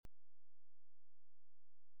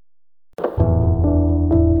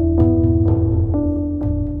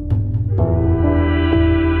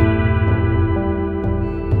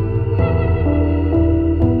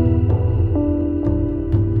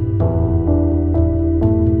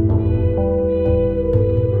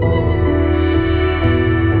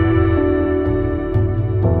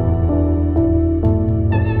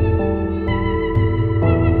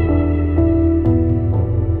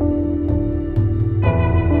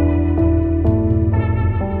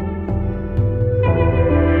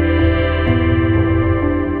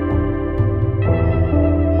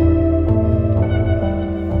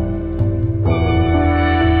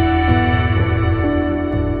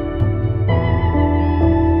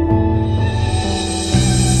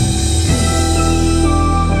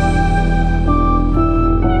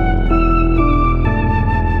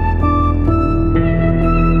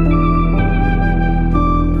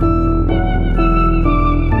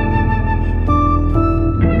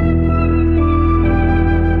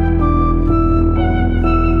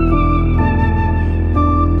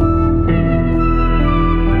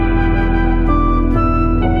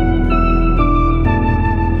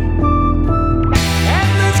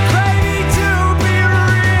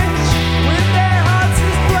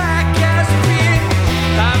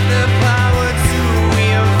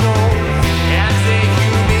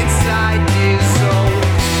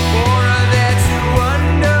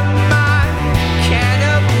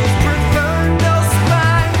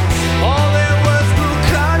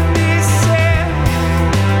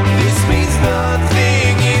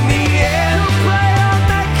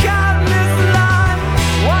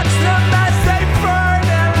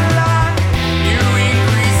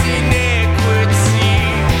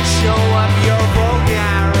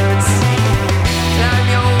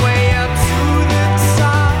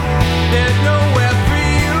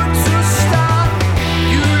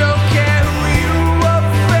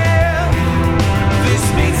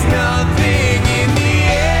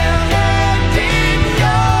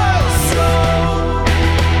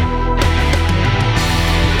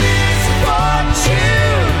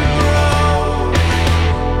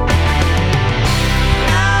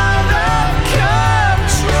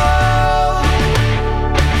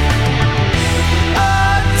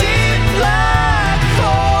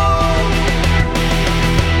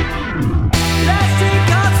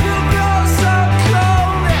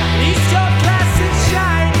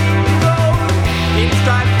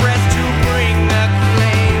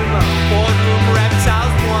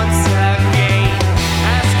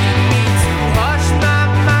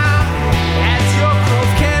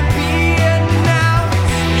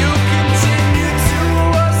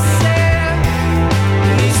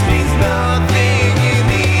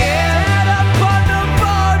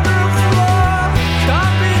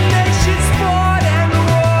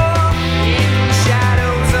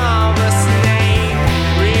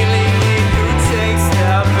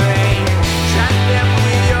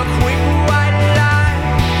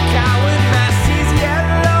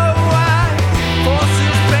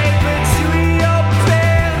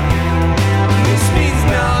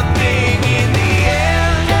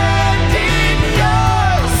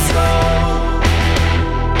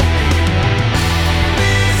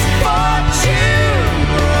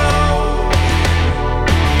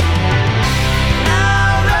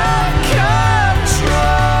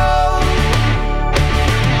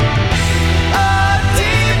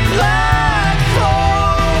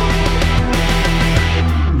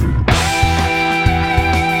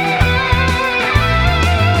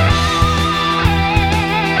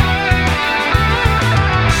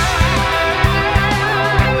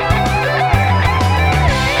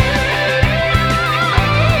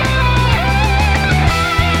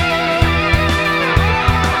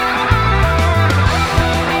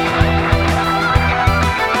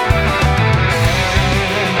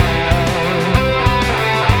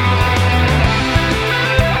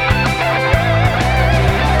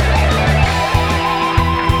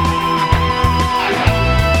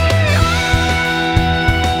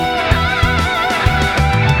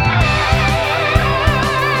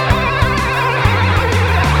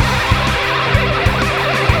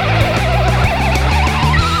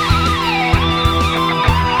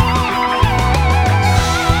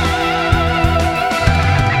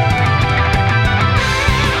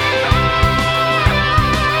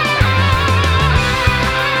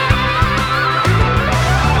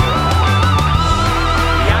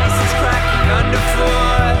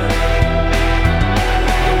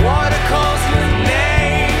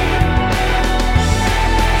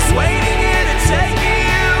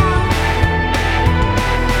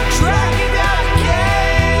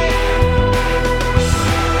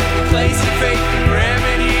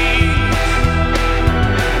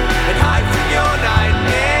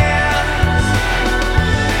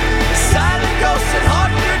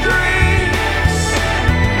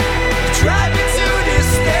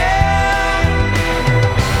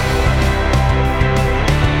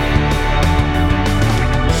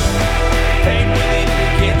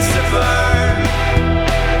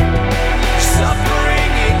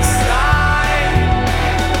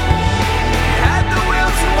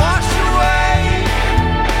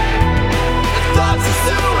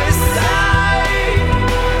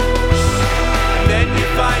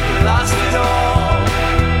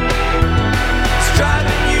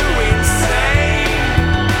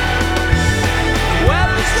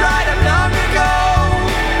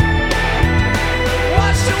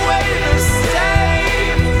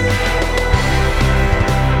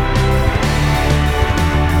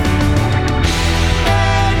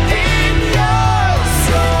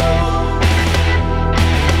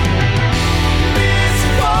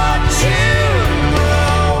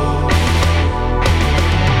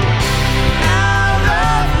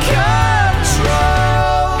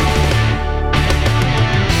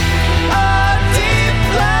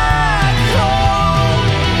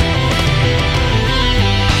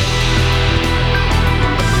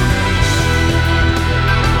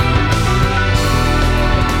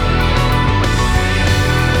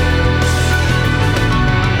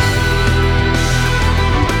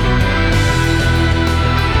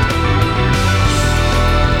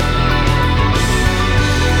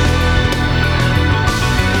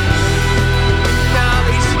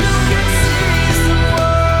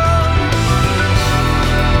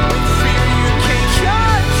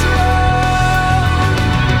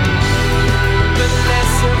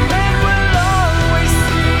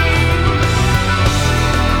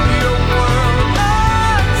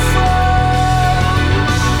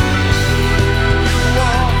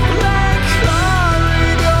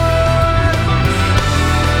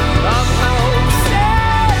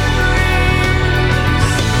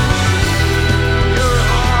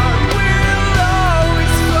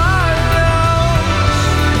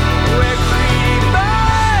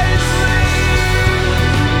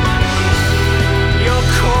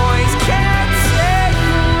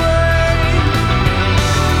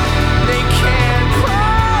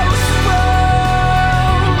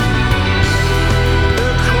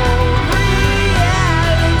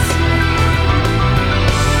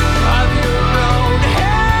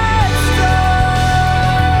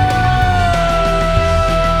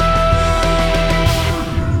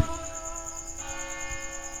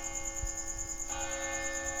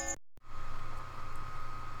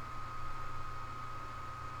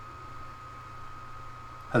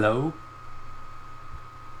Hello,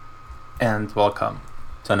 and welcome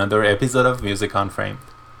to another episode of Music Unframed.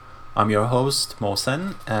 I'm your host,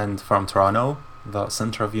 Mohsen, and from Toronto, the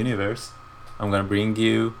center of universe, I'm going to bring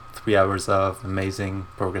you 3 hours of amazing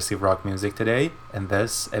progressive rock music today, and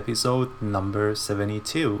this episode number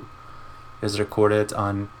 72 is recorded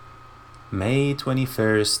on May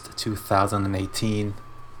 21st, 2018,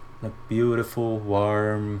 a beautiful,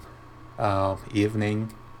 warm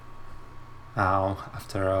evening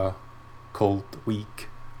after a cold week.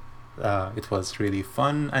 It was really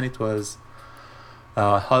fun, and it was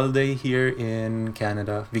a holiday here in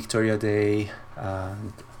Canada, Victoria Day,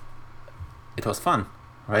 and it was fun,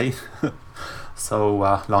 right? So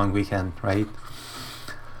long weekend, right?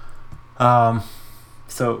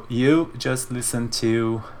 So you just listened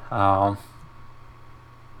to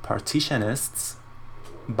Partitionists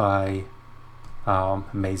by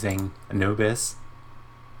amazing Anubis.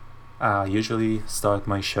 Usually start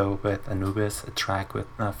my show with Anubis, a track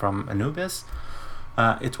from Anubis.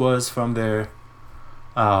 It was from their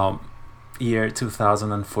year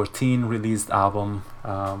 2014 released album.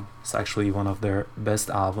 It's actually one of their best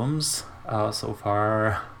albums so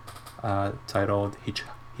far, titled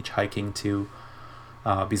Hitchhiking to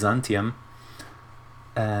Byzantium.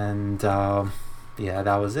 And yeah,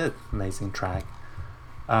 that was it. Amazing track.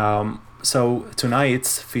 So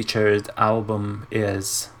tonight's featured album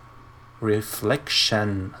is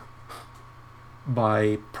Reflection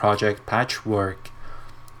by Project Patchwork.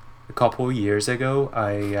 A couple years ago,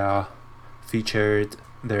 I featured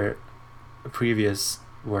their previous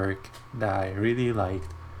work that I really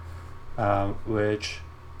liked, which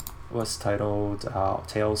was titled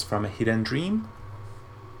Tales from a Hidden Dream.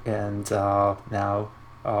 And now,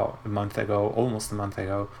 almost a month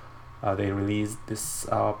ago, they released this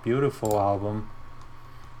beautiful album.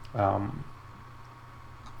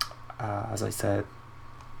 As I said,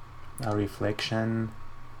 a Reflection.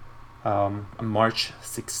 On March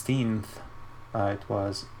 16th, it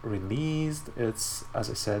was released. It's, as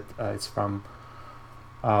I said, it's from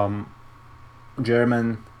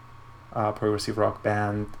German progressive rock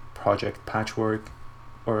band Project Patchwork,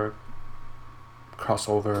 or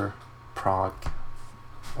crossover prog,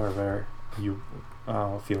 whatever you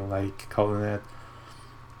feel like calling it.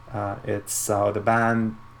 It's the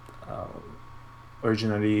band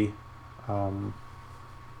originally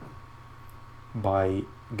by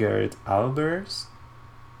Gerd Albers.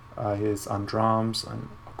 He's on drums and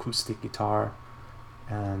acoustic guitar,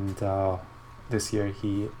 and this year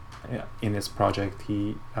in his project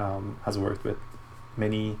he has worked with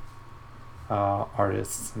many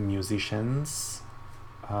artists and musicians,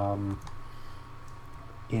 and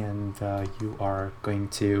you are going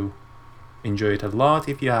to enjoy it a lot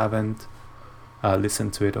if you haven't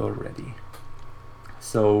listened to it already.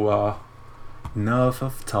 So enough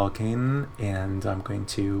of talking, and I'm going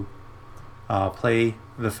to play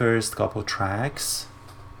the first couple tracks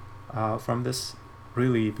from this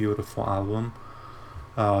really beautiful album.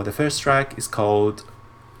 The first track is called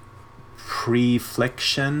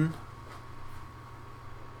Reflection,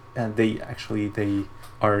 and they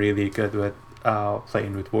are really good with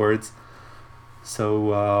playing with words.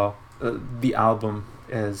 So the album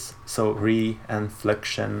is, so re and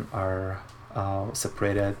flexion are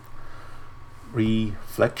separated.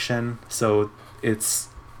 Reflection, so it's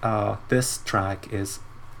this track is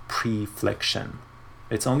Preflection.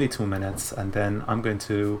 It's only 2 minutes, and then I'm going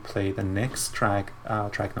to play the next track,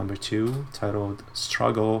 track number 2, titled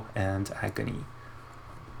Struggle and Agony.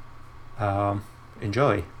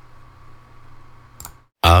 Enjoy.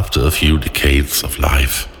 After a few decades of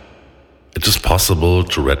life, it is possible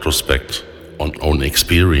to retrospect on own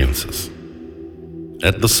experiences.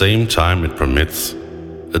 At the same time, it permits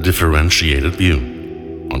a differentiated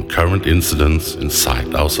view on current incidents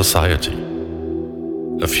inside our society.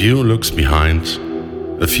 A few looks behind,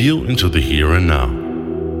 a few into the here and now.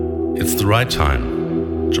 It's the right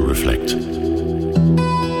time to reflect.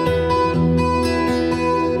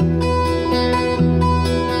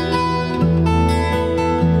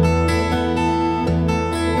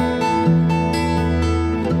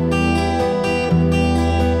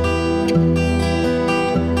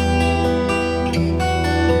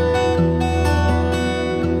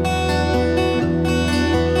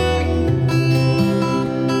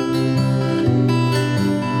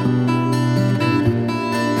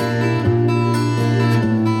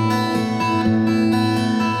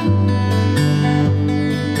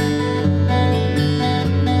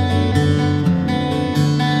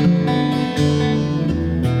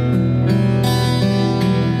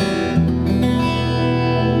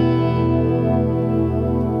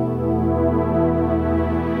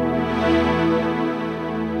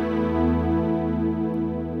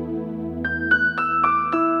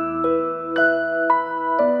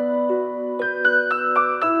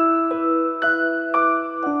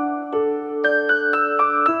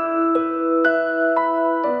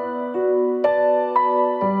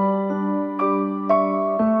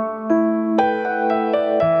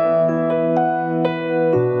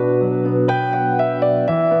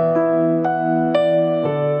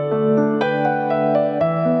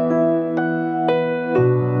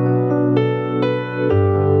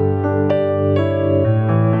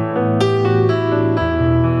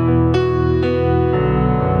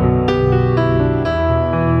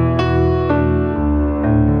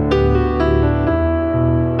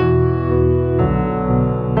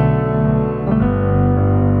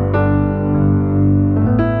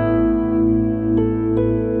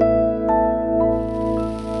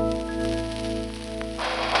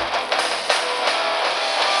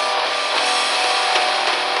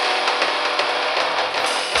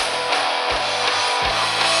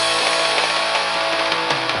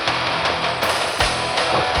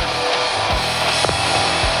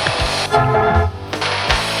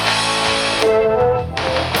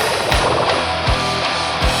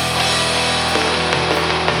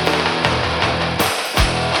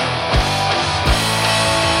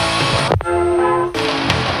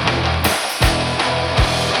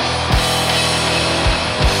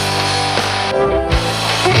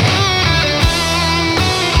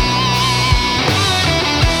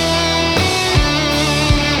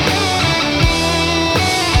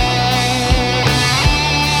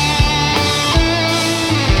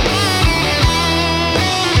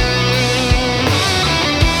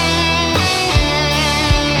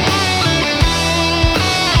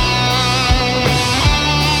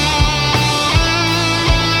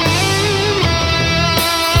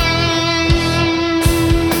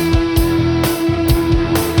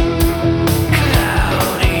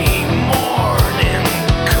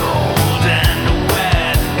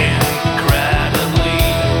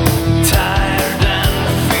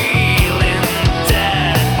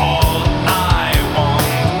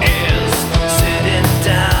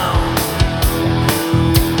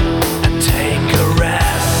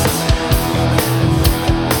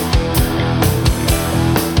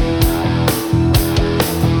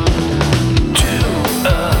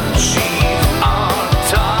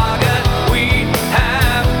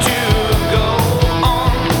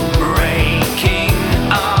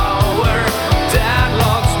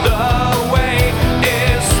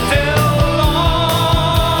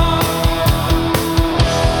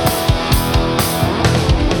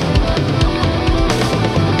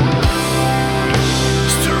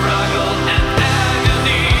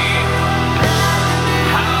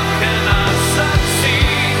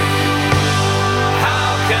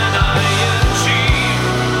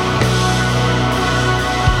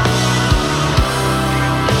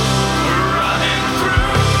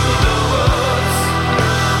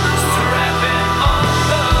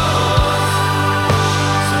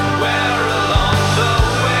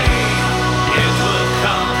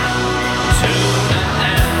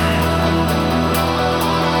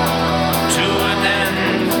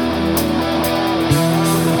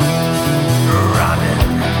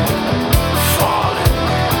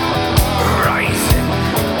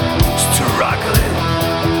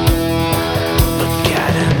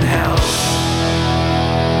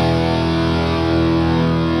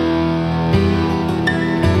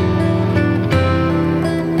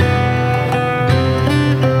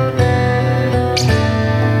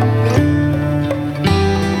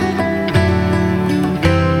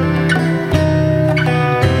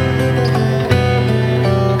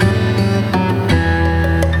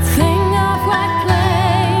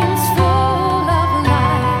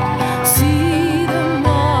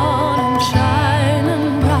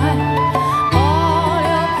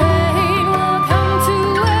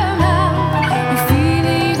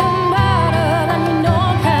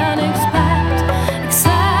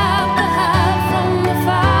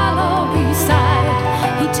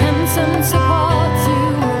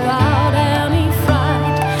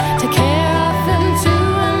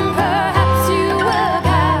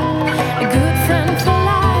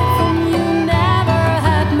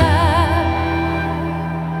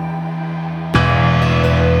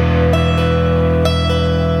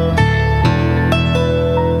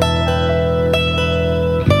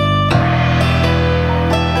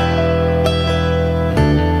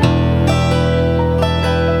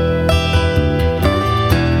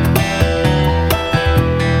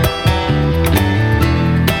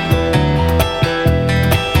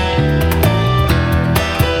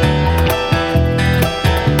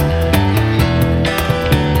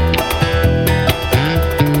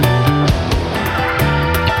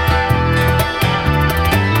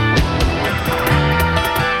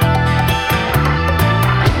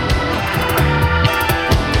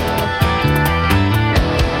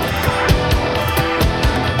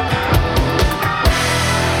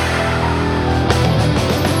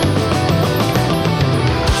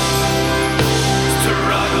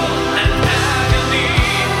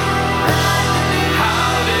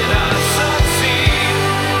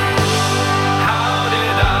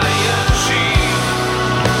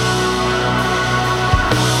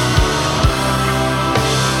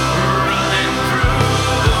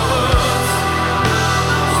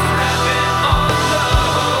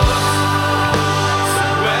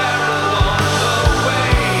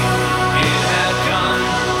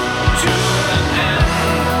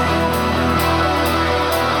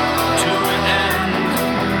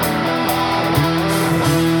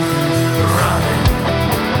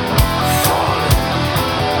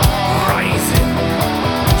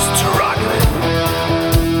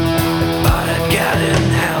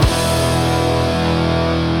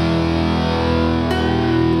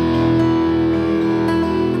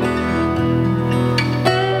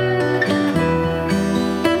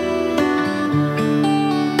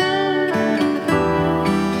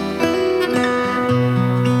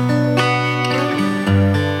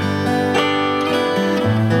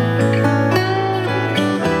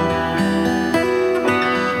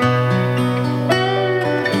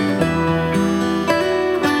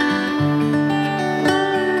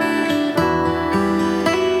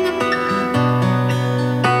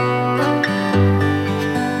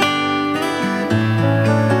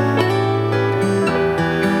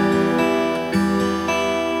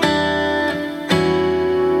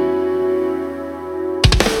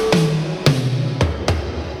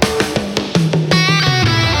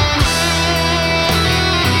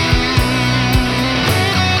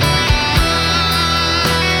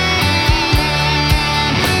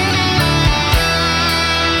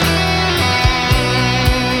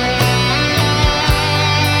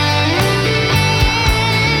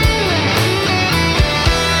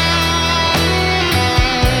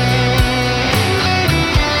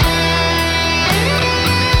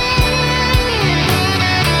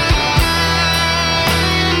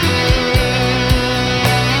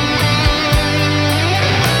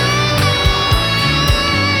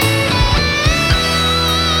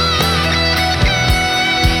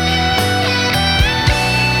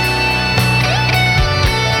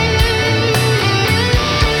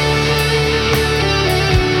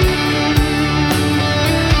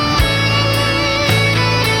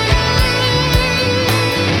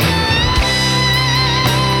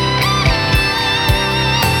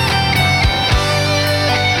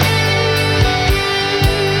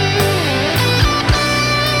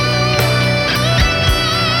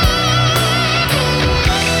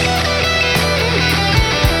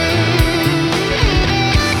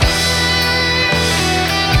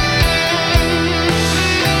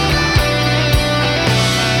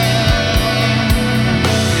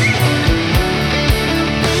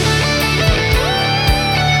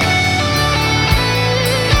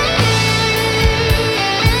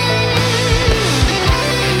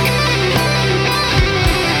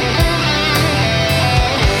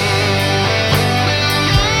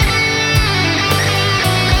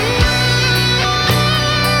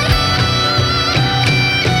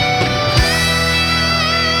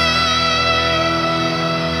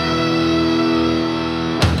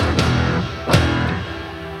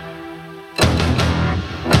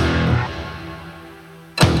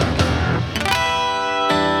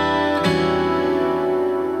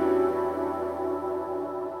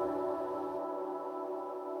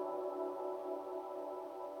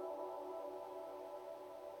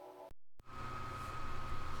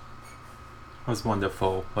 was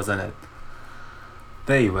wonderful, wasn't it?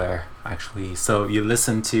 They were, actually. So you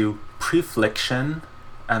listened to Prefliction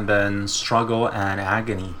and then Struggle and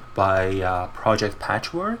Agony by Project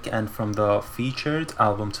Patchwork, and from the featured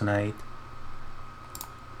album tonight,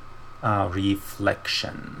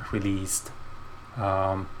 Reflection, released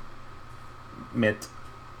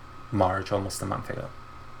mid-March, almost a month ago.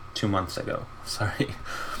 2 months ago, sorry.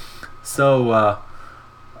 So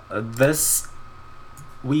this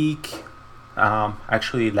week,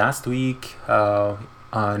 actually last week,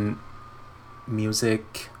 on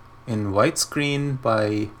Music in Widescreen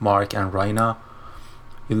by Mark and Raina,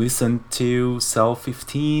 you listened to Cell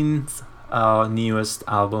 15's newest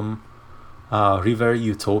album, River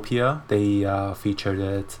Utopia. They featured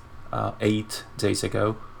it 8 days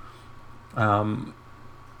ago.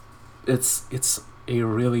 It's a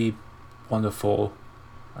really wonderful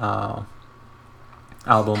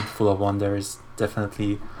album, full of wonders,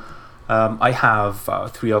 definitely. I have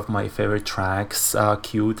 3 of my favorite tracks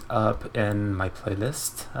queued up in my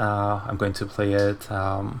playlist. I'm going to play it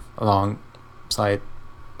alongside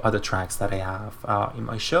other tracks that I have in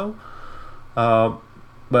my show.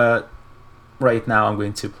 But right now I'm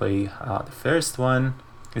going to play the first one.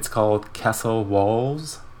 It's called Castle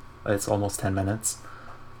Walls. It's almost 10 minutes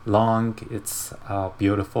long. It's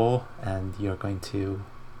beautiful, and you're going to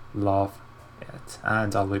love it.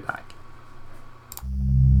 And I'll be back.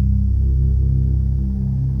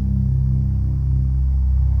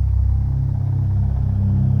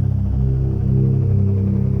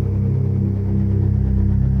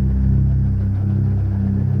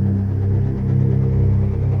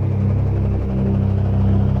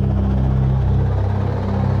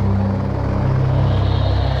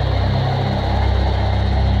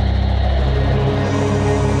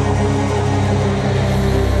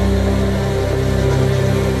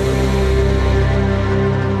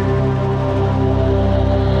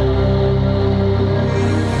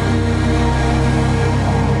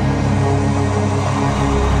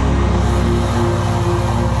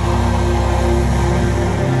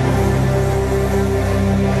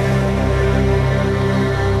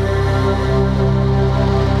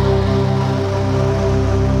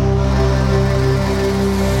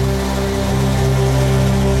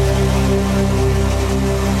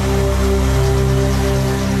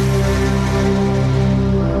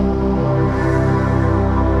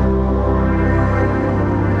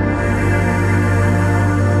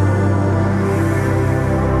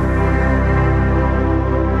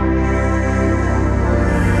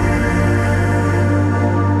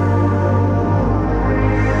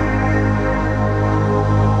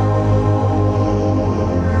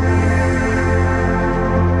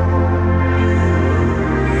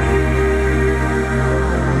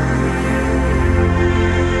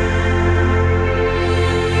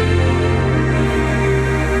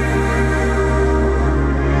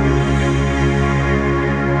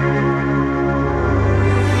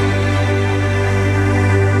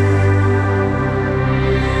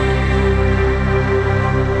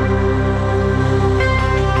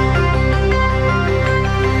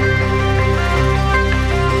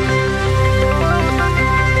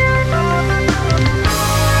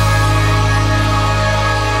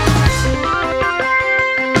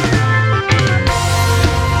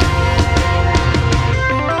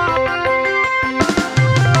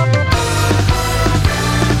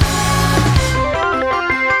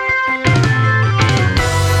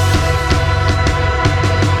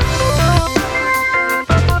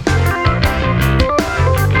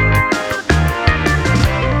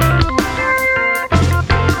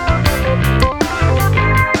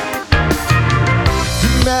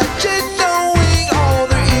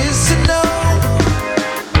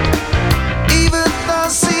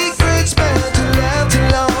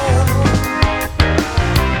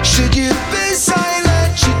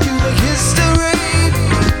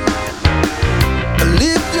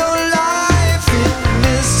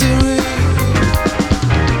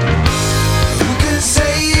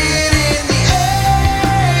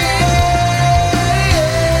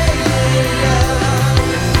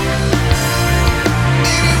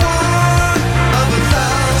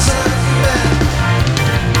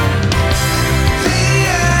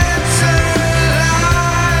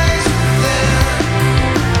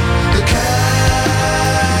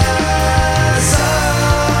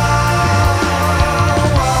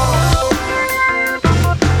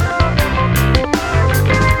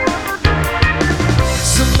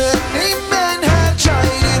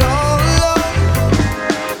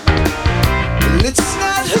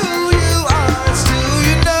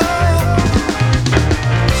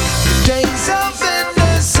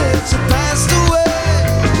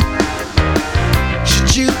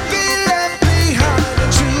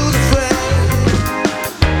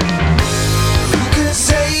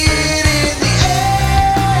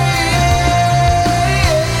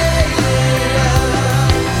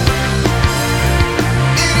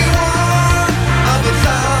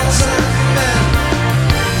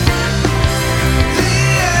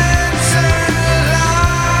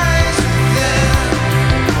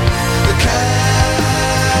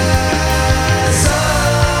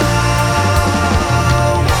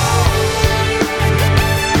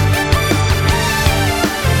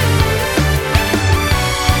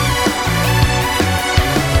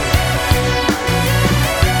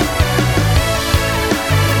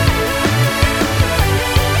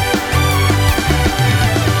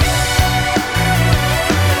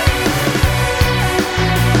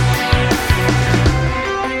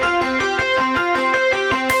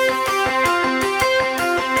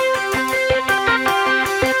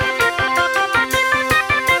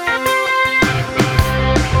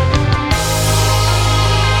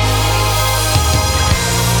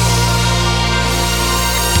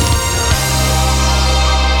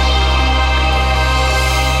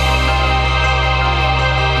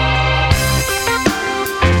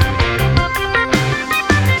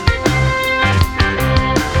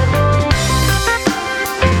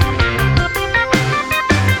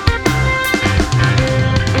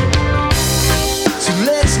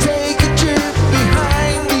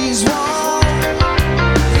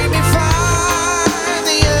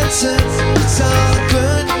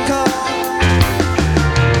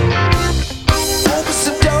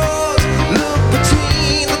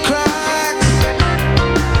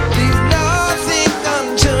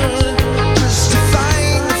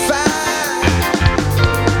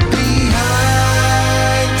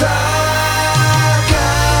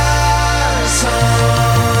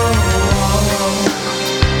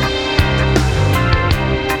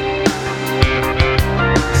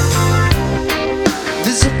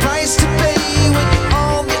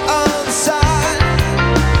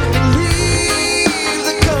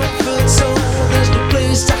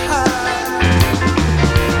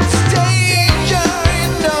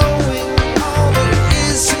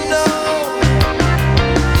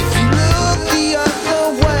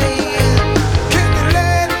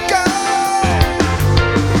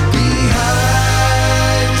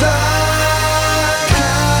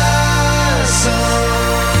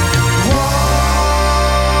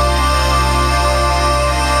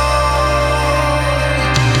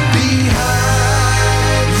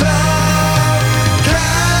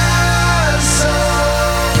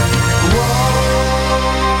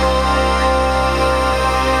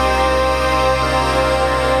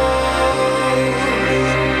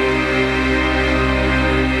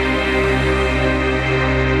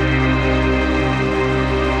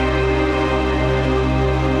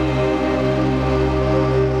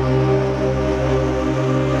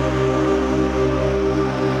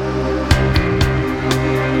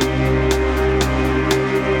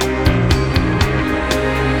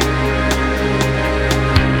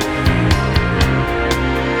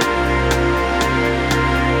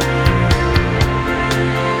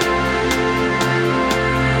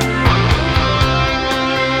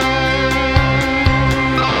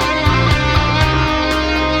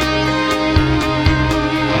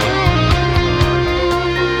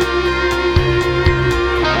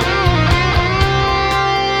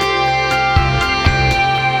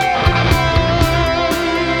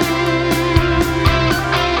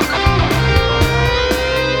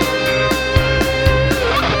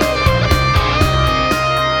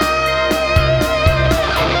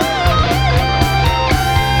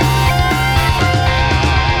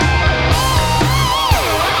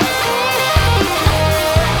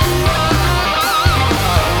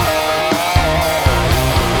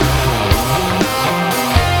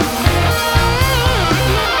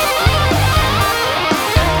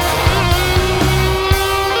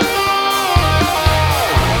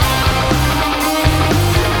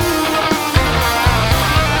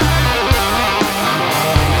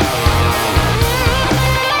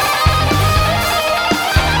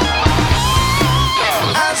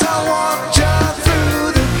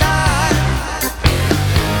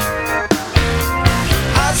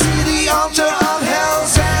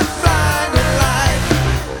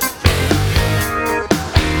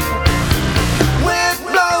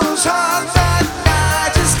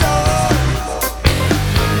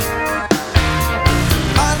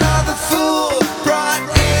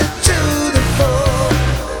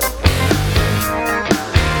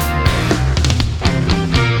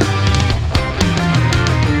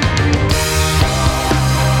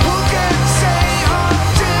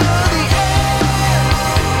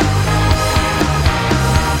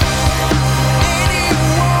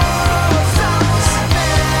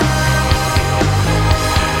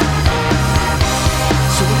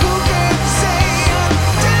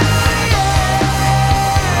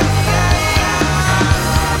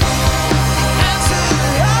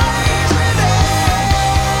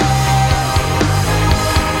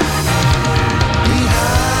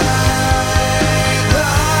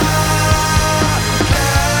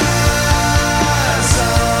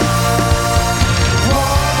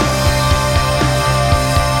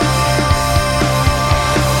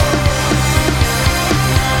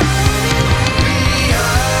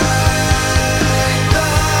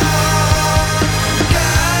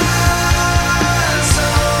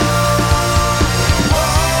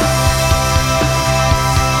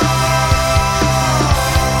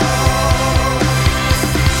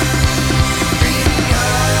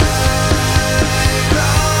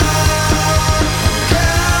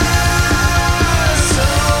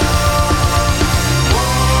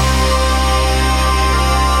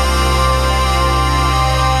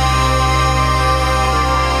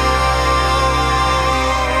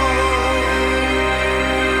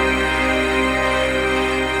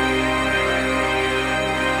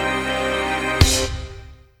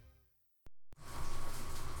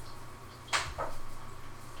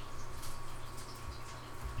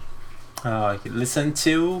 Listen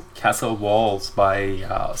to Castle Walls by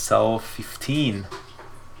Cell 15,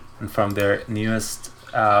 and from their newest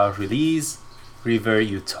release, River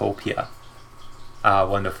Utopia.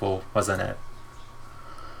 Wonderful, wasn't it?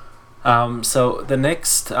 So the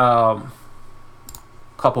next couple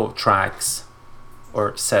of tracks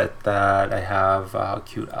or set that I have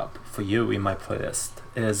queued up for you in my playlist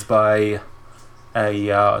is by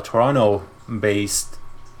a Toronto-based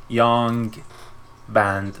young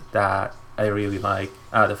band that I really like.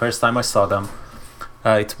 The first time I saw them,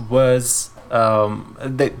 it was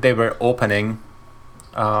they were opening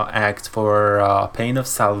act for Pain of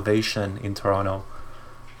Salvation in Toronto.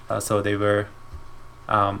 So they were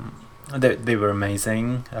they were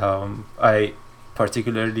amazing. I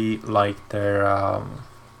particularly liked their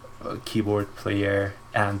keyboard player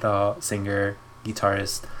and singer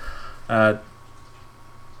guitarist,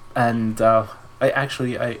 and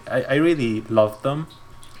I really loved them.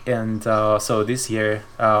 And so this year,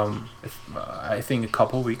 I think a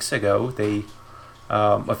couple weeks ago, they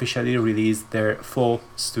officially released their full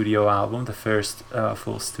studio album, the first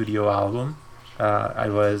full studio album. I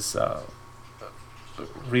was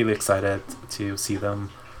really excited to see them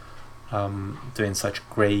doing such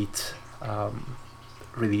great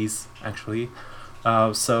release, actually.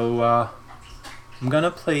 So I'm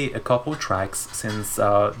gonna play a couple tracks since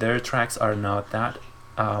their tracks are not that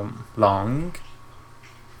long.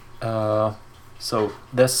 So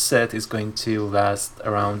this set is going to last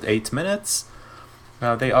around 8 minutes.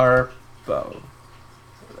 They are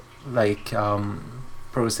like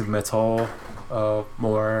progressive metal,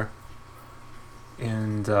 more,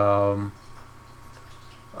 and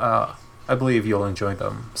I believe you'll enjoy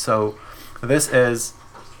them. So this is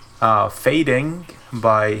Fading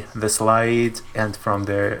by The Slide, and from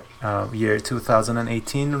their year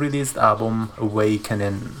 2018 released album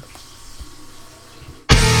Awakening.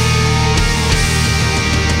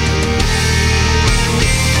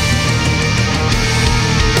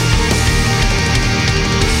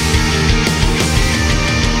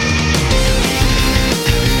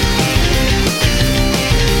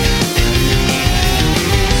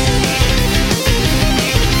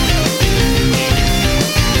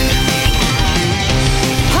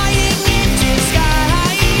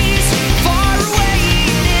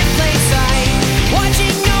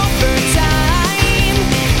 Watching your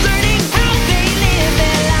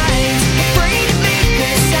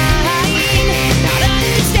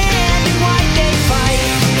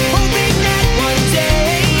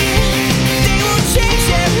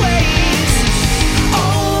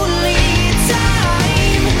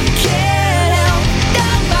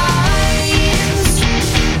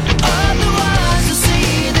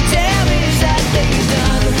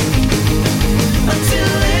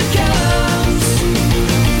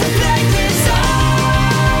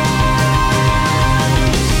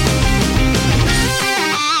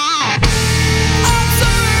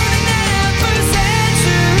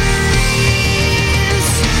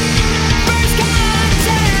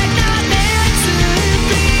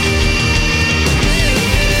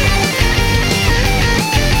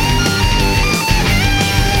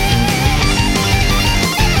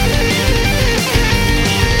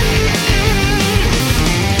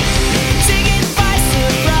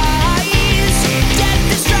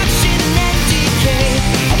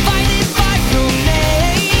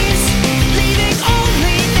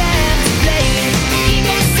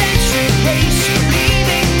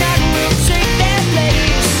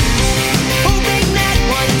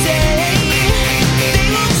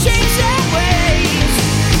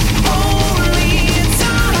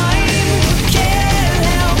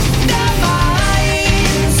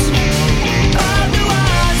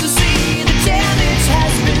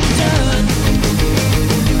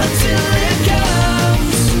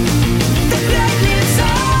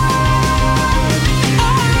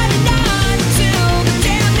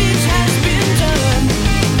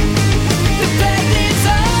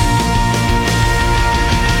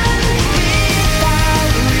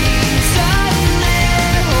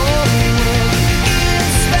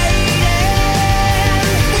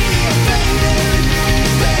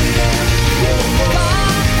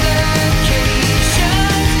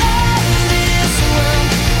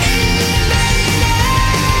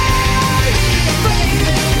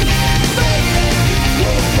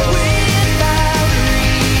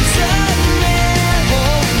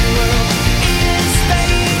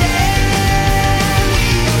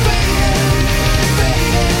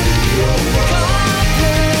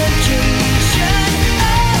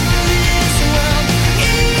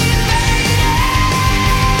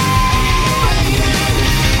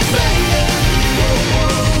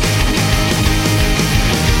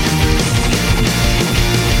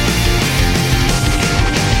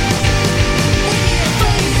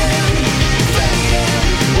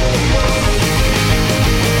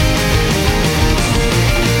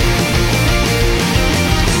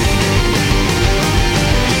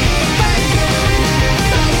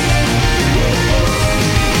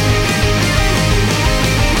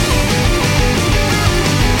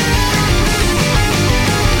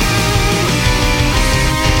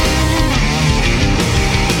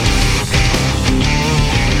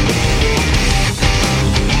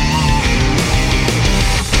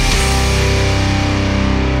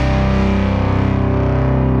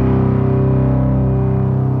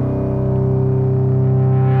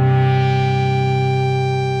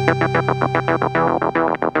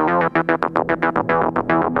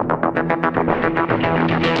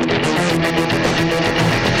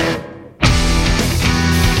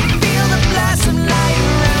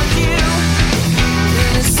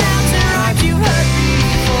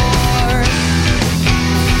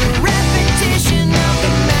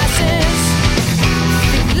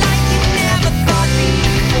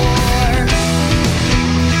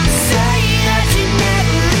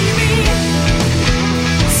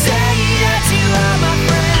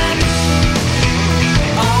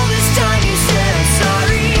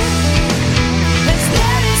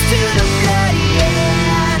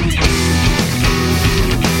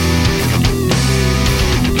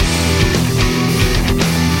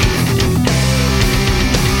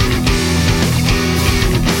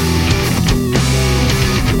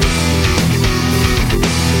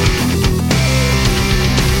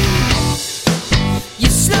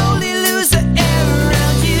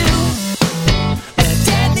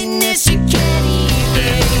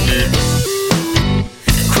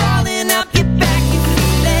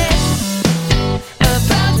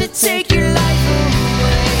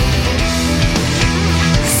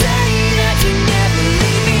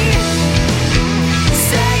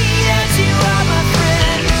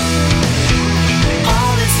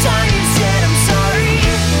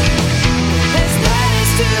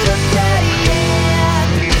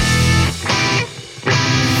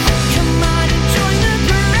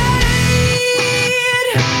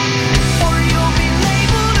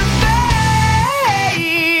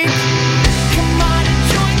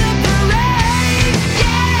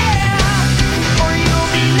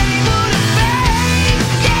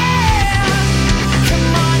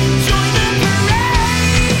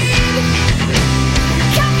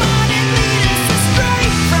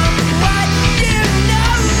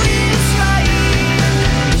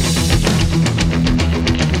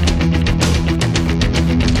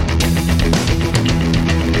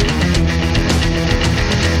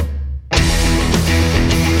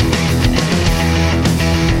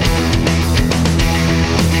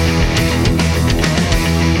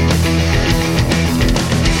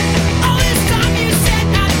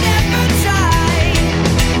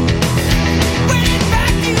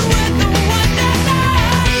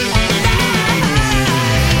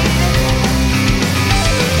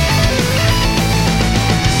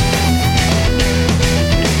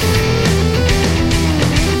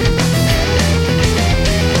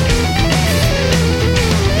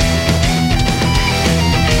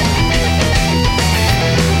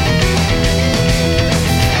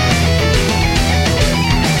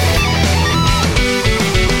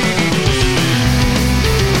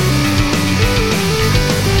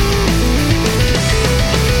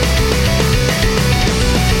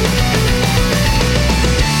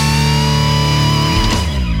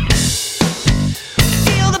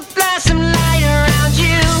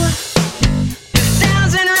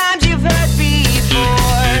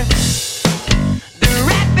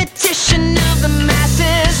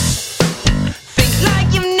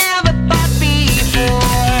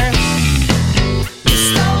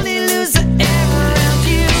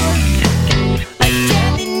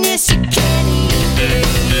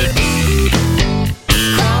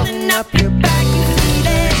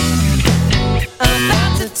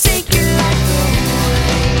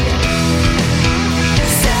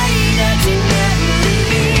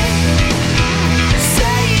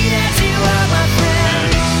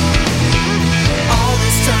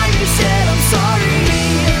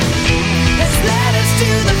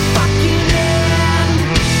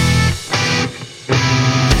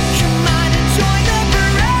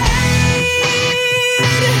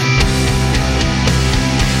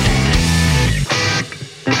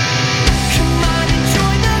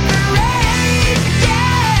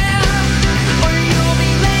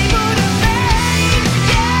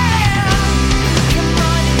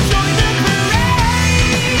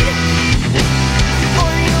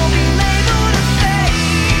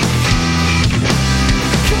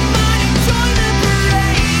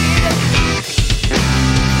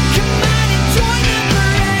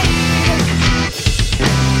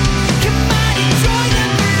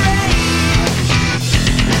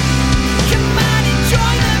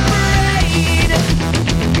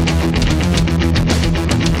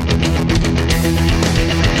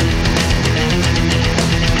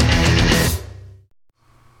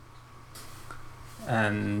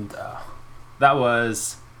that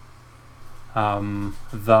was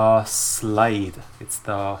The Slide. It's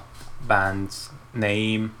the band's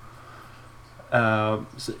name. So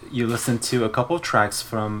you listen to a couple tracks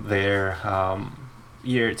from their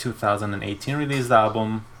year 2018 released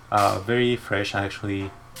album, very fresh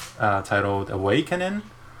actually, titled Awakening.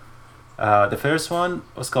 The first one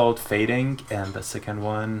was called Fading, and the second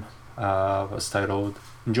one was titled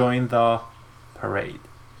Join the Parade.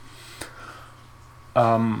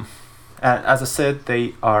 And as I said,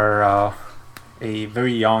 they are a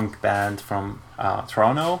very young band from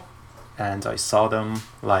Toronto, and I saw them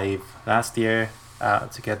live last year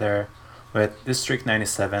together with District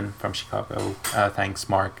 97 from Chicago. Thanks,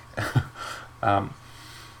 Mark.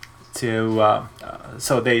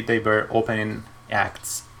 So they were opening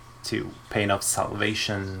acts to Pain of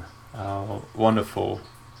Salvation, wonderful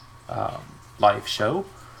live show,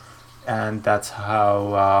 and that's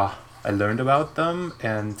how I learned about them,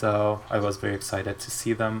 and I was very excited to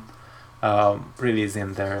see them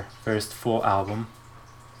releasing their first full album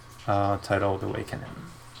titled Awakening.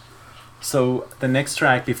 So the next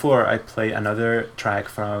track, before I play another track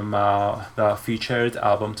from the featured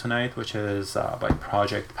album tonight, which is by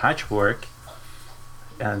Project Patchwork,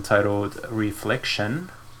 entitled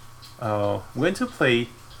Reflection, I'm going to play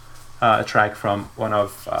a track from one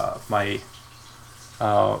of my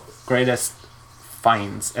greatest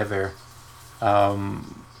finds ever.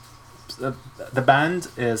 The band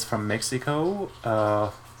is from Mexico.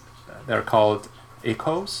 They're called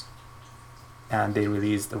Echoes, and they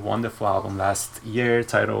released a wonderful album last year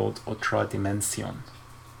titled Otra Dimension.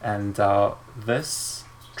 And this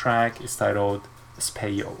track is titled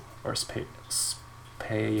Spejo, or Spejo.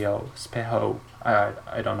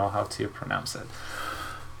 I don't know how to pronounce it.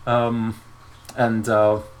 And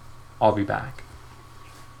I'll be back.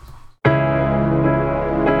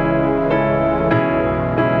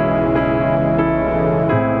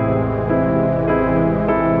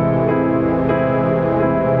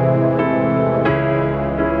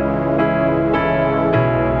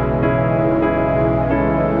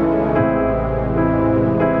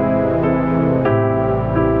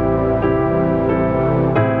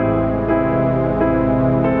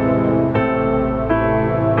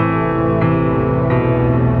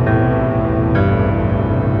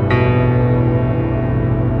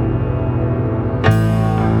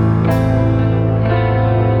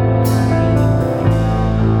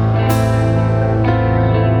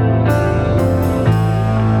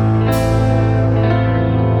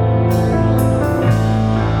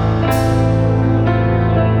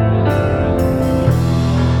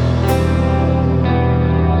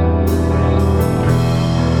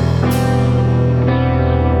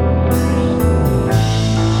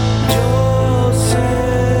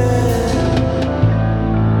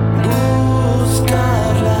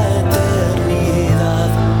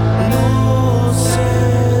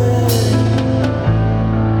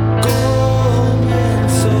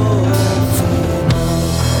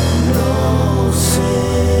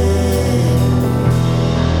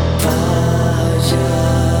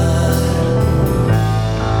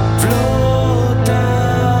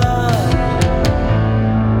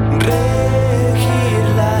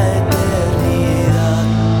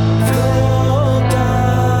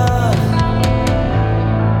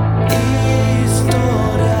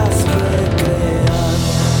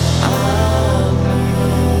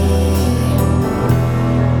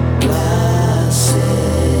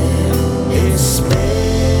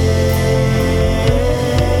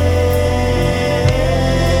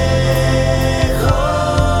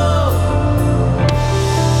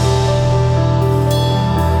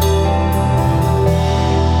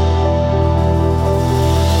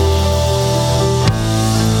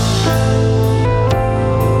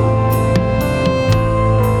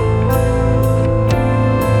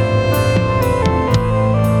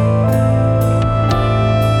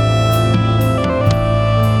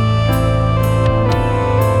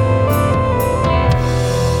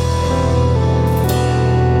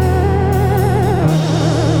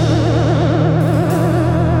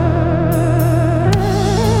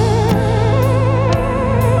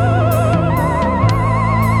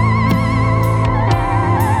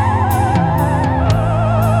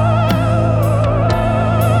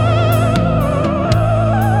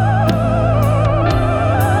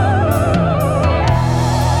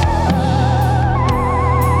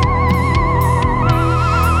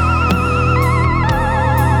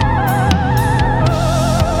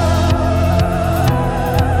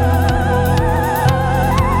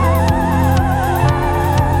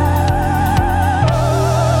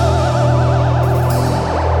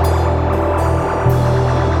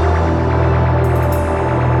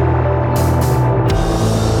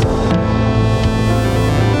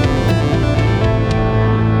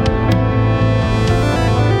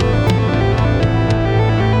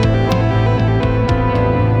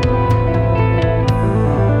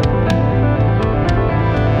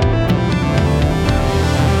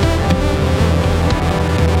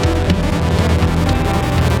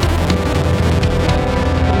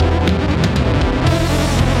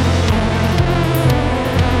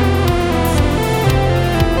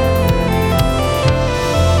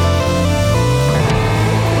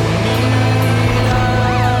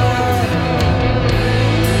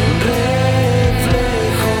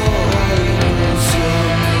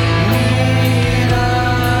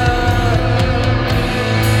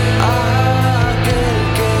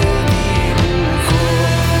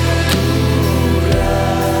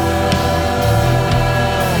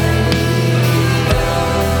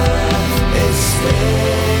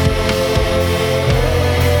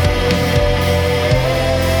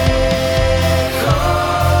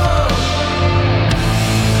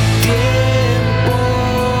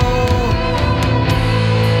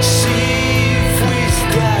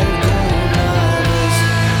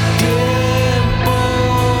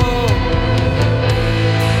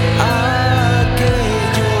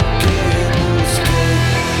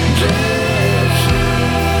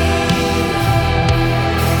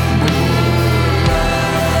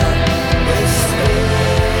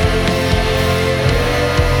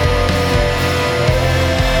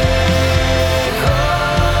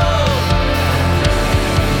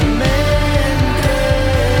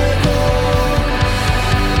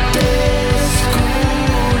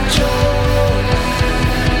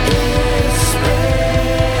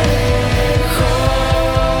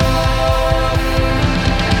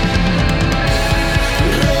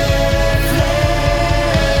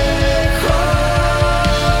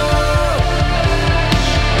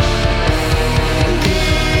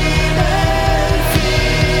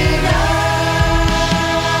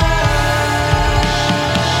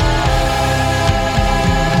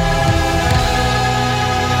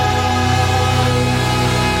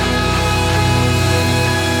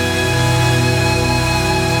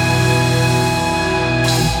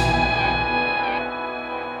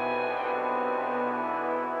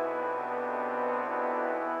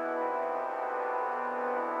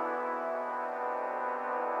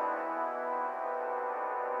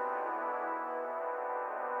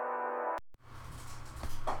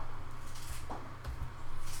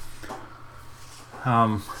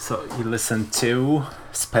 So you listen to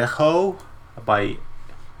Spejo by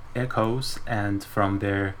Echoes, and from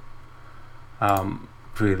their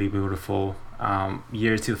really beautiful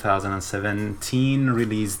year 2017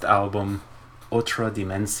 released album Otra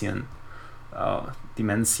Dimension.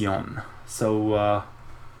 Dimension. So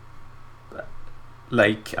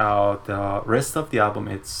the rest of the album,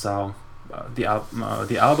 it's the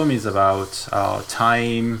album is about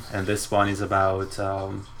time, and this one is about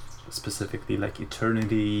specifically like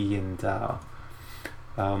eternity and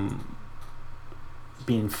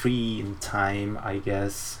being free in time, I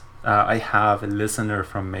guess. I have a listener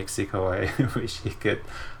from Mexico. I wish he could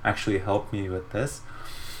actually help me with this.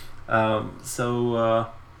 So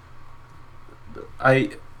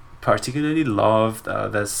I particularly loved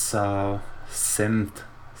this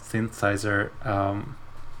synthesizer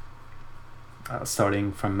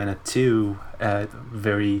starting from minute 2.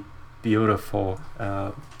 Very beautiful,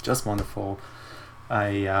 just wonderful.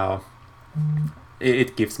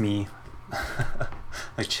 It gives me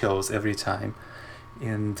like chills every time,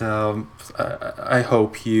 and I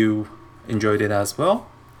hope you enjoyed it as well.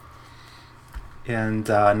 And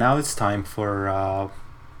now it's time for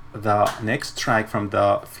the next track from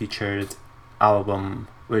the featured album,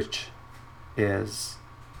 which is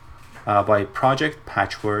by Project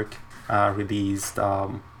Patchwork, released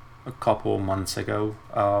a couple months ago,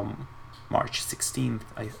 March 16th,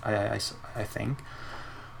 I think.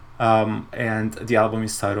 And the album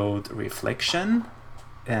is titled Reflection,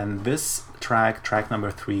 and this track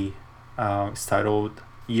number 3, is titled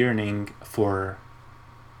Yearning for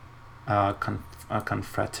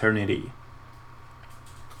Confraternity.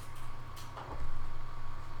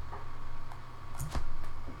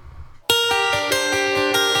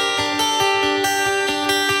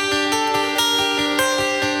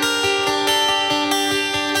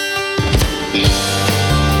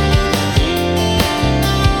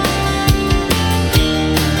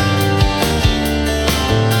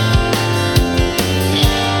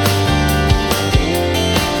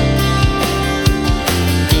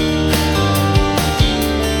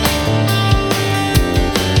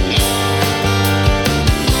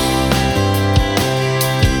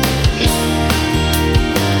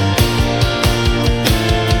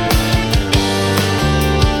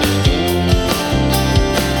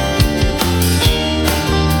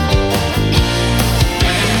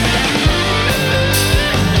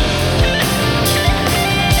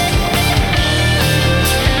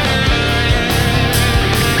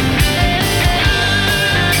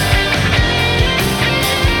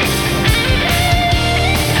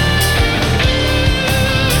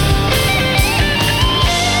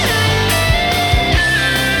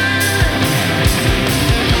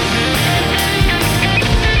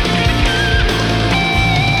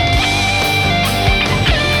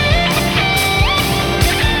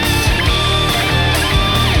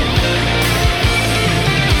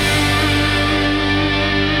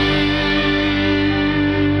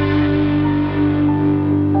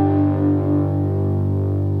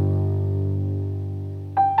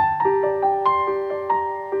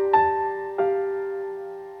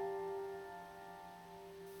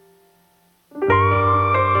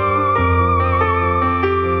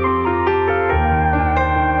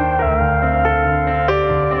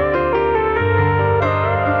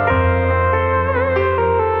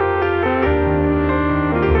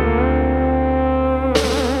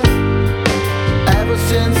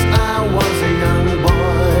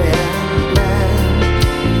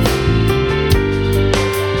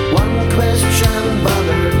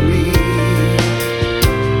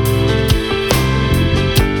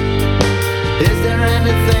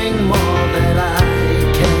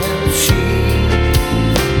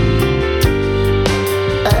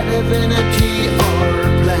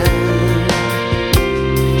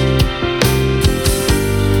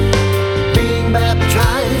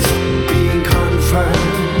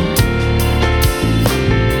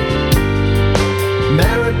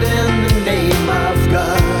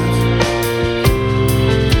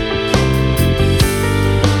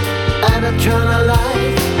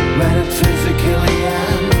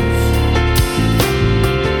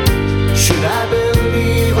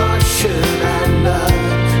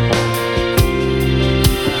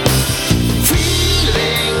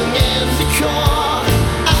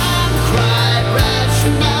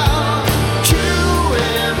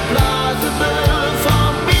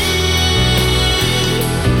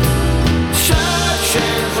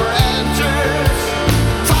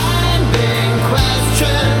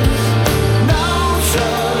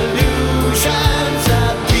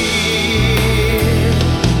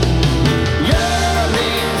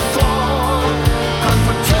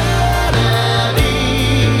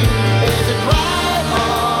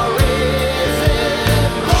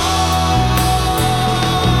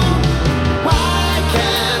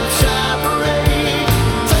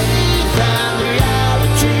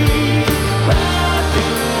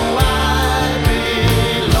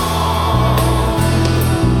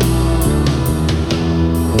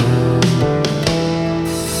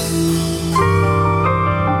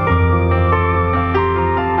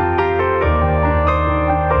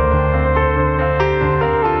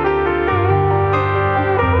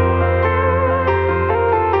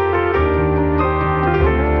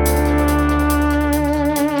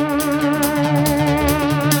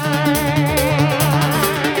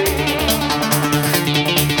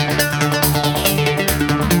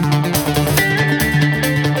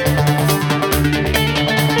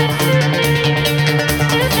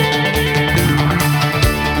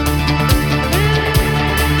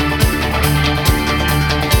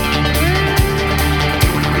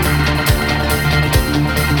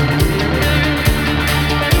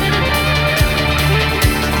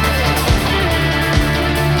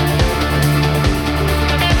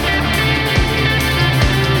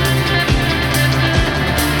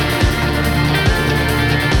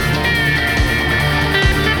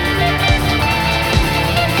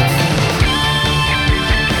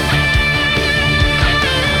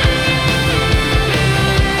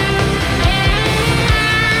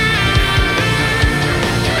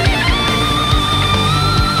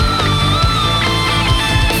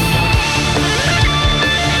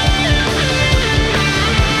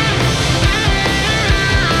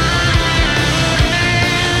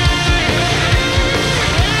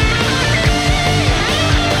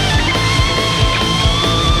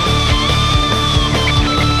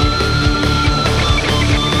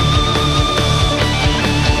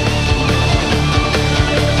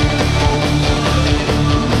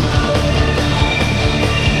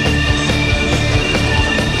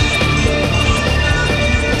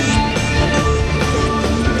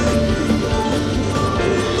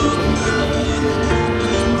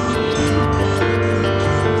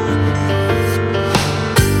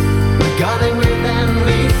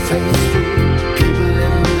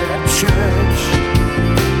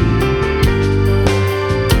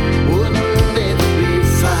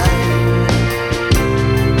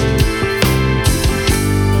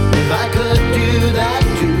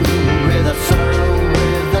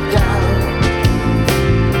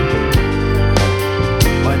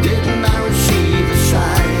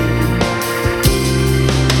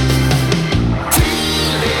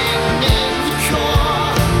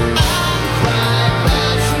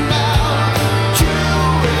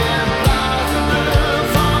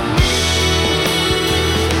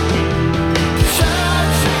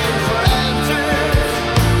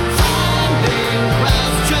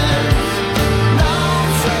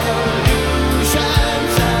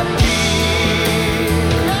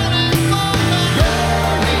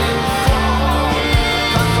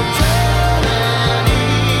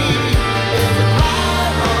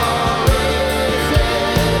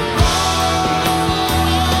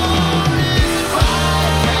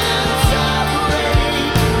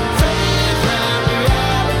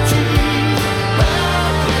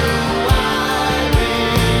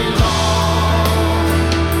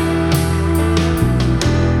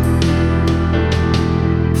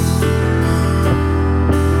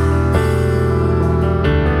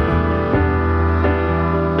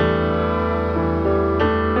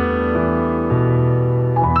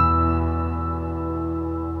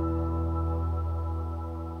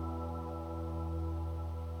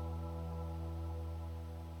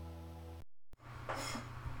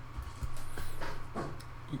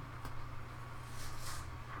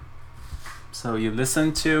 So you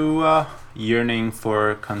listen to Yearning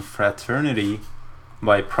for Confraternity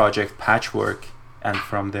by Project Patchwork, and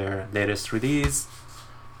from their latest release,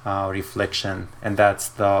 Reflection, and that's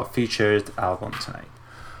the featured album tonight.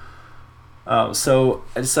 So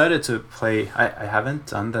I decided to play. I haven't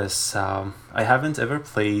done this. I haven't ever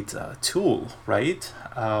played Tool, right?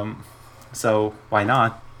 So why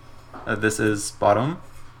not? This is Bottom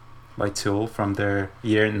by Tool from their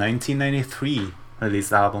year 1993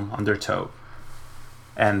 released album Undertow.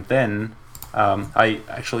 And then I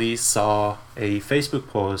actually saw a Facebook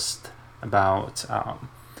post about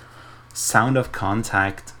Sound of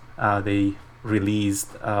Contact. They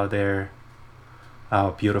released their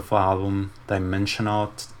beautiful album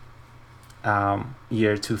Dimensional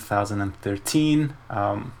year 2013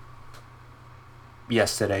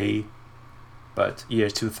 yesterday, but year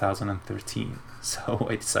 2013. So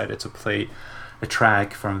I decided to play a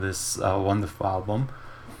track from this wonderful album,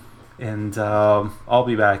 and I'll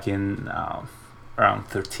be back in around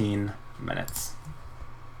 13 minutes.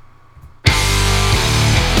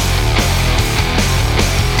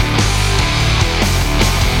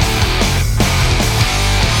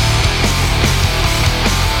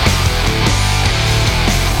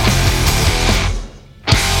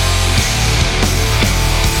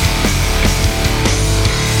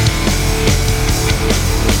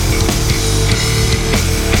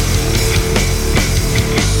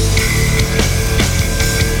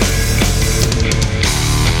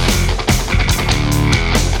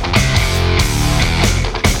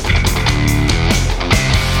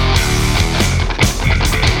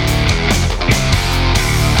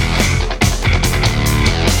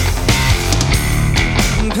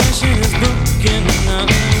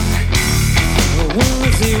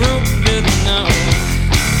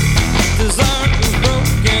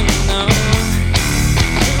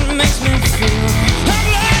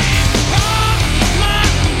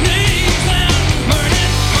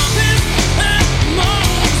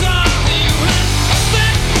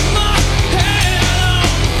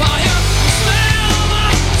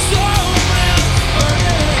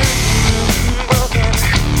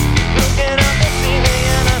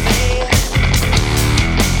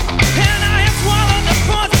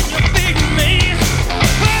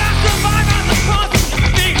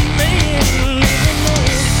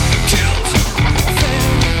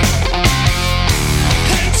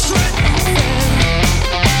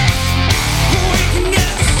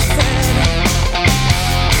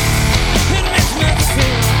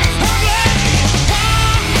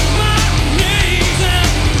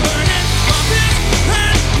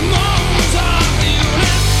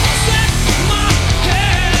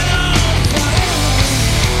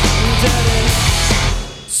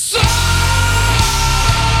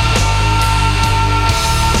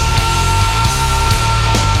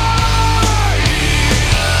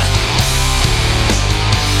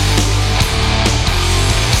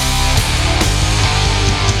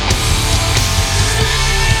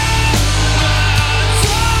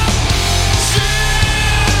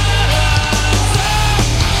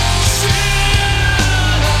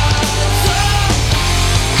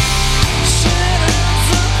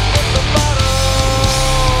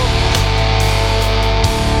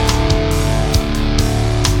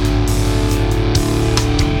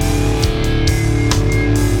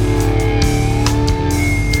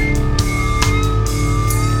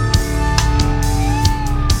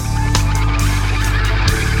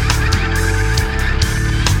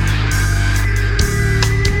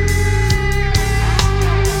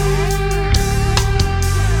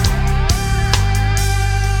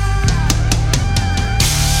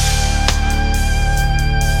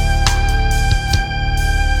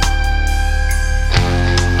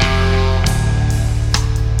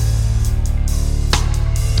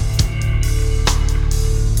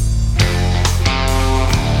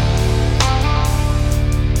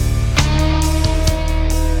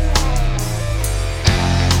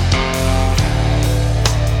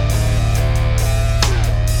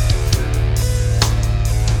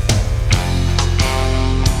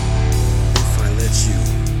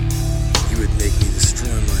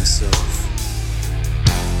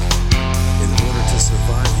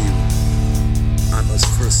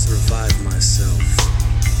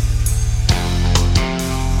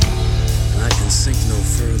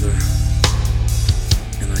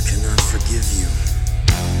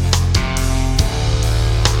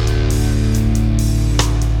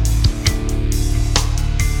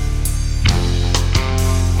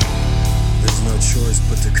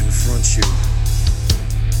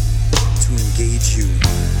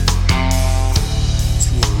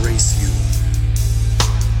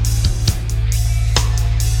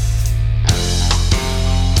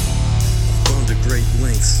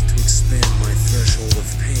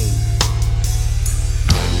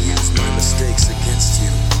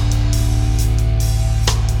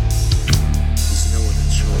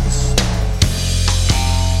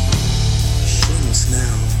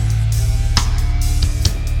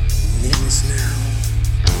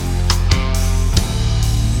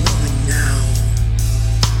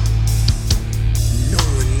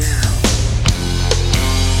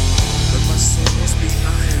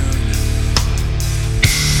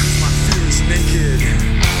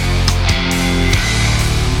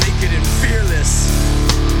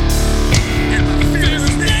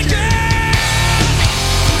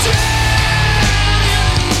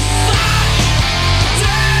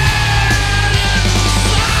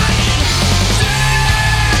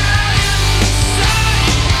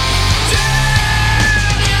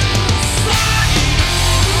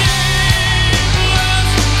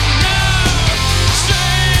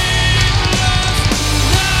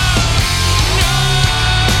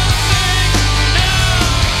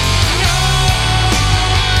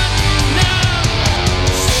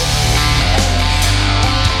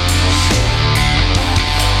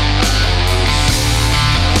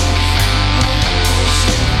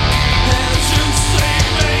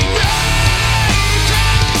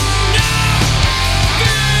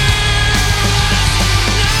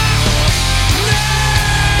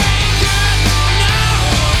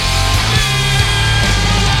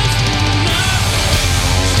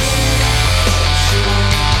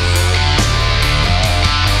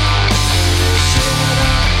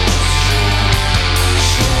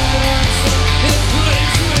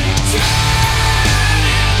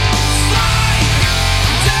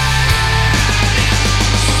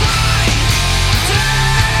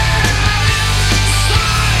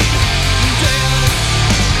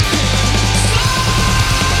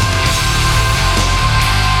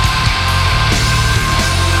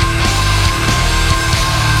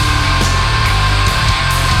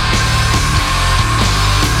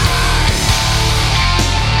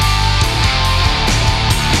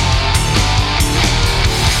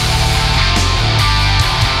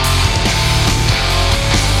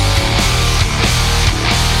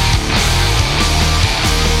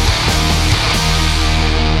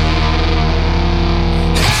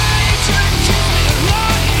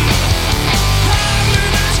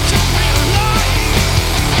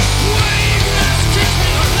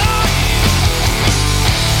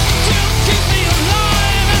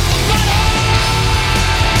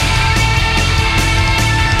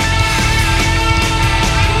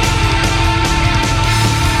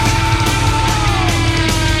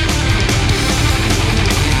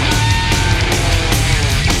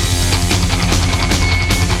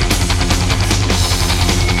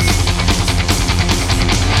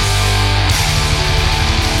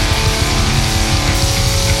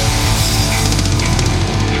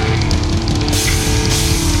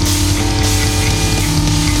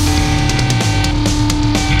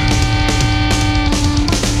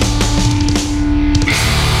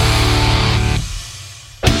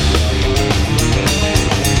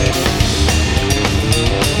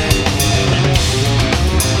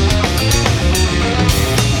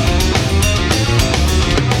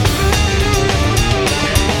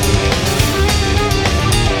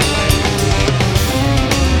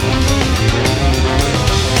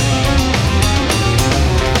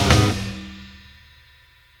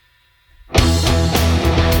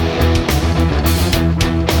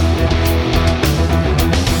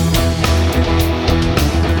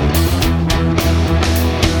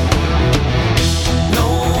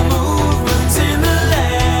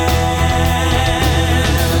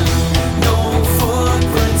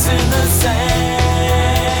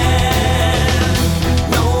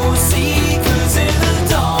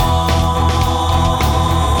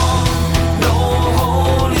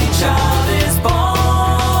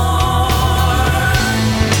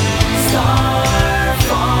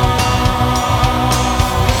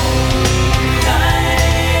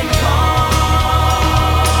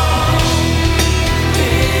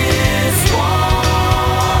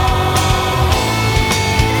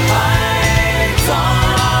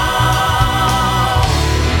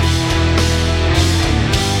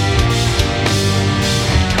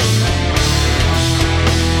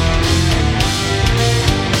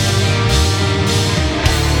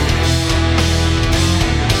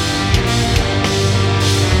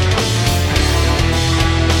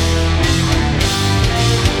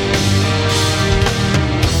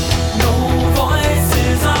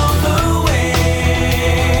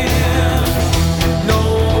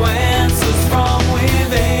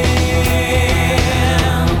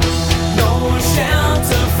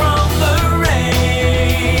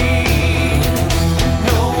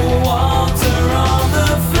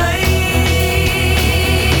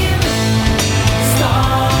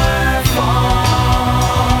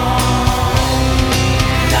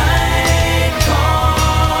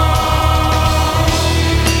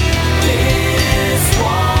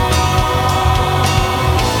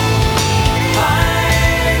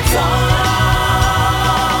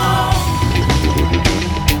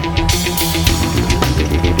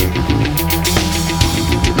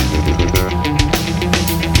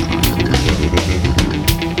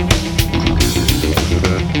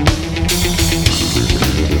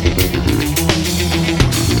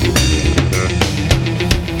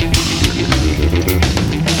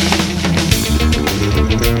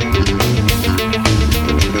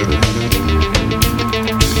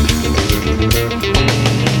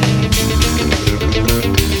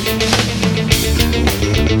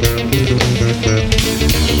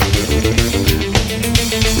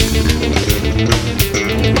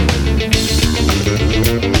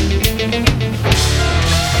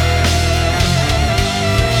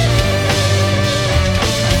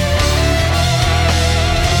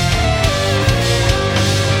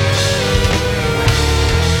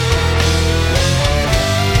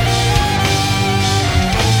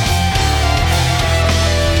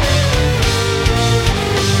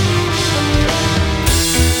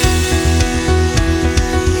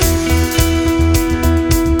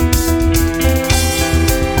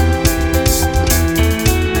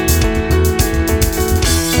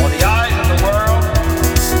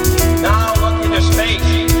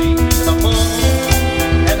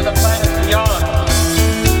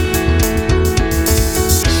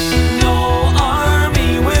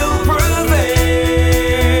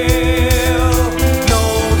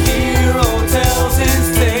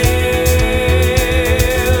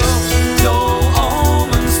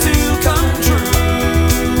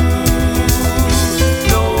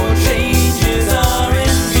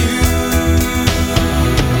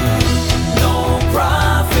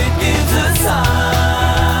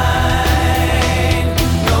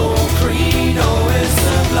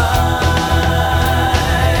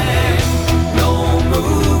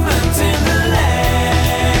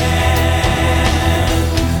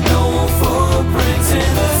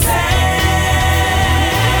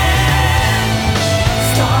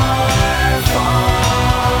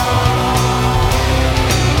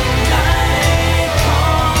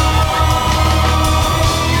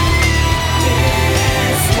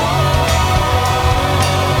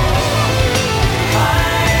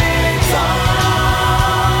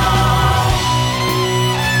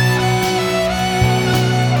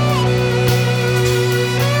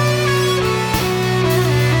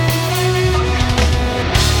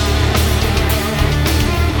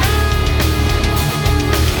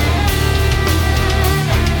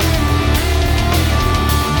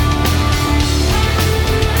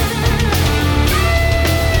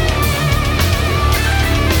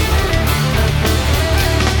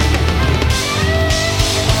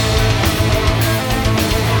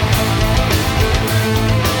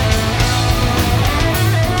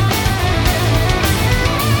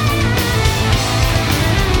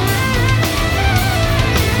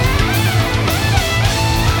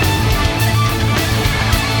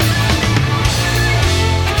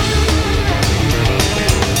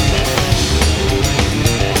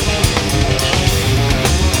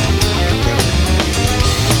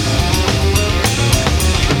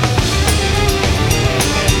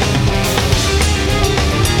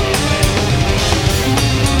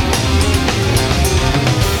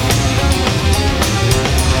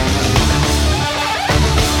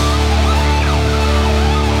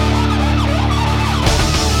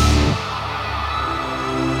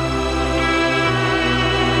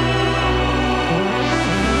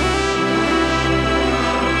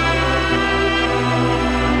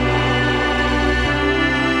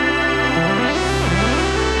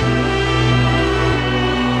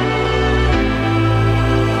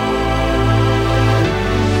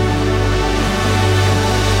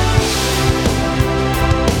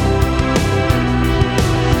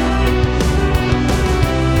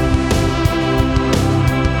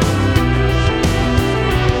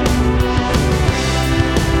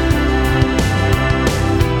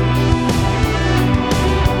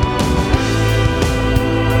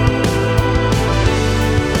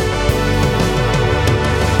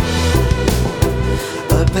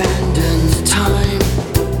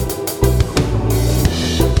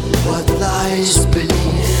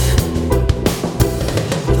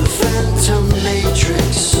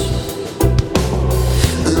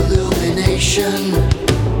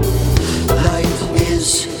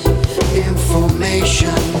 is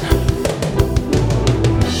information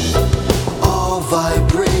or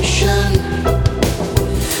vibration,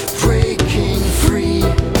 breaking free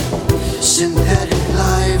synthetic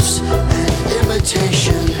lives and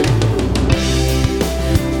imitation.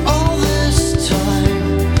 All this time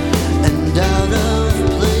and out of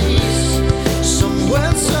place,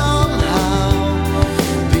 somewhere, somehow,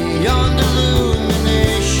 beyond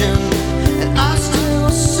illumination, and I still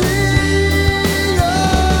see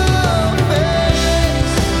your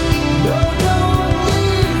face.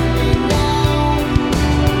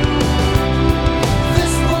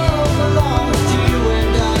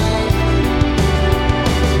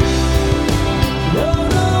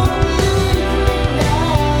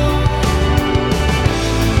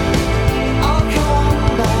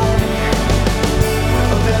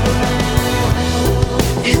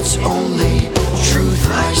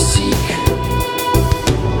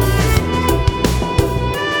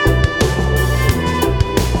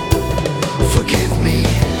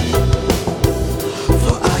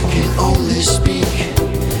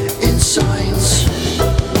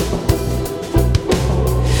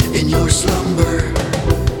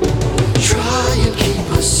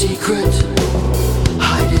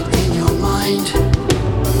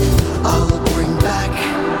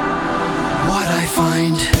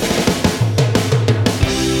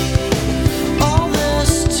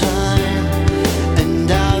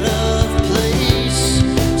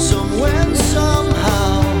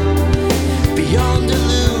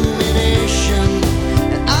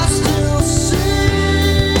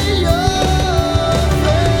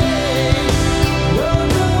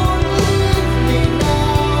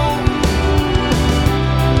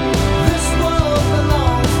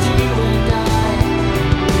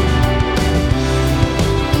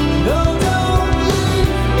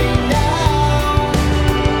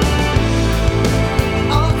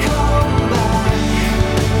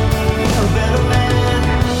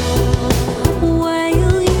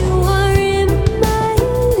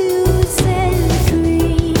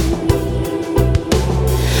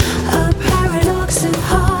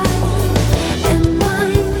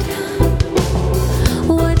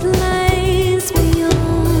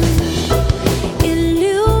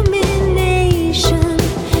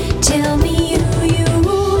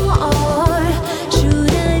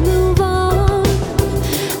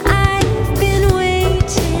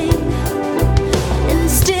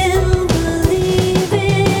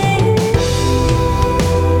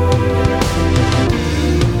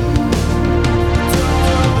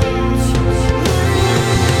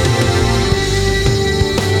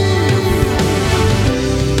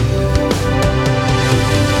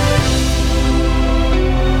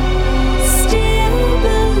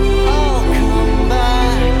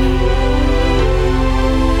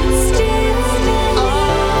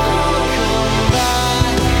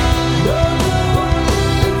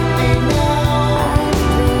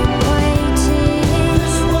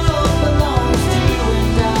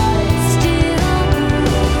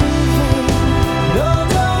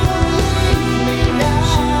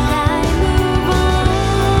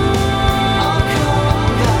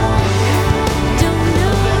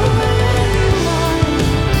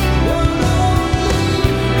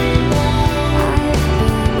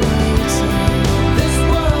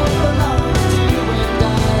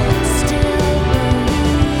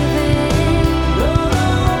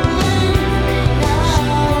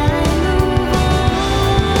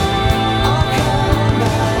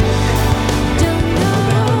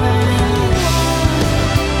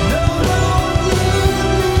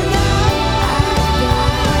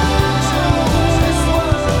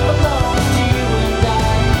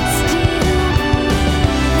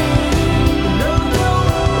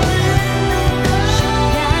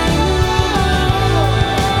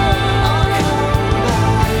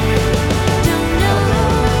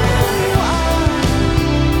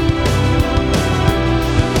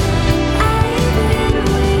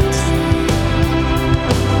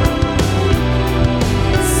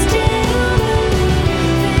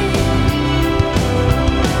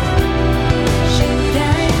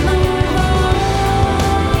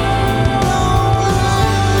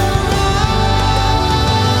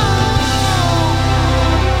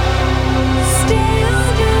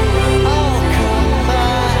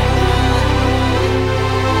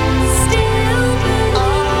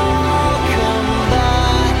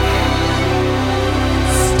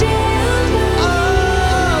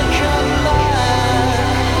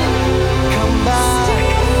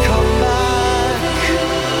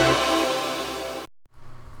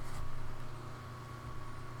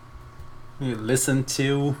 listen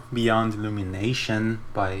to Beyond Illumination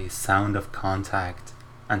by Sound of Contact,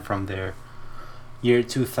 and from their year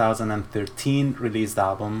 2013 released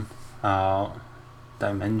album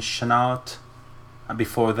Dimension Out. And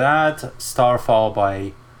before that, Starfall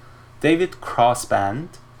by David Cross Band.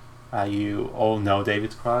 You all know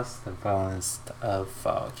David Cross, the violinist of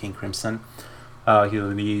King Crimson. He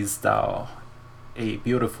released a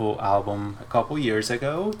beautiful album a couple years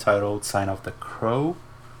ago titled Sign of the Crow,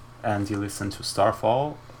 and you listen to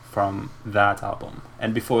Starfall from that album.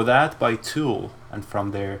 And before that, by Tool, and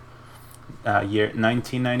from their year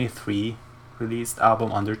 1993 released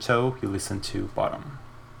album Undertow, you listen to Bottom.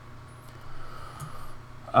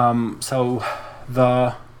 So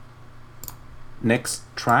the next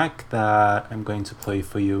track that I'm going to play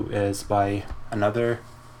for you is by another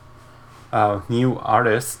new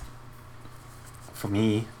artist, for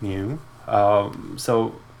me, new.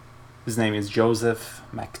 So his name is Joseph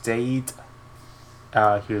McDade.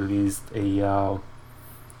 He released a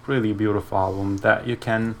really beautiful album that you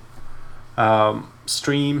can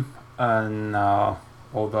stream on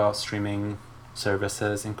all the streaming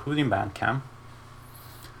services, including Bandcamp.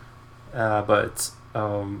 But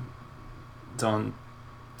don't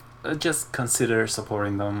just consider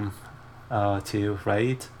supporting them too,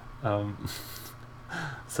 right?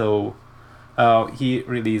 So he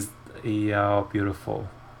released a beautiful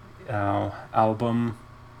album,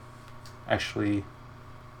 actually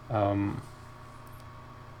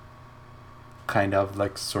kind of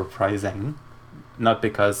like surprising, not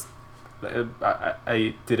because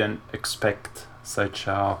I didn't expect such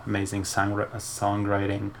amazing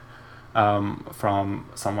songwriting from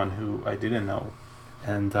someone who I didn't know,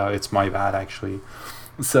 and it's my bad actually.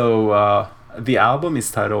 So the album is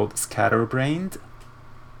titled Scatterbrained,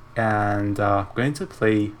 and I'm going to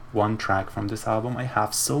play one track from this album. I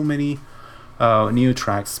have so many new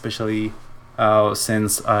tracks, especially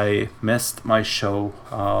since I missed my show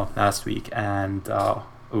last week and a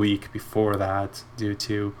week before that due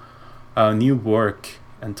to new work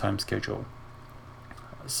and time schedule.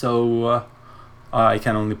 So I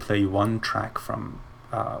can only play one track from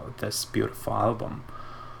this beautiful album.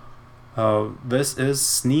 This is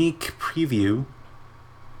Sneak Preview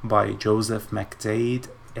by Joseph McDade,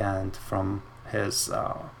 and from his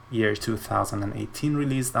year 2018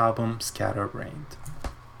 released album Scatterbrained.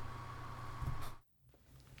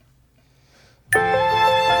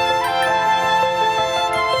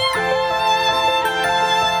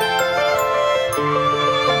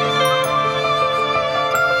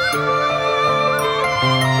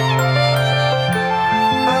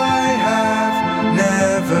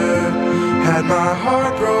 My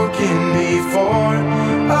heart broken before,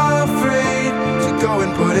 afraid to go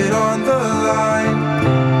and put it on the line.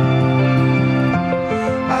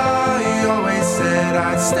 I always said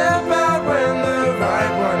I'd step out when the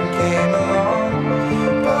right one came along,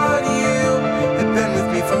 but you had been with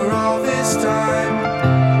me for all this time.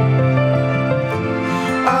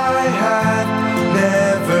 I had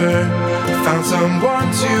never found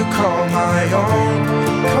someone to call my own,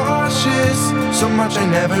 cautious so much I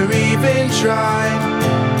never even tried.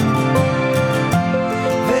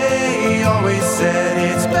 They always said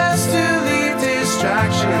it's best to leave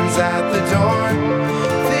distractions at the door.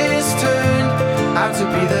 This turned out to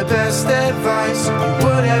be the best advice. You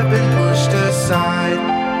would have been pushed aside.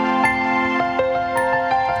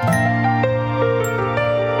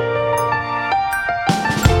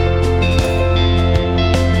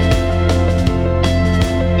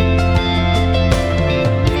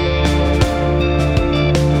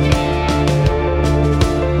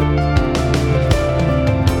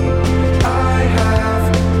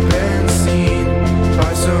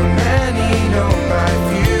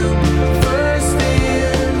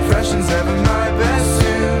 Never my best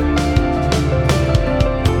suit.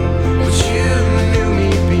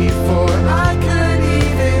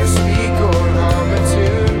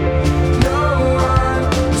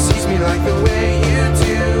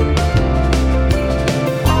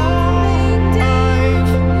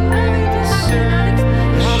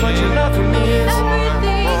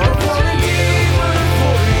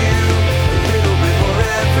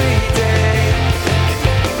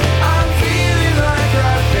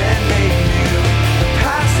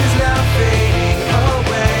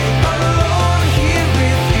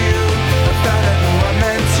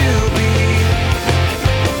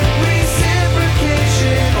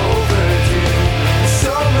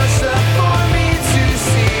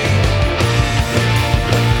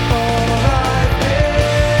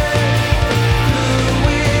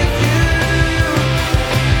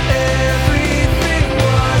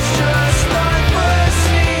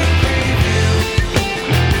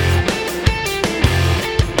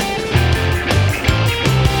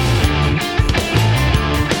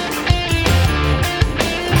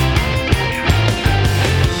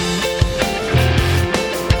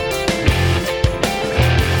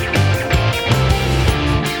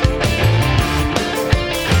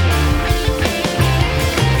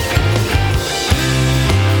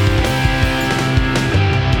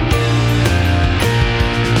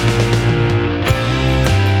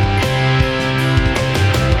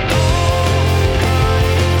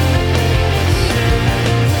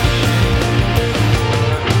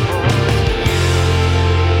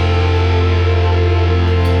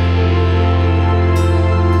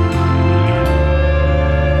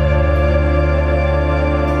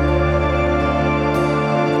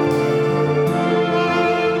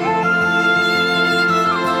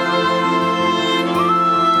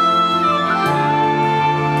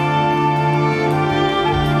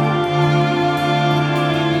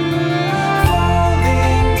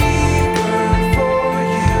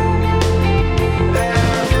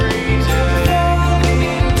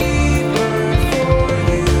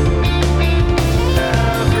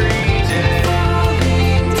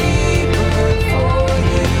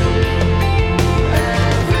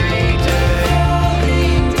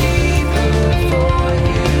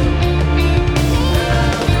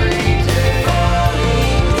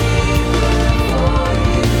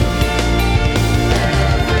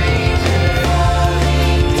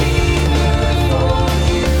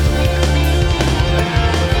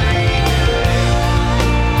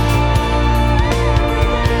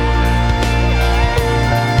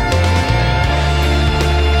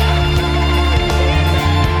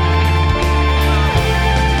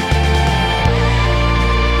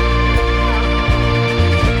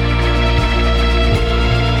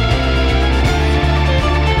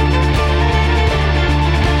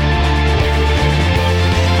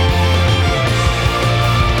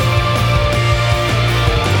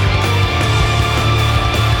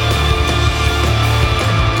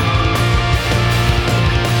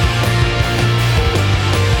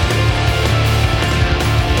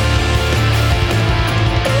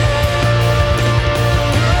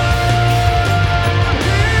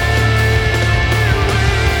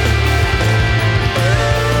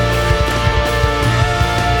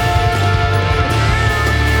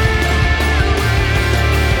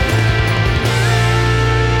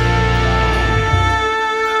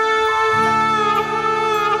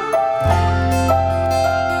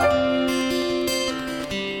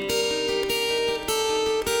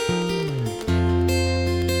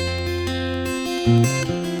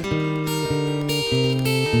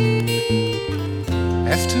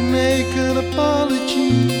 have to make an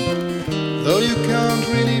apology, though you can't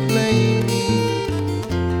really blame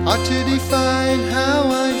me. Hard to define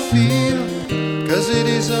how I feel, 'cause it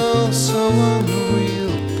is all so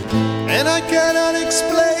unreal. And I cannot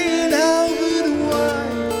explain how good and why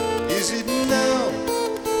is it now.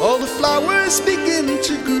 All the flowers begin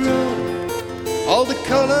to grow, all the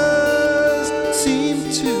colors seem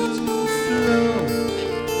to flow.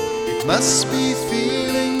 It must be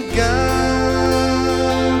feeling God.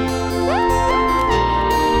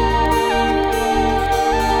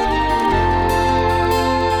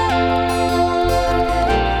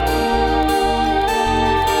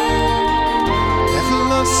 Never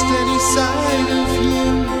lost any sight of you,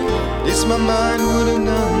 this my mind wouldn't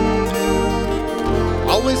undo.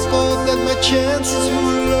 Always thought that my chances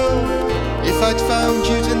were low if I'd found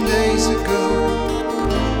you 10 days ago.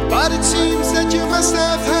 But it seems that you must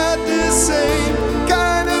have had the same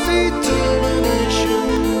kind of determination,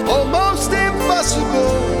 almost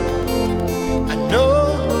impossible. I know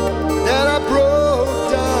that I broke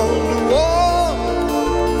down the wall,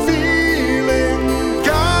 feeling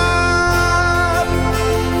God.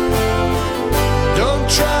 Don't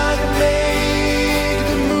try to make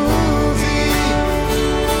the movie.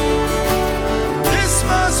 This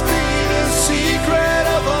must be the secret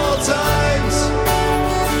of all times.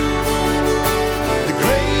 The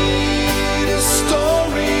greatest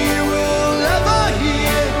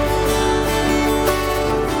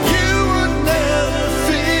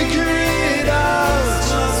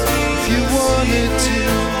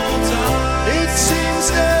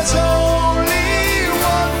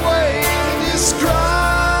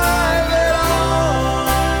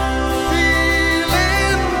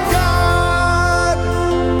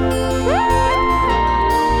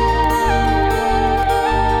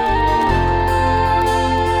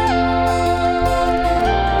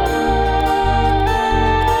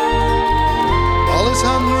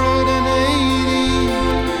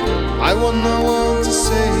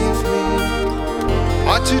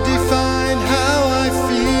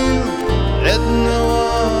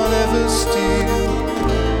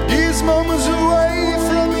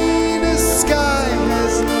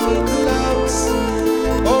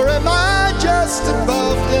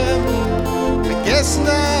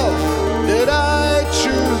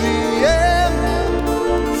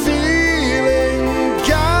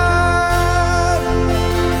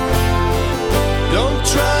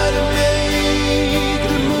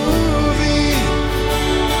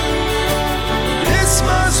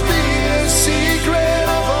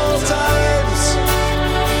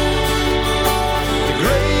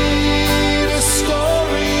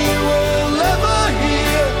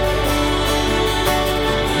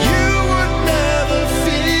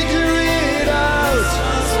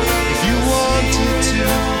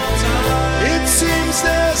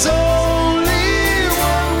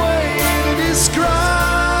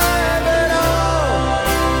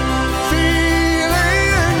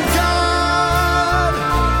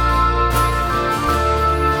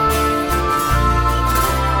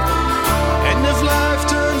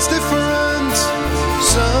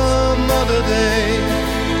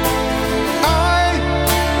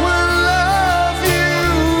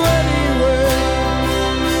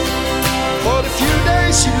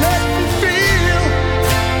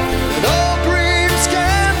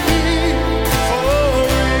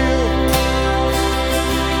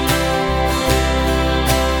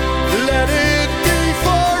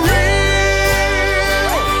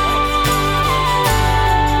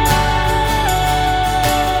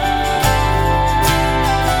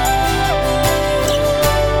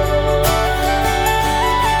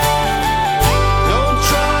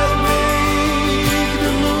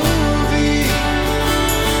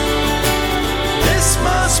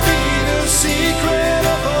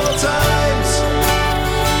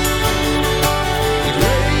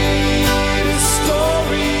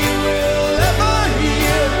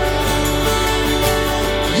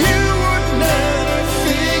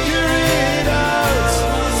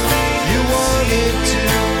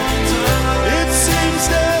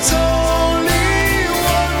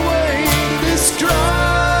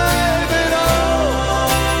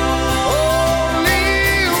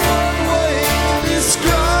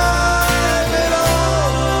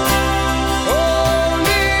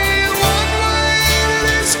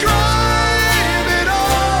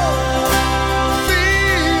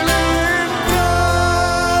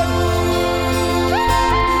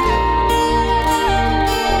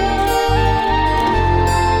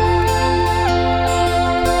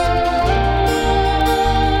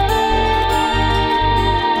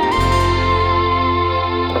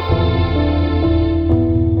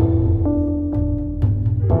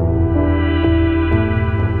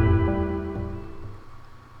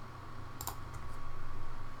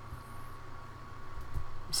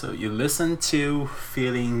listened to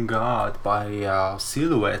Feeling God by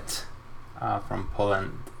Silhouette from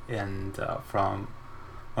Poland, and from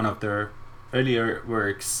one of their earlier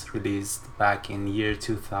works released back in year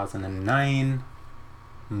 2009,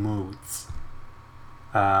 Moods.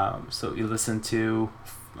 So you listen to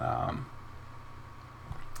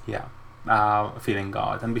Feeling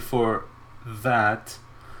God, and before that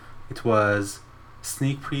it was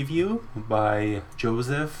Sneak Preview by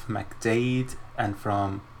Joseph McDade, and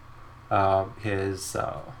from his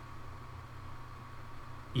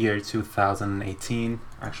year 2018,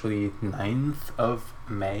 actually 9th of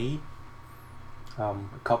May, a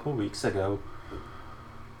couple weeks ago,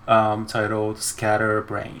 titled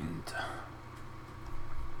Scatterbrained.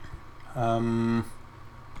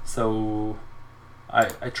 So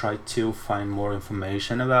I tried to find more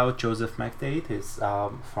information about Joseph McDade. He's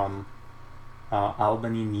from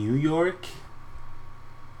Albany, New York.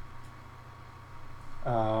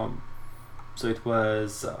 So it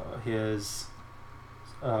was his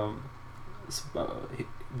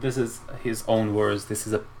this is his own words. This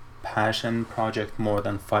is a passion project, more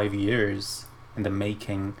than 5 years in the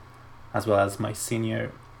making, as well as my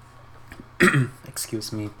senior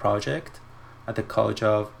project at the College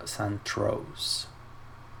of St. Rose.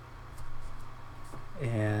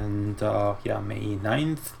 And May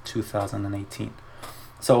 9th, 2018.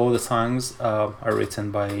 So all the songs are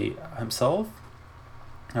written by himself.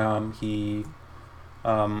 He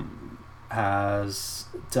has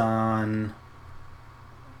done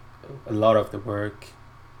a lot of the work,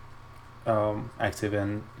 active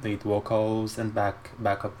in lead vocals and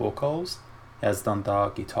backup vocals. He has done the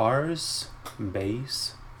guitars,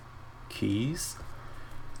 bass, keys,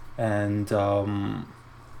 and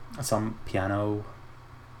some piano,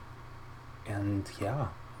 and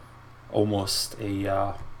almost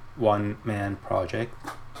a one-man project.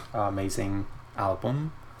 Amazing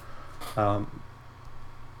album.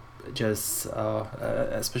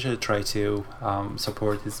 Especially try to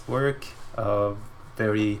support his work.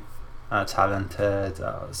 Very talented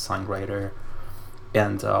songwriter,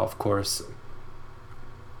 and of course,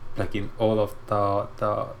 like in all of the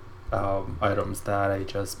items that I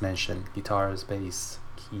just mentioned, guitars, bass,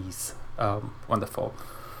 keys, wonderful.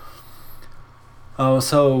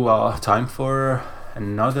 So time for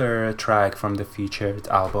another track from the featured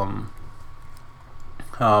album.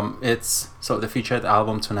 The featured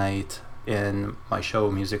album tonight in my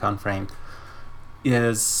show Music Unframed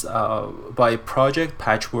is by Project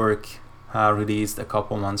Patchwork, released a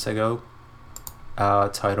couple months ago,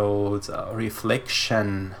 titled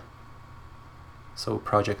Reflection. So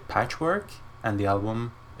Project Patchwork, and the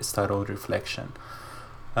album is titled Reflection,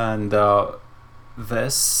 and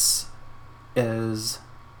this is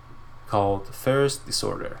called Thirst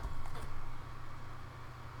Disorder.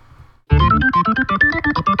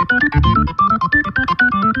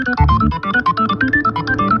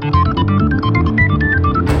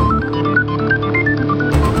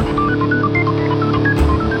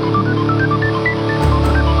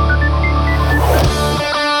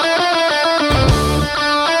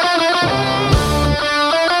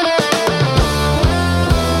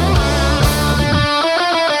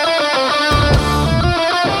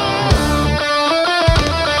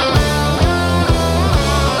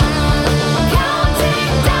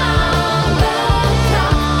 Counting down the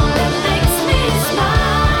clock that makes me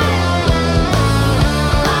smile.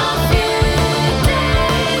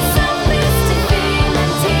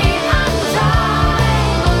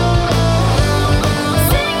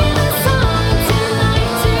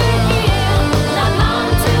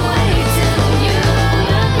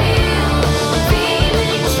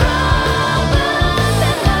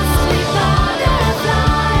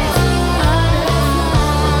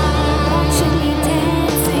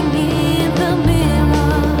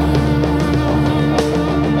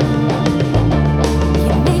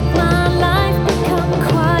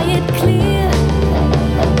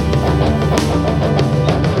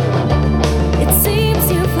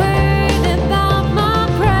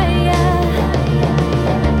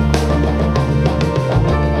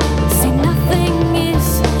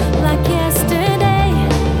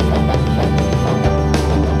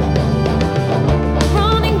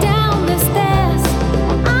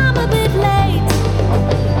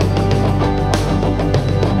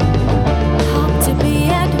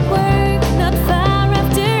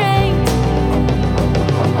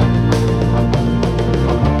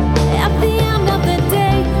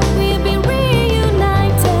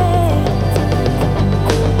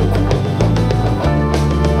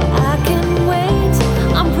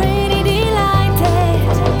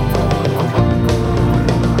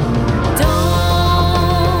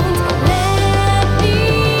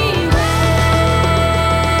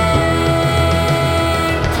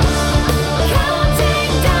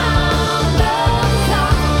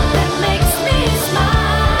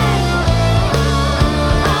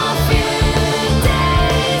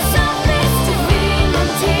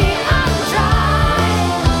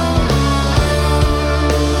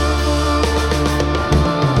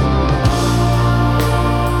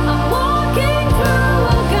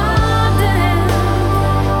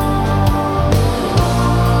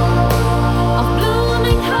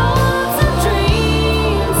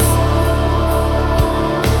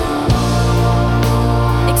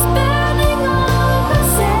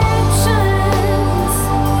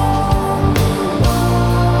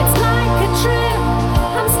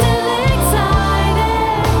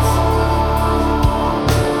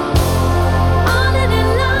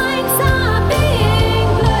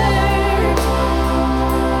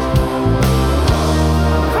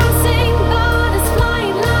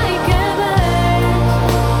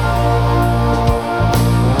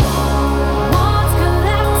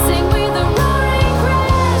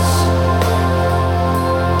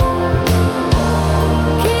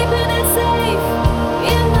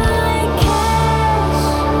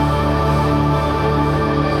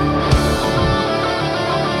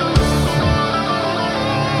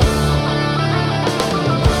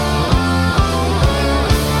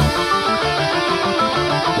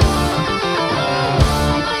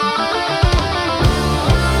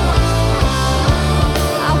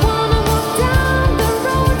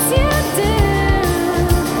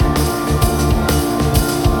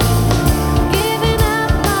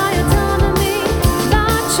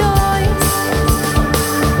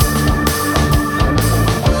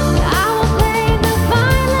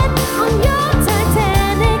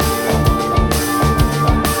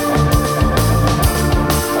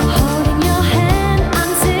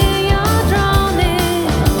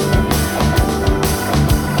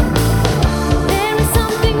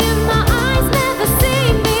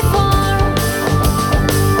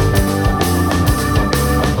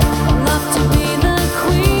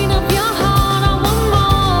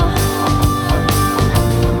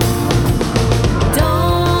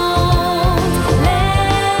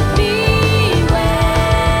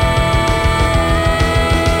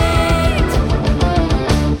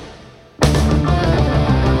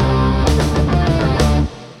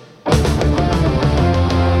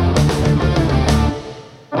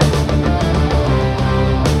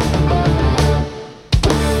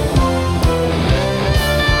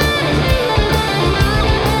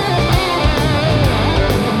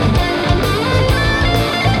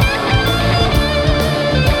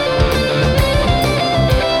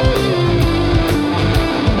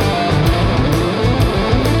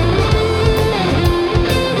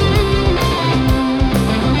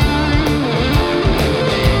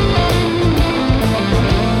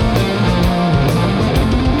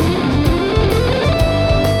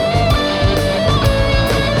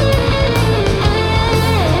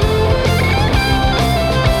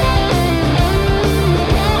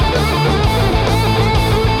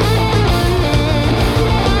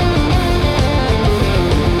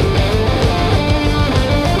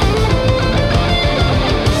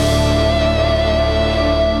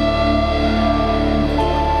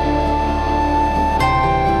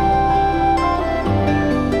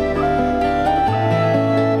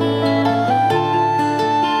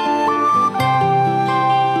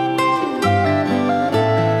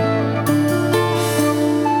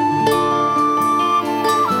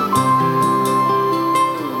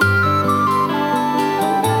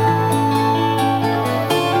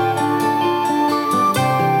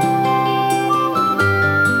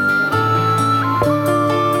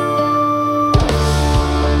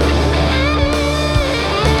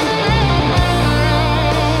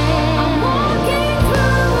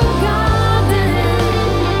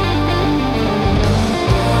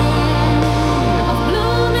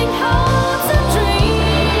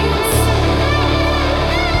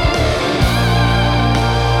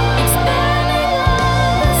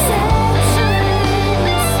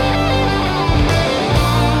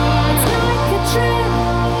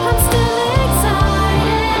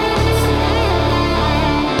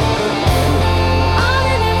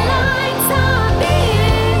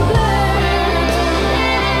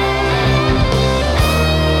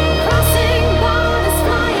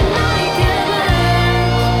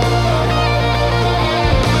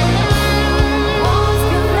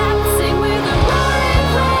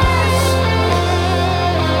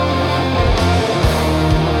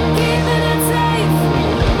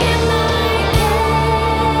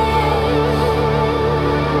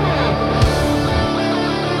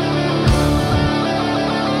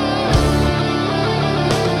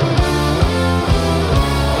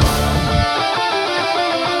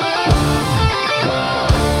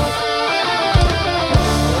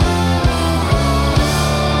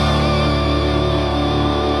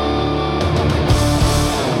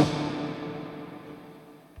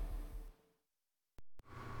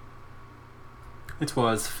 It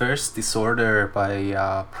was First Disorder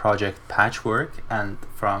by Project Patchwork, and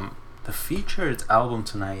from the featured album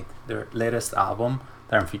tonight, their latest album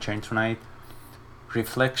that I'm featuring tonight,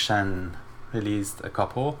 Reflection, released a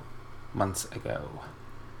couple months ago.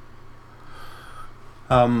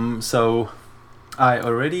 So I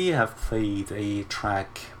already have played a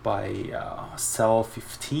track by Cell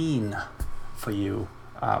 15 for you.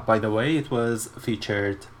 By the way, it was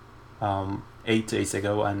featured 8 days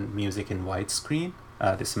ago on Music in Widescreen,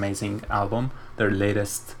 this amazing album, their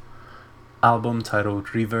latest album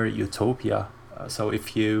titled River Utopia. So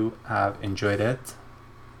if you have enjoyed it,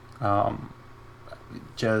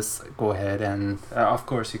 just go ahead and of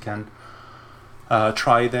course you can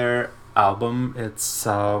try their album. It's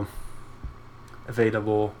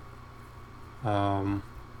available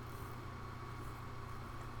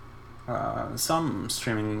some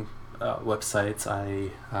streaming websites.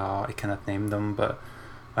 I cannot name them, but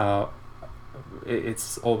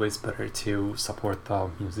it's always better to support the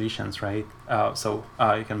musicians, right? So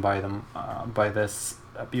you can buy this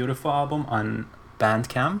beautiful album on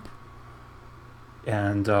Bandcamp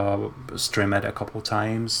and stream it a couple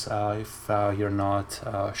times if you're not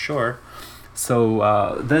sure.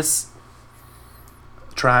 So this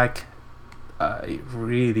track, I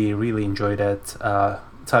really enjoyed it,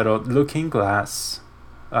 titled Looking Glass.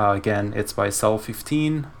 Again, it's by Cell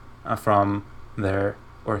 15 from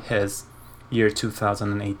his year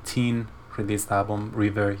 2018 released album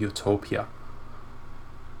River Utopia.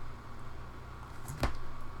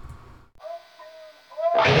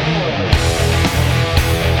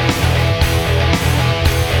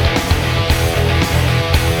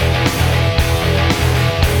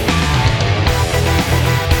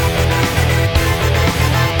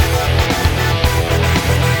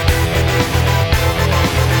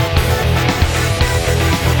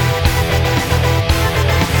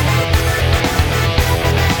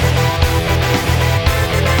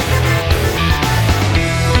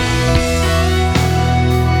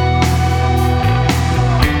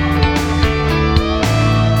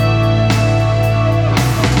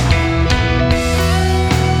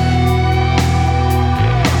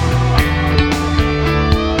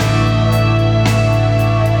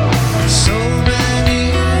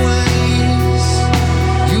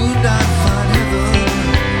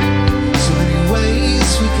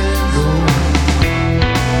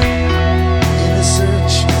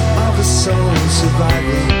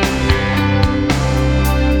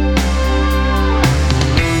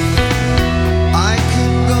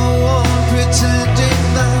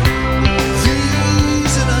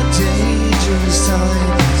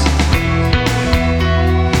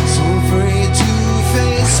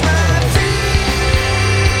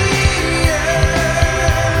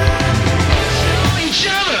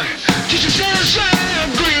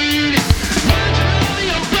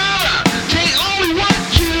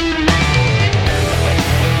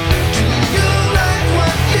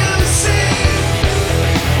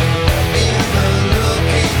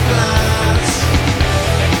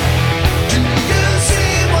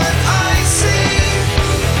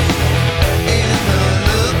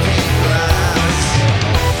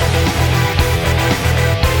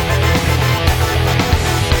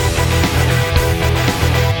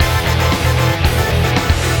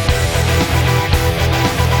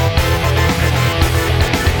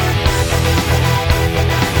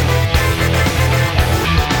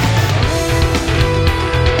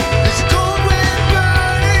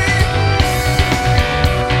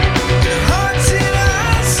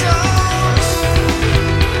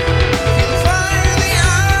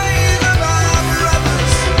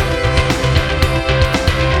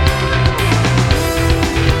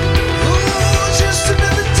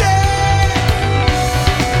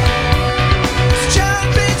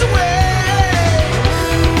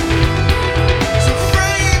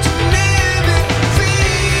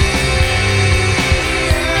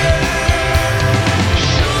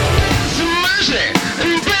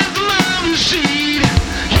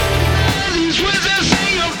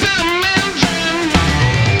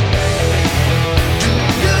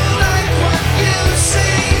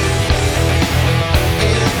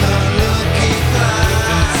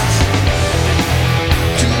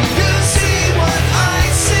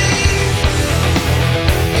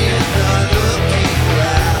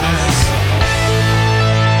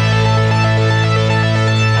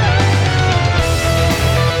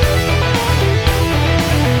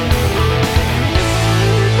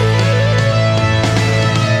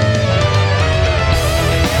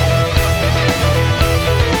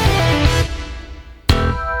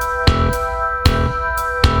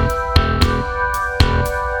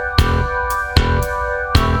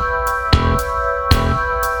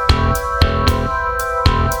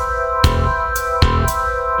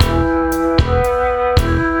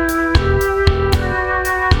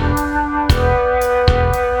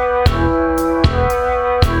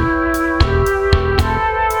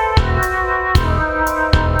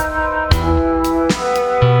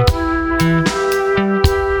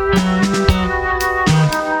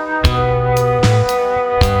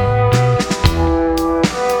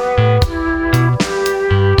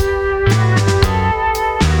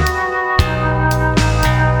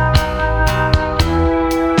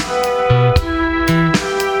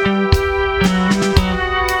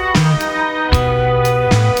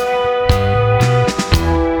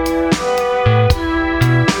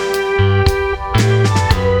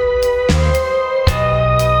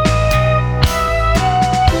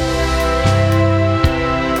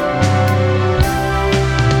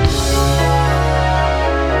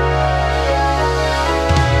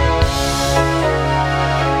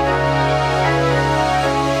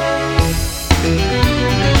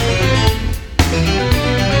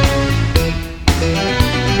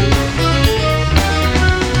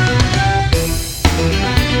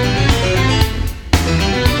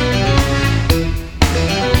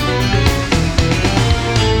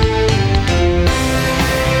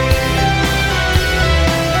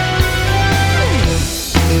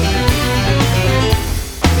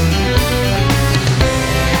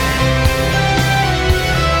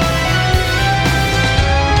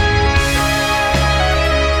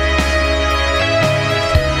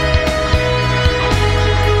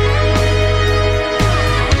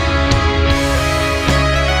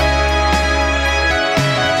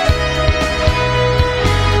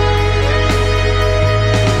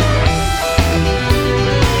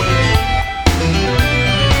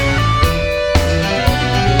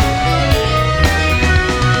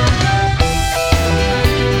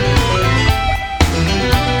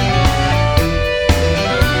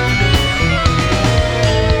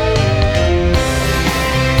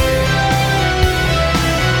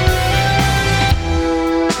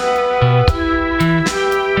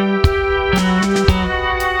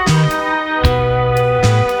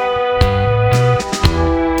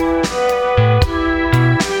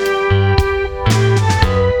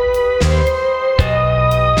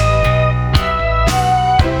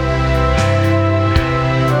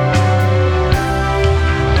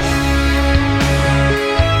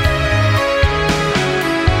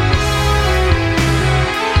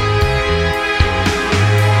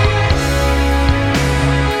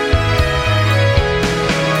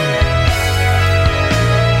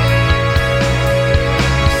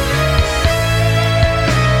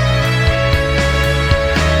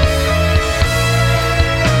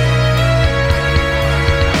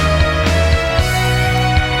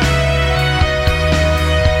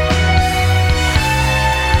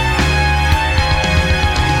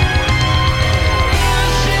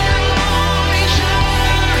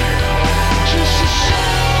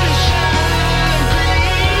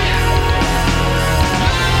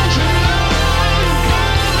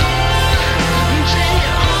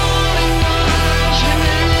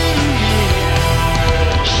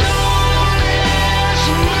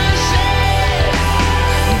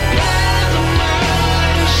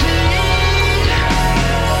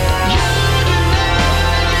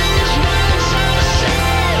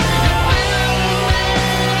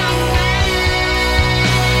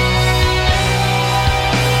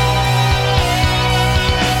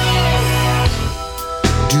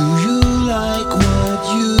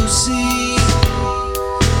 see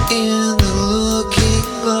in the looking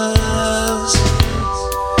glass?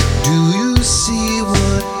 Do you see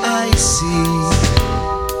what I see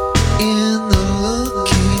in the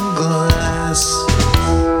looking glass?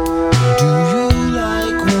 Do you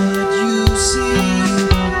like what you see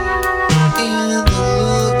in the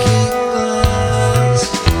looking glass?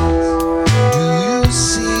 Do you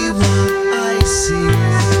see what I see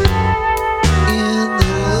in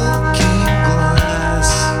the looking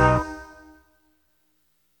glass?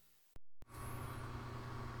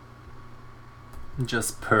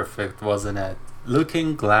 Just perfect, wasn't it?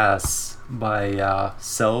 Looking Glass by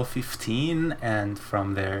Cell 15 and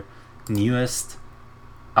from their newest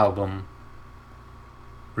album,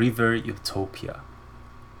 River Utopia.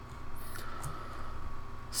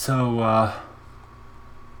 So,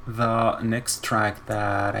 the next track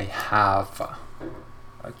that I have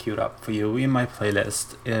queued up for you in my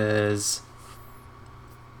playlist is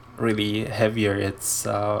really heavier. It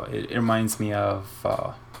reminds me of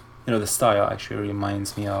the style actually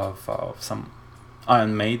reminds me of some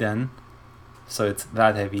Iron Maiden, so it's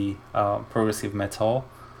that heavy progressive metal.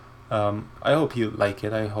 I hope you like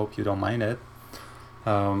it. I hope you don't mind it.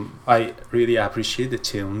 I really appreciate the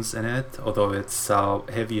tunes in it, although it's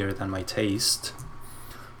heavier than my taste.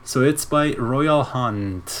 So it's by Royal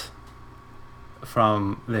Hunt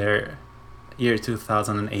from their year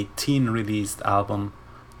 2018 released album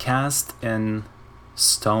Cast in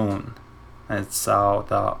Stone. And it's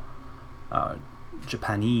the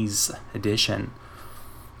Japanese edition.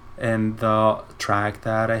 And the track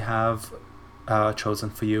that I have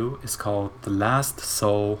chosen for you is called The Last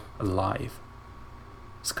Soul Alive.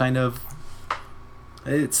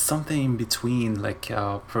 It's something in between, like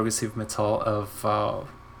progressive metal of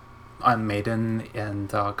Iron Maiden and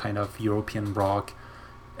kind of European rock,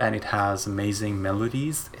 and it has amazing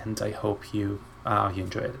melodies, and I hope you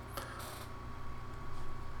enjoy it.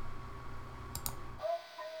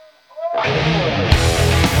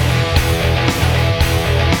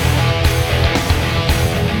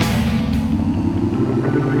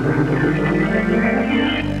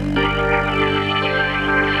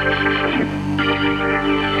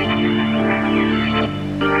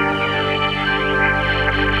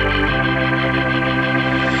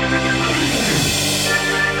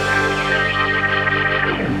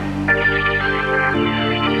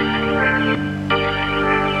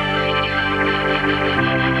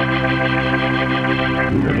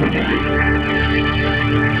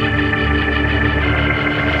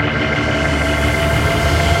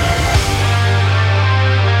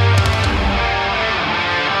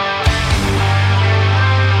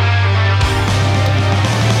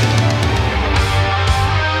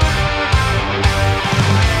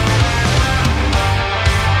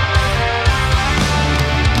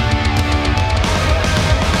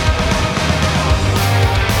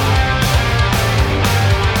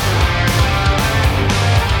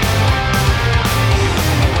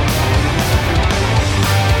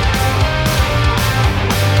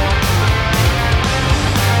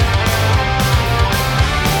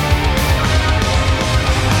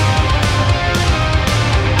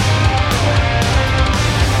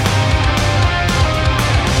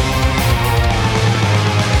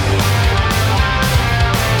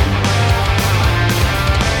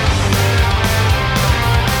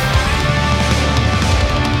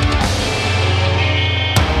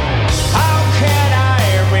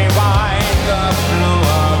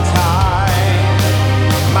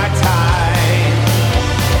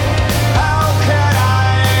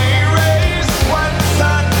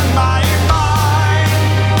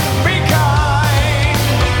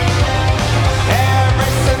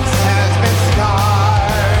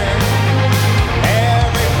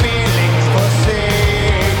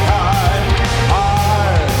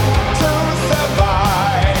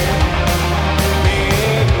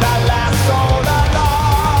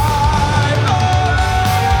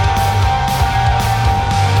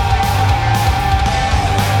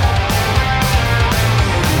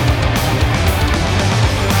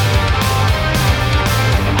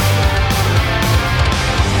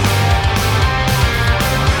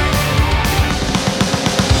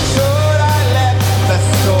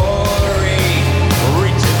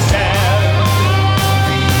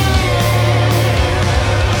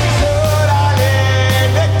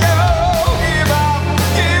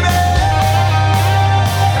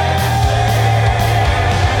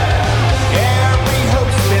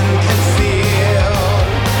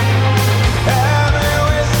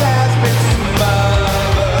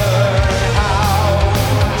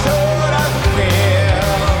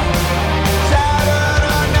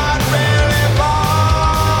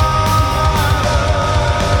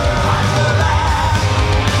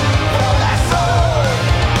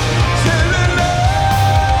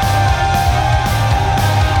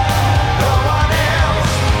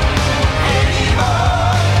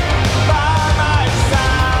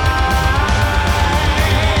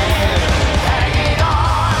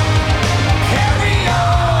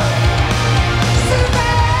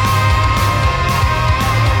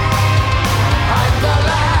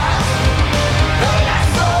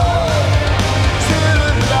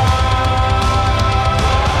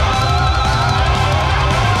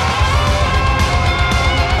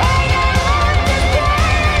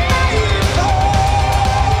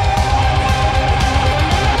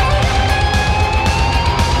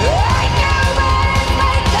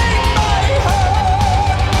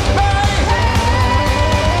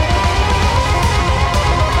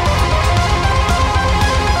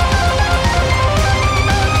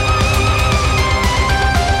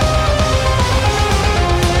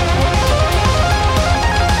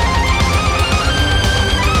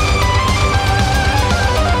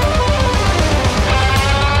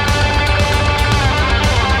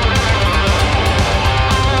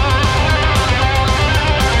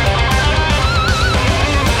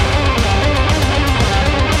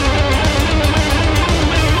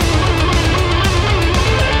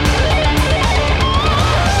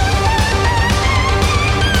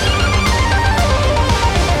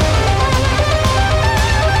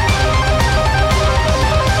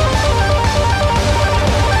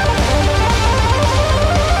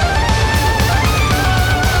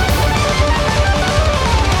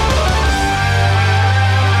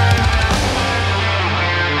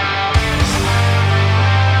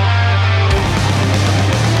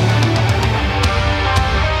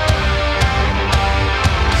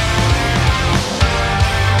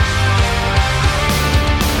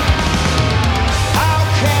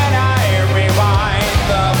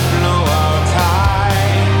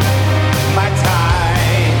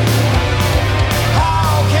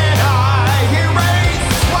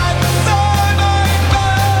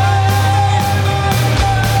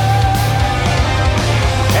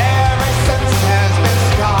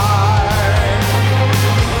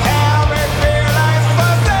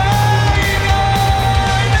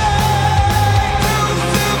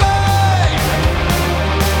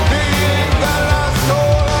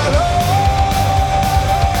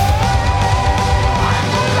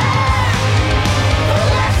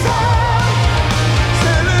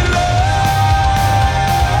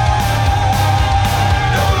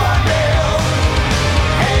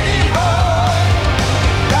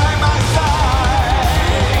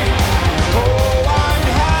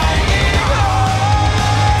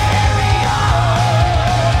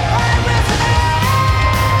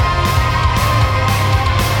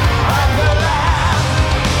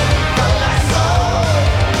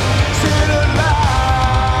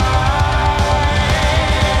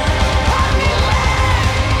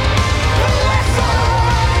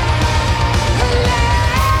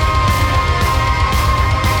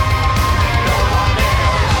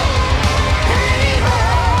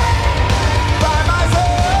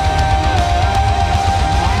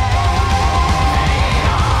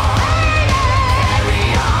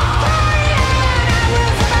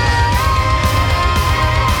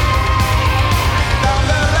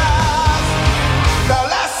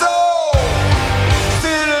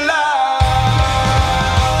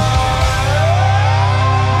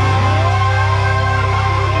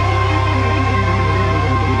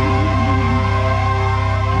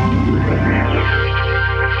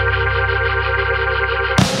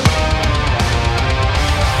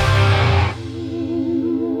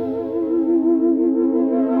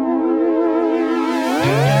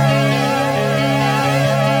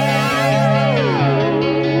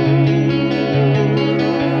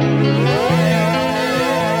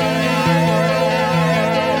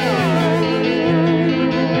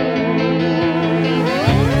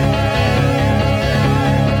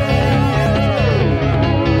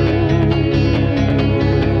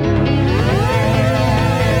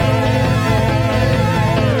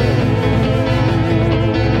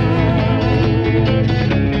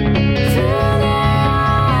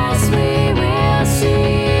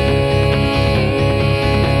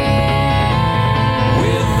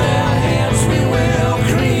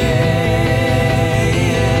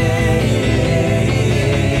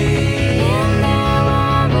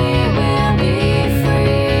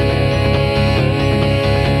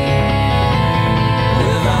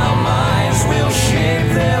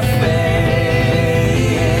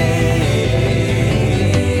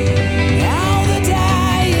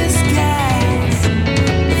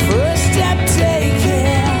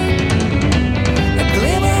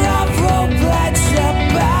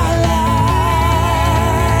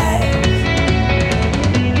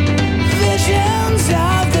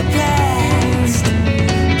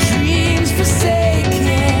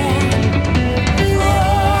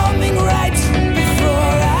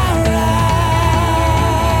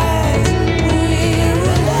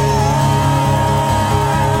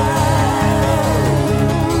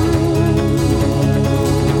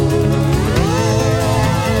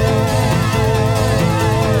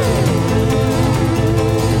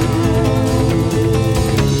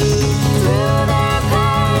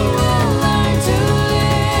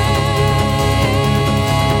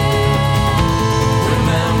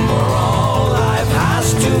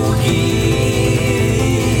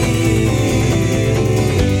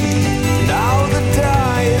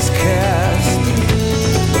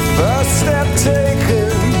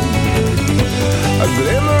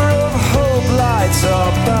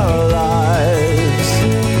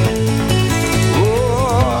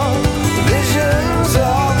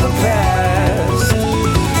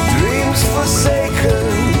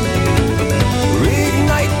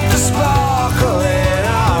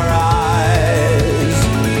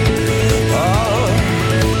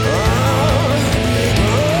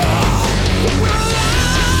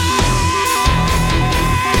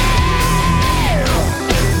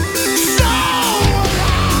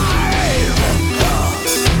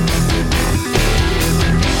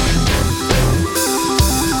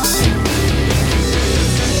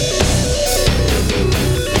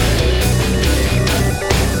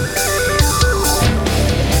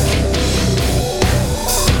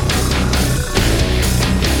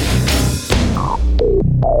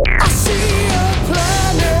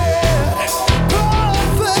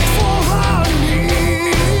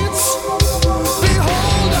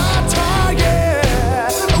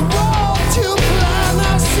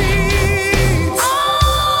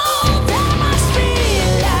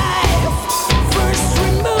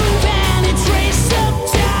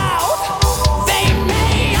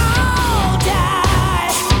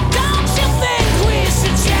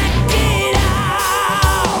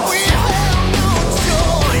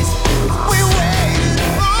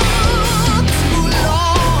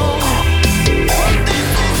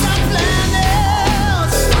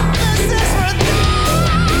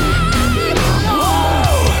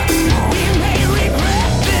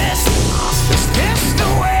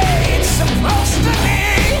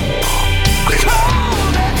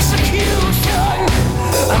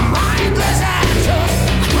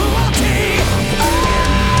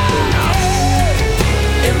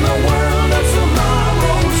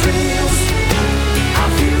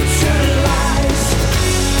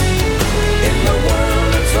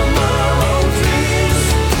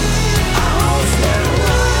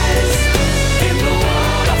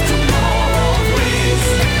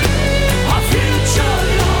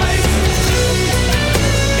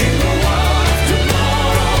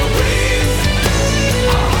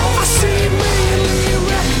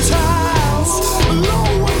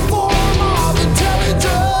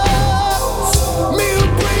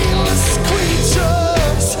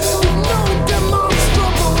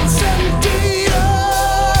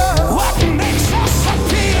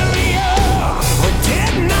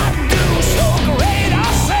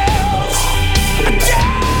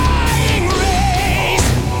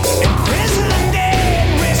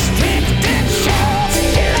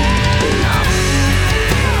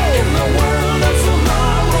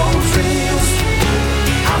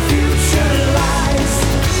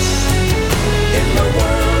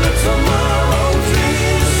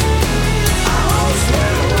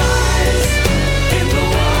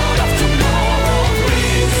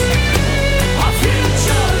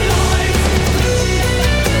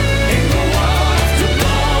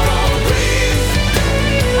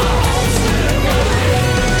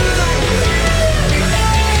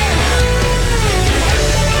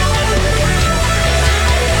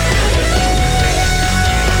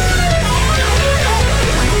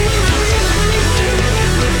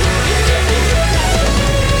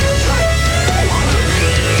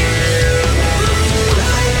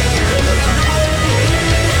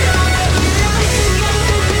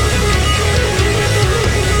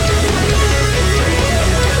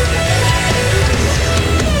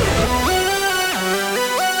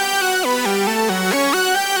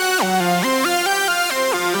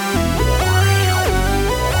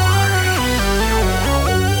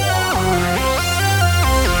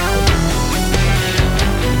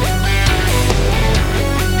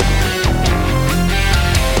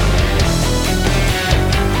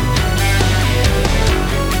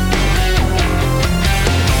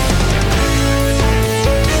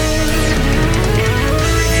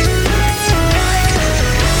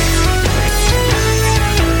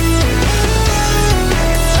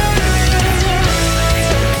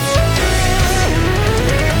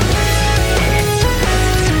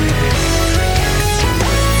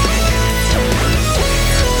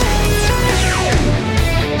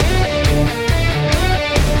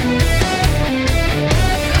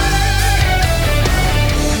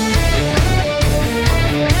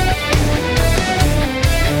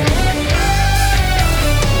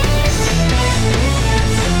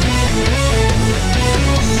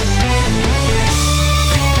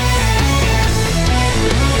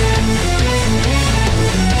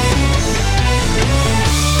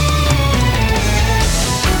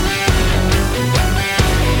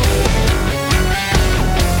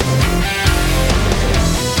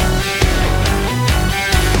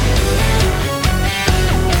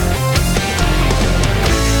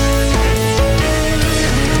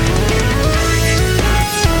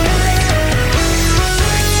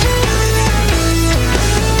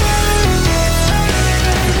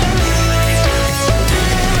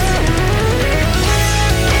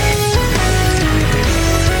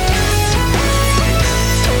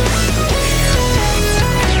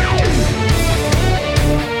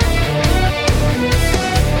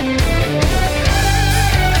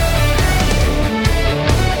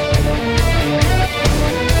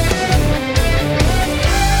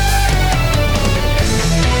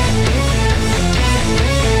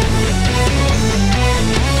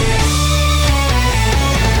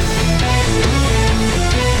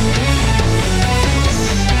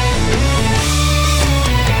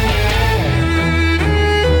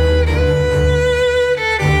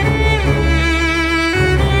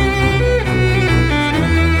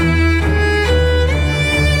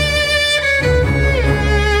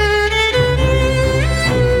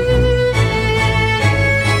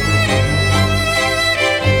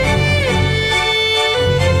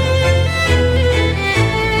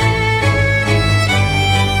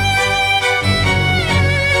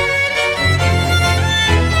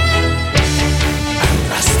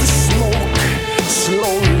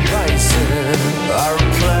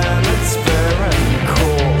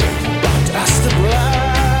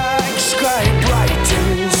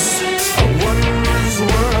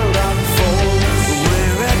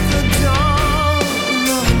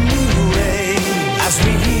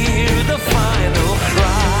 final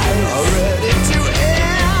cry. Ready to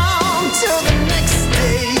enter the next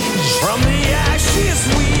stage. From the ashes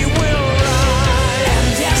we will rise.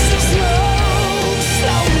 And as the smoke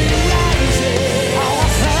slowly rises, our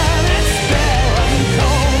planet's bare and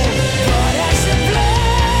cold. But as the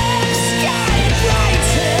black sky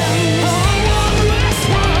brightens, our wondrous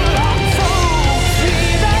world unfolds.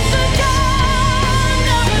 Leave at the dawn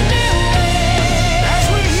of a new day. As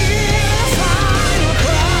we hear the final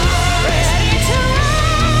cry, ready to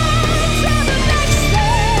enter the next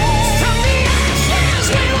stage. From the ashes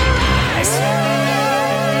we will rise.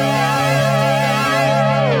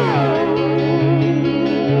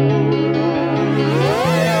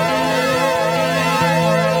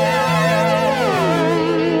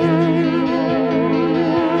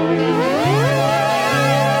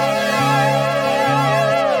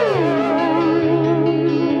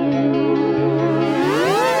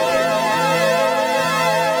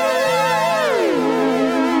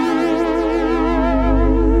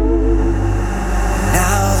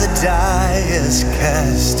 Now the die is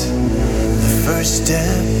cast, the first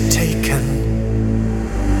step taken.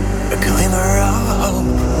 A glimmer of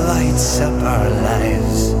hope lights up our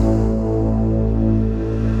lives.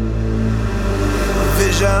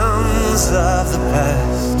 Visions of the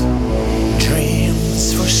past,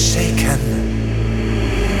 dreams forsaken.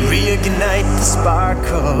 Reignite the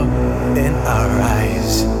sparkle in our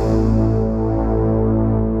eyes.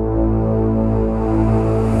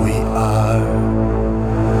 We are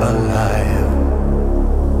alive.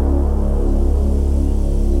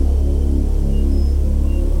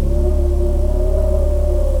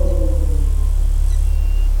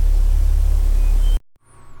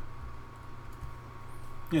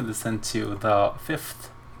 You listen to the Fifth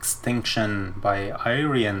Extinction by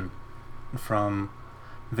Ayreon from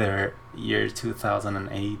their year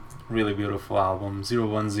 2008 really beautiful album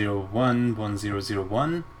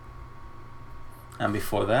 01011001. And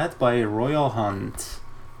before that, by Royal Hunt,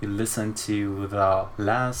 you listened to The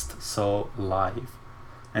Last Soul Live.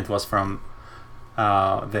 It was from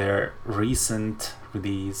their recent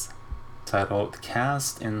release titled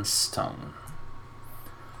Cast in Stone.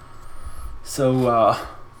 So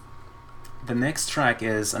the next track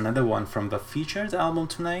is another one from the featured album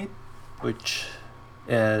tonight, which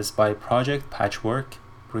is by Project Patchwork,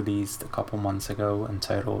 released a couple months ago,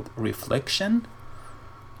 entitled Reflection.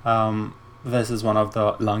 This is one of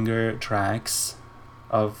the longer tracks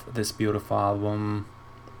of this beautiful album.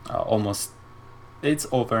 It's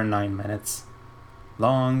over 9 minutes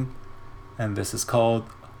long, and this is called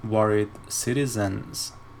Worried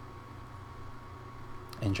Citizens.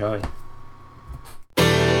 Enjoy.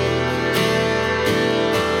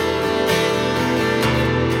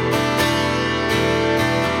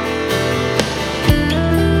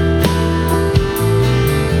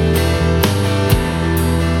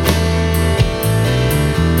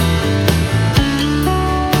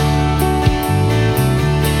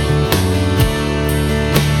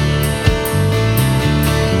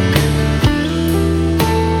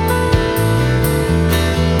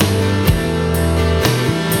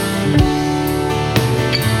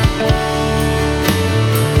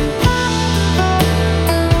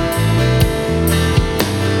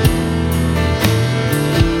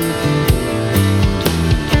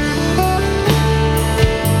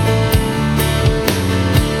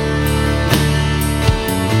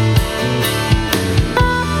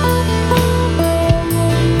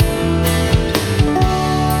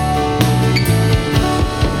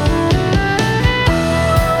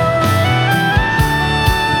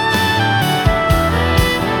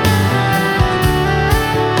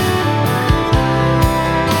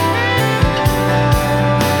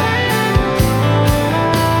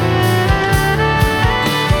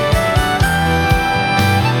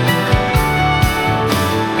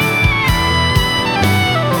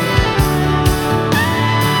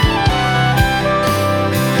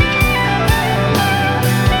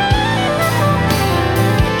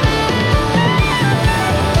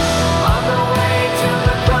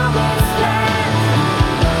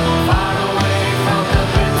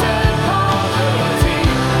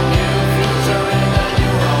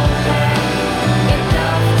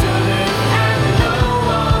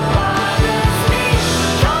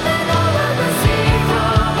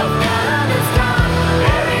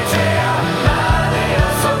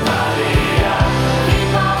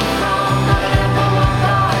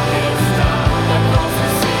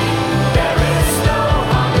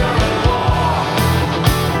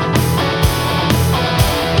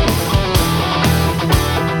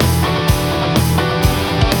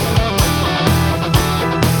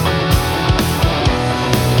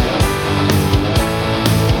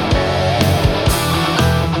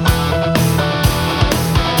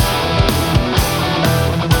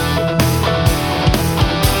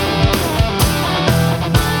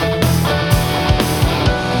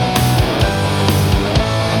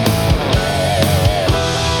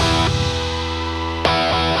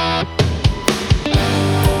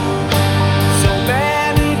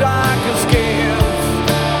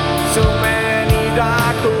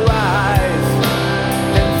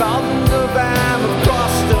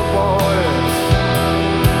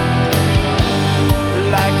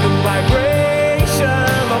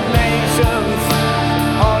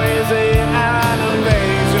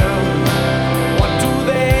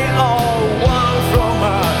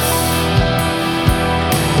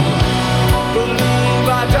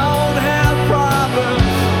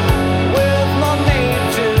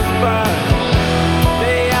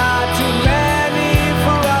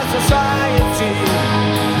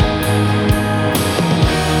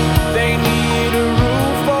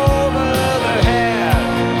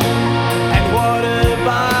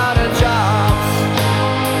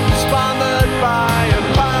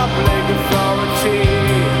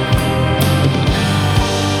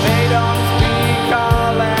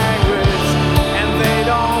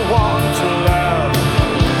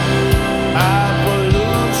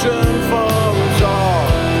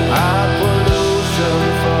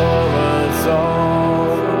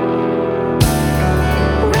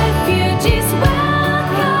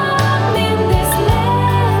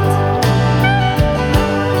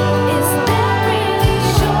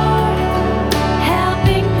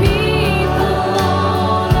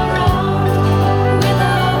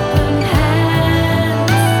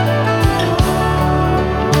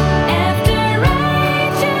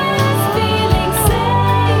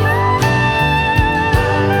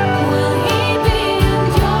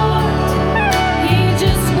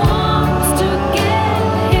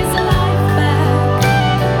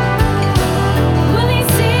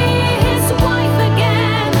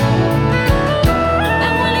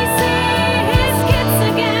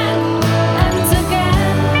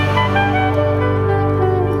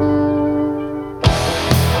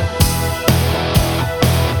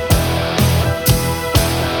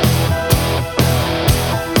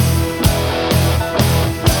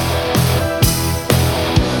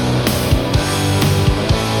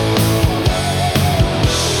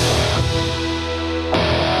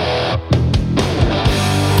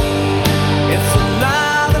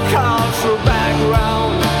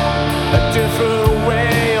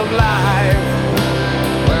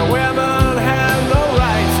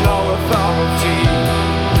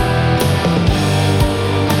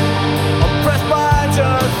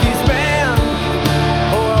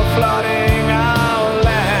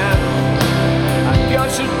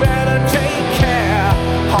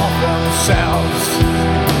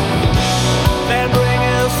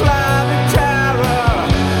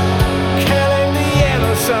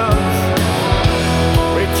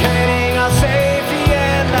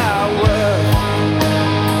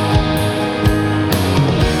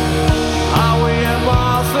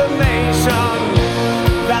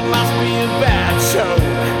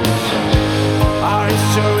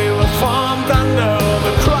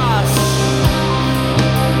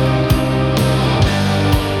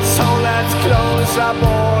 our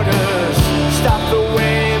borders, stop the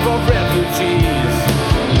wave of refugees.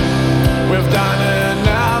 We've done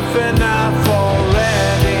enough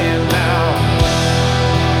already now.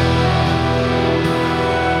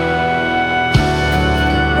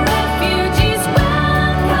 Refugees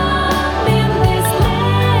welcome in this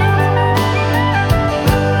land.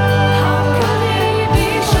 How could we be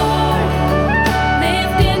sure?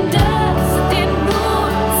 Lived in dust, in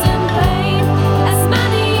wounds and pain, as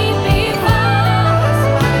many before.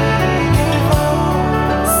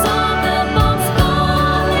 Saw the bombs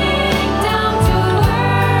falling down to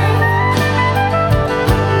earth.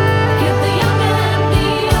 Hit the young and the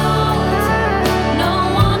old. No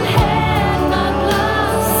one had not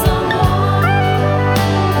lost someone.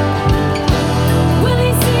 Will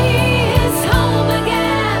he see his home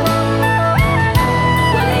again?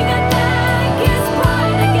 Will he get back his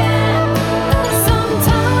pride again?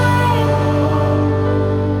 Sometime.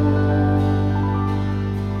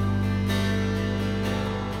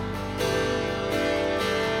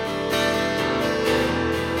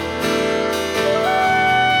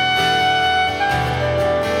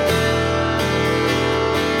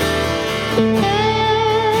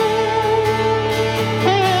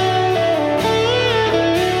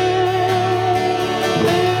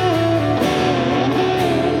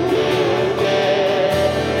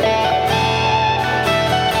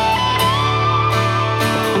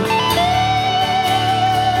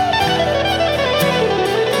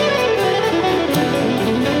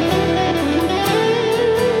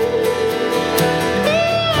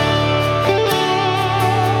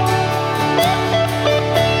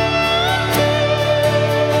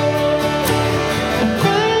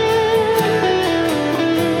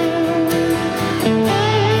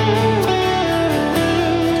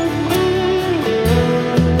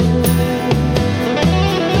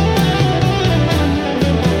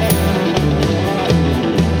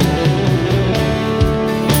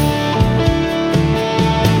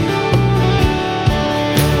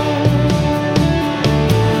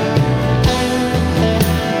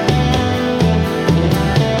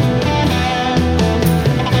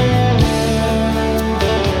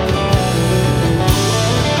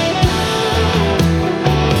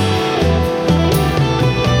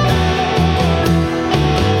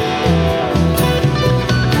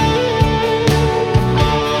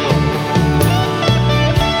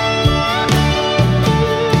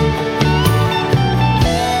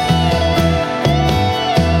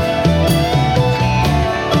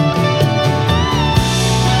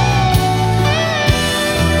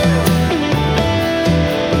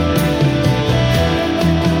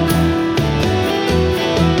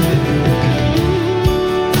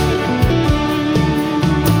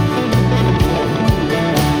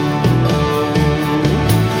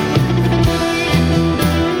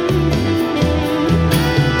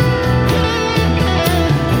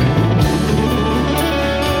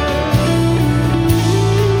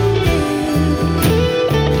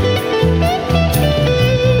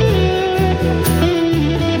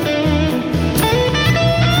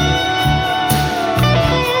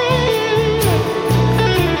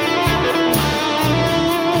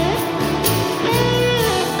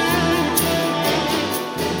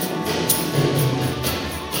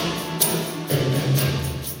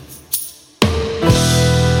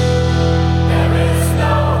 There is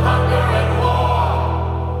no hunger in war.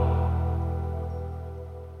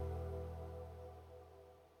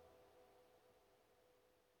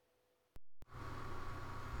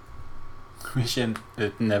 Wishing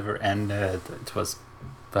it never ended. It was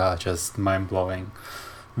just mind blowing.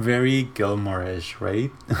 Very Gilmore-ish,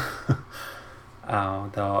 right?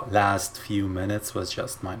 The last few minutes was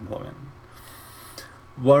just mind blowing.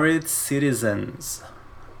 Worried Citizens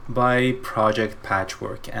by Project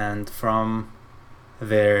Patchwork, and from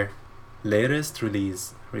their latest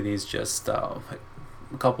release just a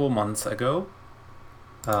couple months ago,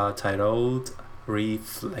 titled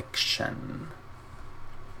Reflection.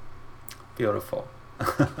 Beautiful.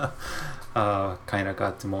 Kind of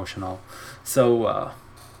got emotional. So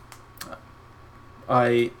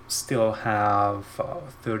I still have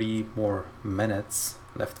 30 more minutes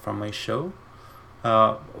left from my show.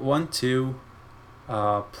 Want to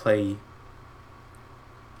play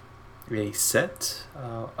a set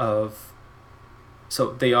of,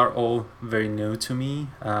 so they are all very new to me.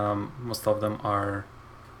 Most of them are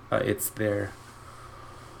it's their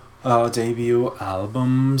debut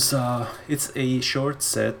albums. It's a short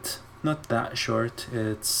set, not that short.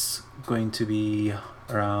 It's going to be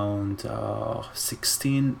around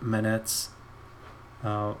 16 minutes,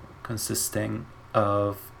 consisting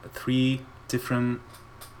of 3 different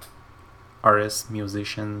artists,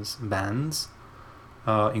 musicians, bands.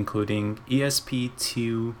 including ESP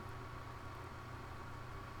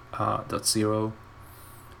 2.0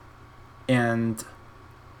 and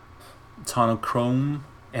Tonochrome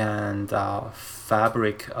and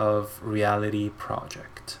Fabric of Reality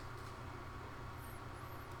project.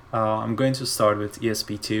 I'm going to start with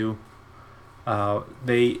ESP2.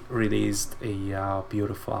 They released a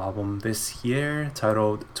beautiful album this year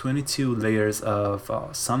titled 22 Layers of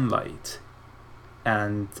Sunlight,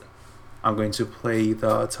 and I'm going to play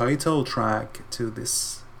the title track to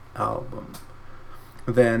this album.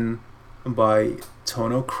 Then by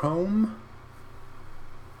Tonochrome,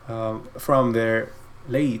 from their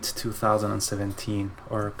late 2017,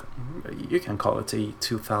 or you can call it a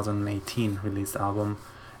 2018 released album,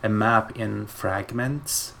 A Map in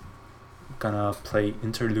Fragments. I'm gonna play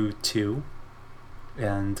Interlude 2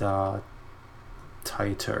 and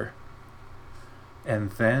Tighter.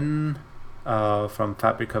 And then from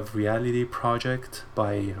Fabric of Reality project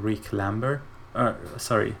by Rick Lambie.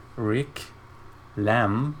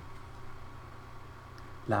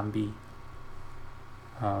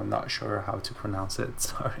 Not sure how to pronounce it,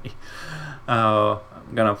 sorry. I'm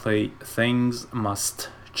gonna play Things Must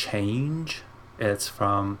Change. It's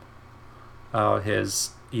from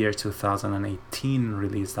his year 2018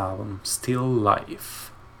 released album, Still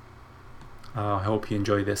Life. I hope you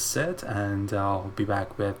enjoy this set, and I'll be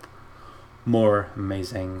back with more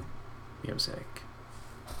amazing music.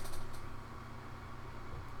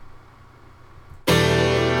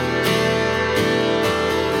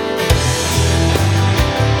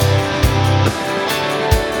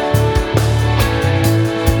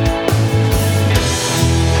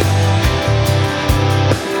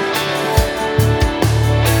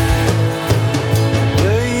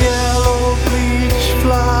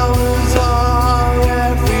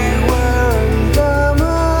 Everywhere, and I'm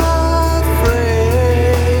afraid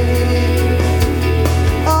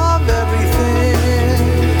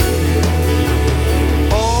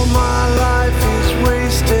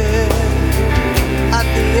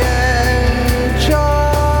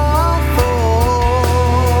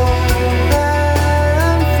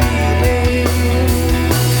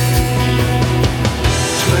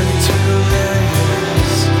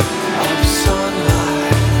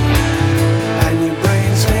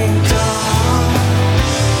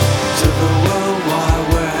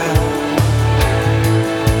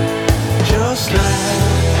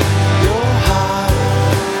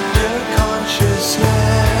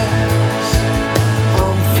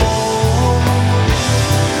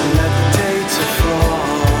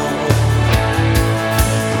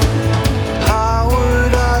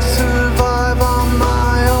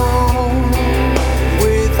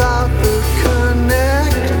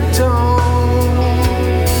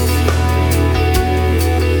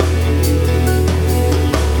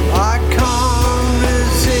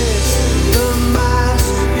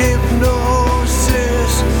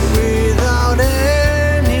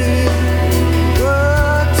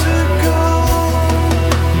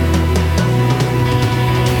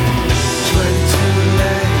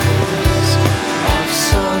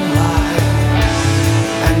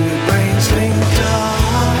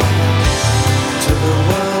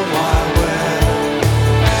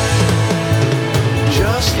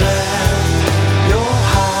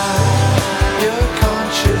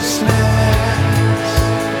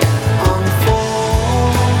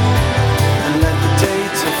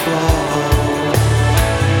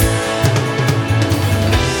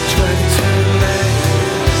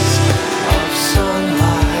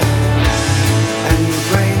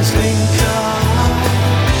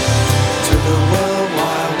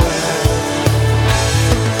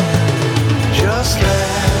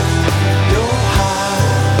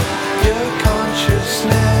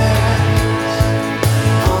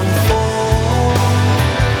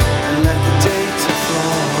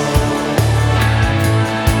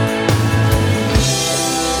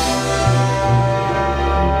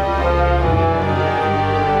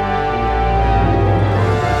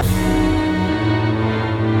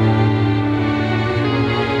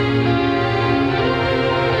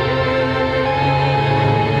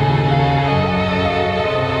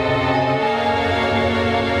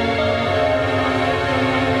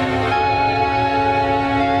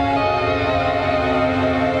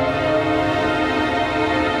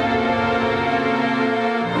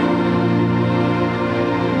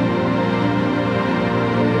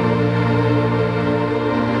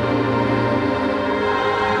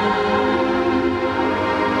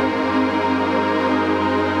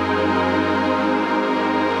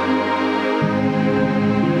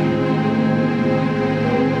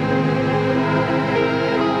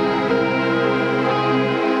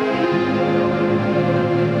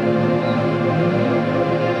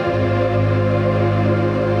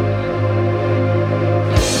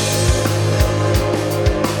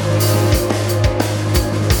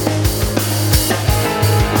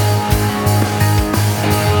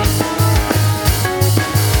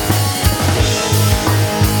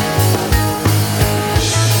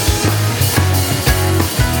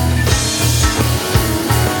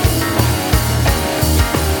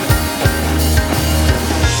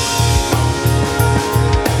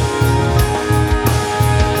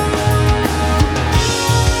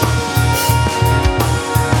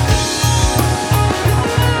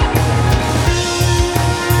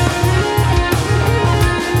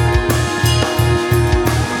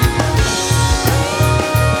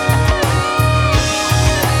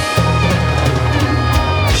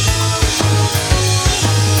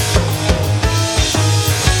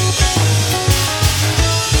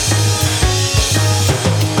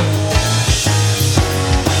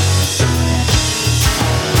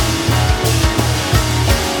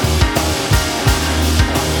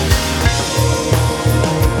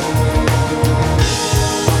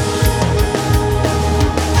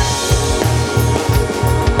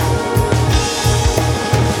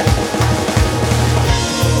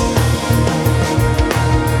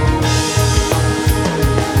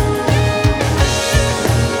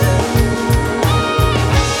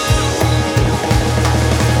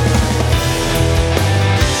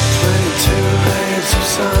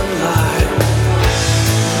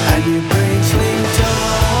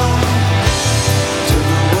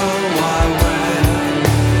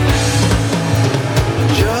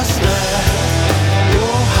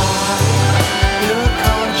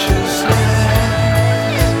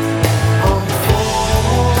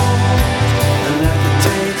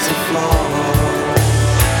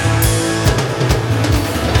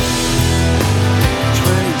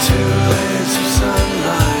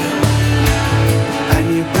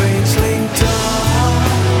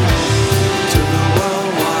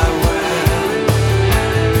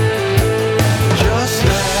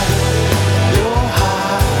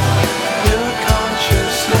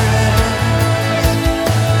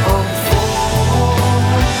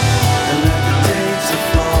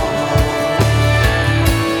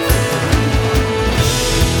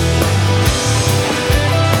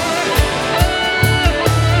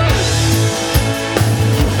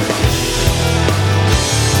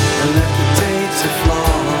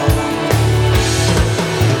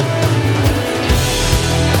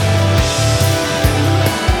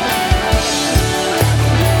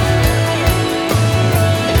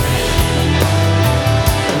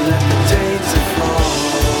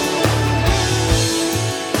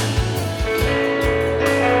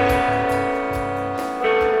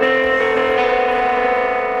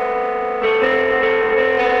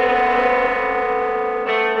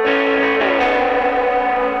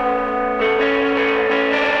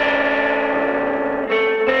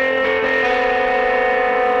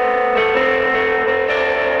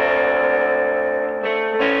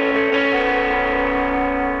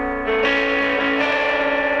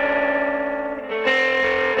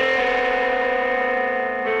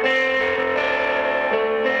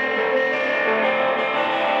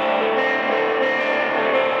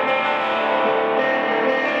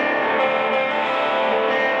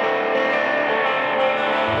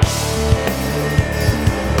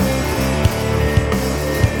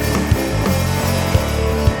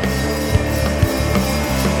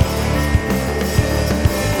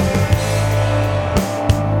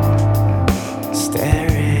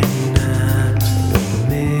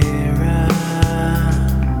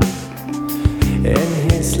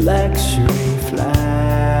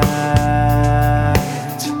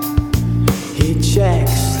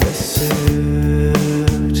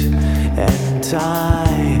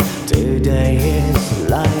tie. Today his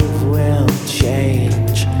life will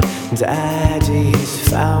change. Daddy's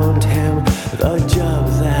found him the job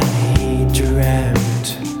that he dreamt.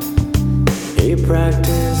 He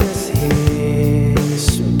practices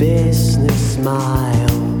his business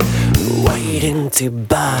smile, waiting to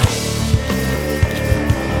buy.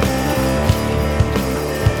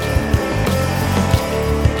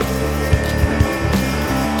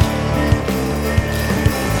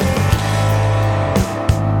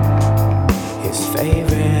 His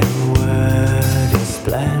favorite word is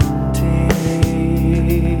plenty.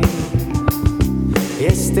 He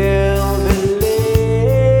still believes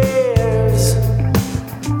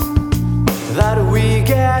that we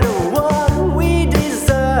get what we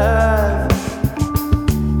deserve.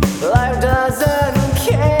 Life doesn't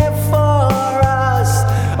care for us,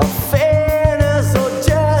 or fairness or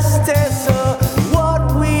justice or what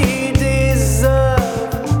we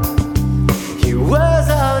deserve. He was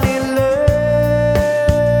an illusion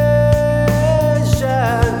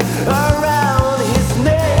around his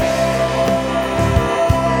neck.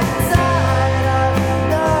 Tired of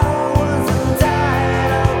no one's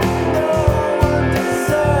tired of no one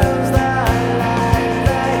deserves.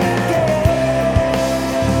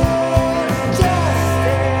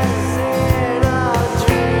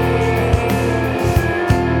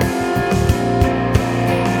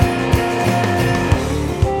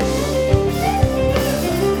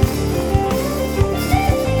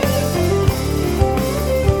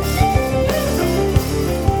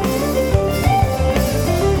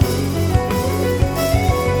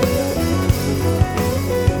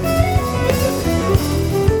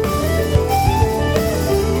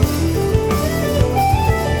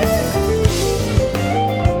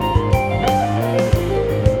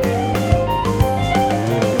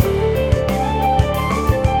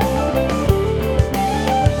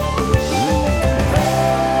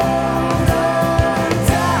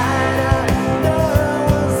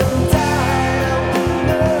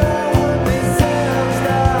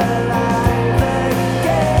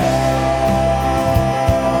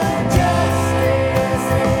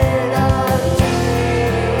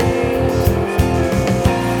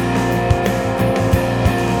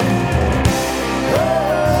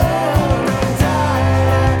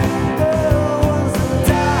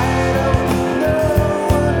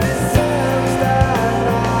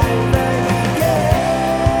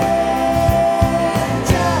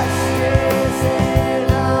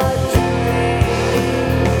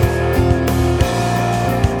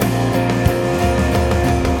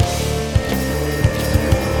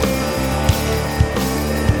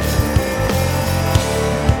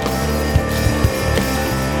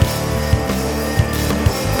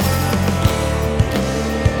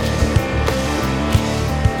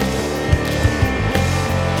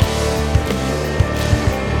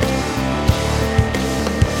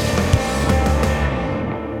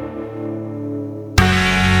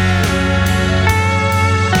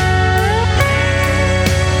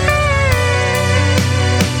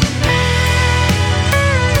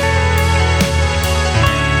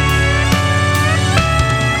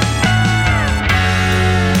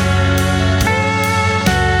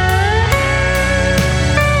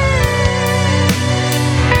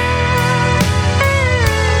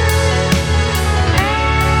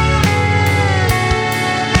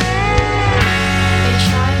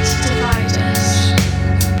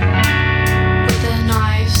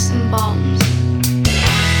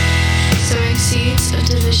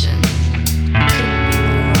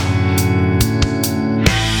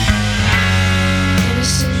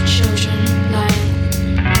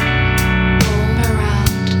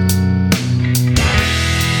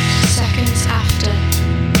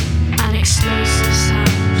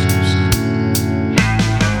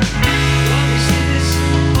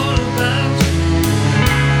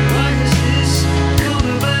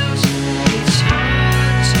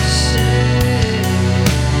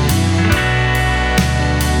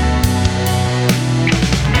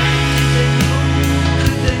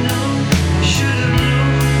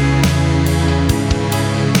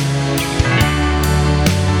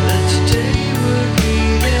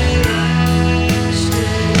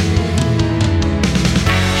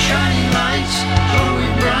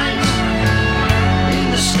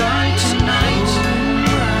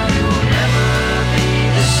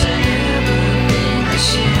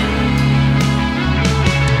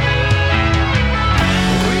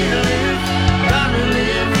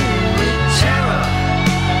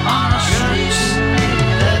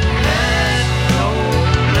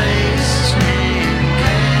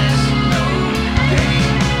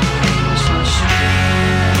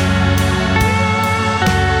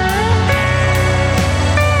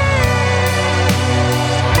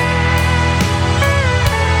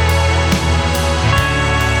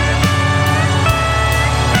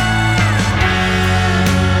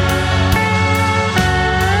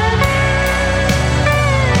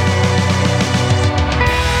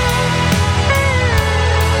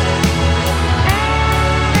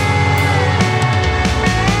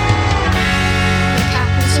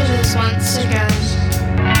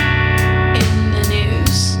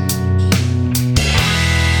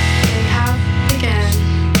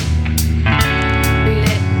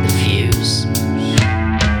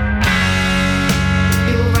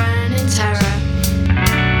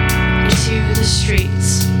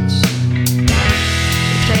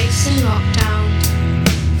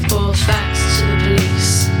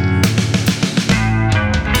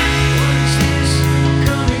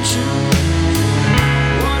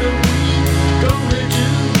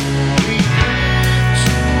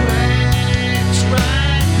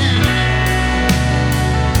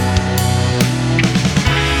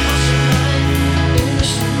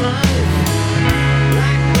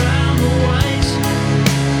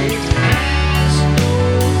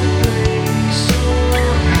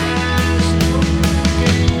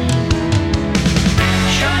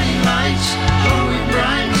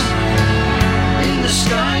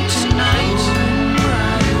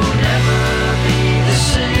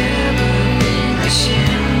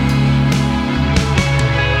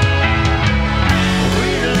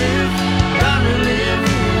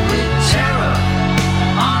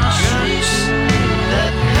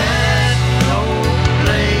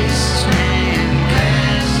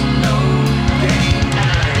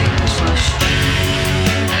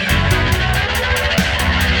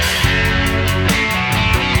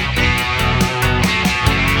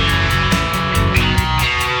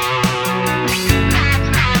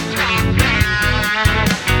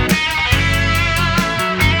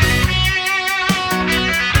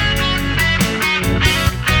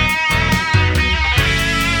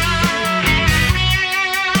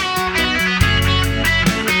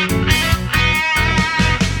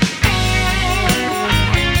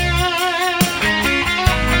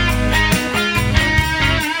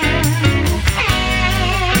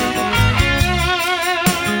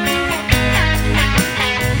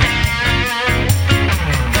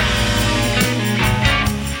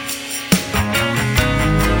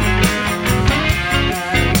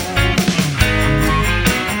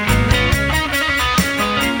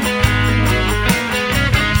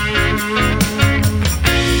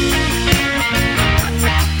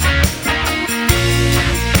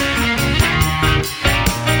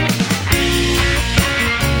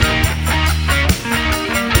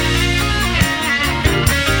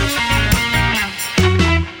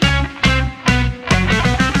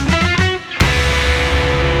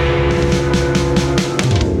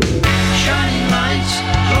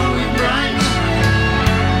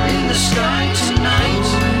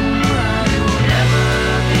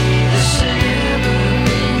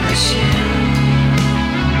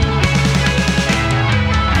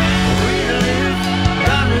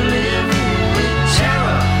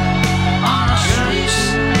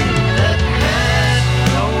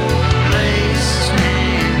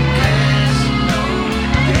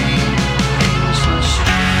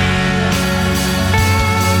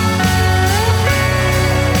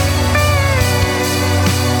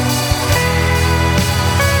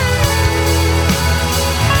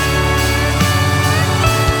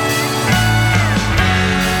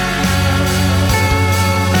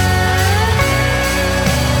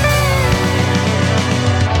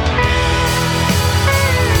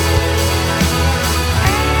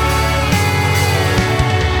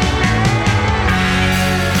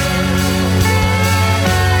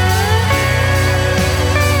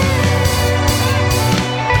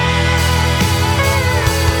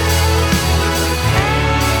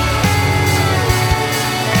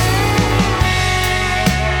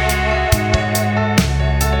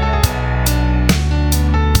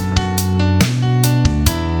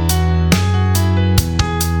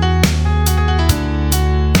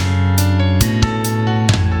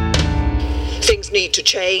 need to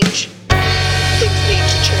change. Things need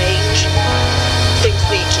to change. Things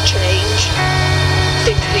need to change.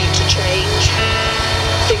 Things need to change.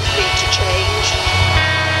 Things need to change.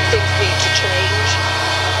 Things need to change.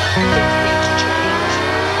 Things need to change.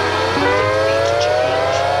 Things need to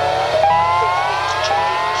change. Things need to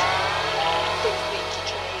change. Things need to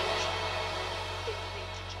change. Things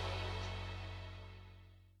need to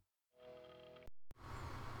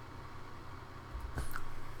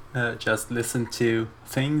change. Just listen to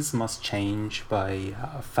Things Must Change by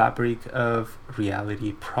Fabric of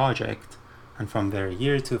Reality Project, and from their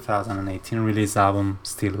year 2018 release album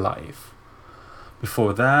Still Life.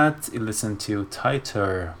 Before that, you listened to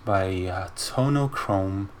Tighter by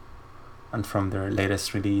Tonochrome, and from their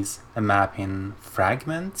latest release, A Map in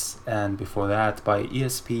Fragments, and before that, by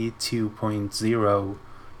ESP 2.0,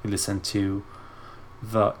 you listened to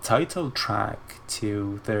the title track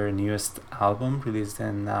to their newest album released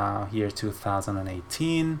in year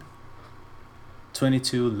 2018,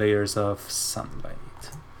 22 Layers of Sunlight.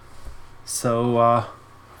 So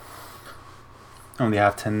only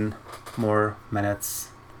have 10 more minutes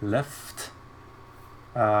left,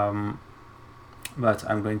 but I'm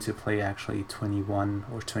going to play actually 21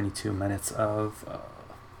 or 22 minutes of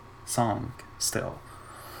song still.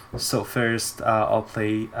 So first I'll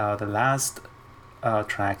play the last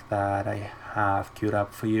track that I have queued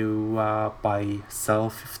up for you by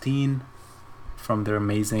Cell 15 from their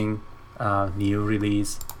amazing new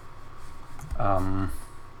release,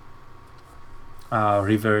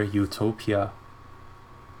 River Utopia.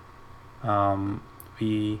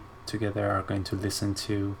 We together are going to listen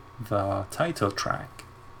to the title track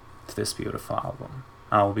to this beautiful album.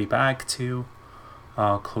 I'll be back to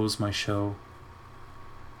close my show,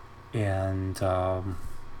 and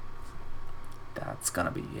that's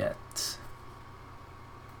gonna be it.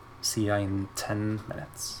 See ya in 10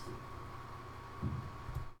 minutes.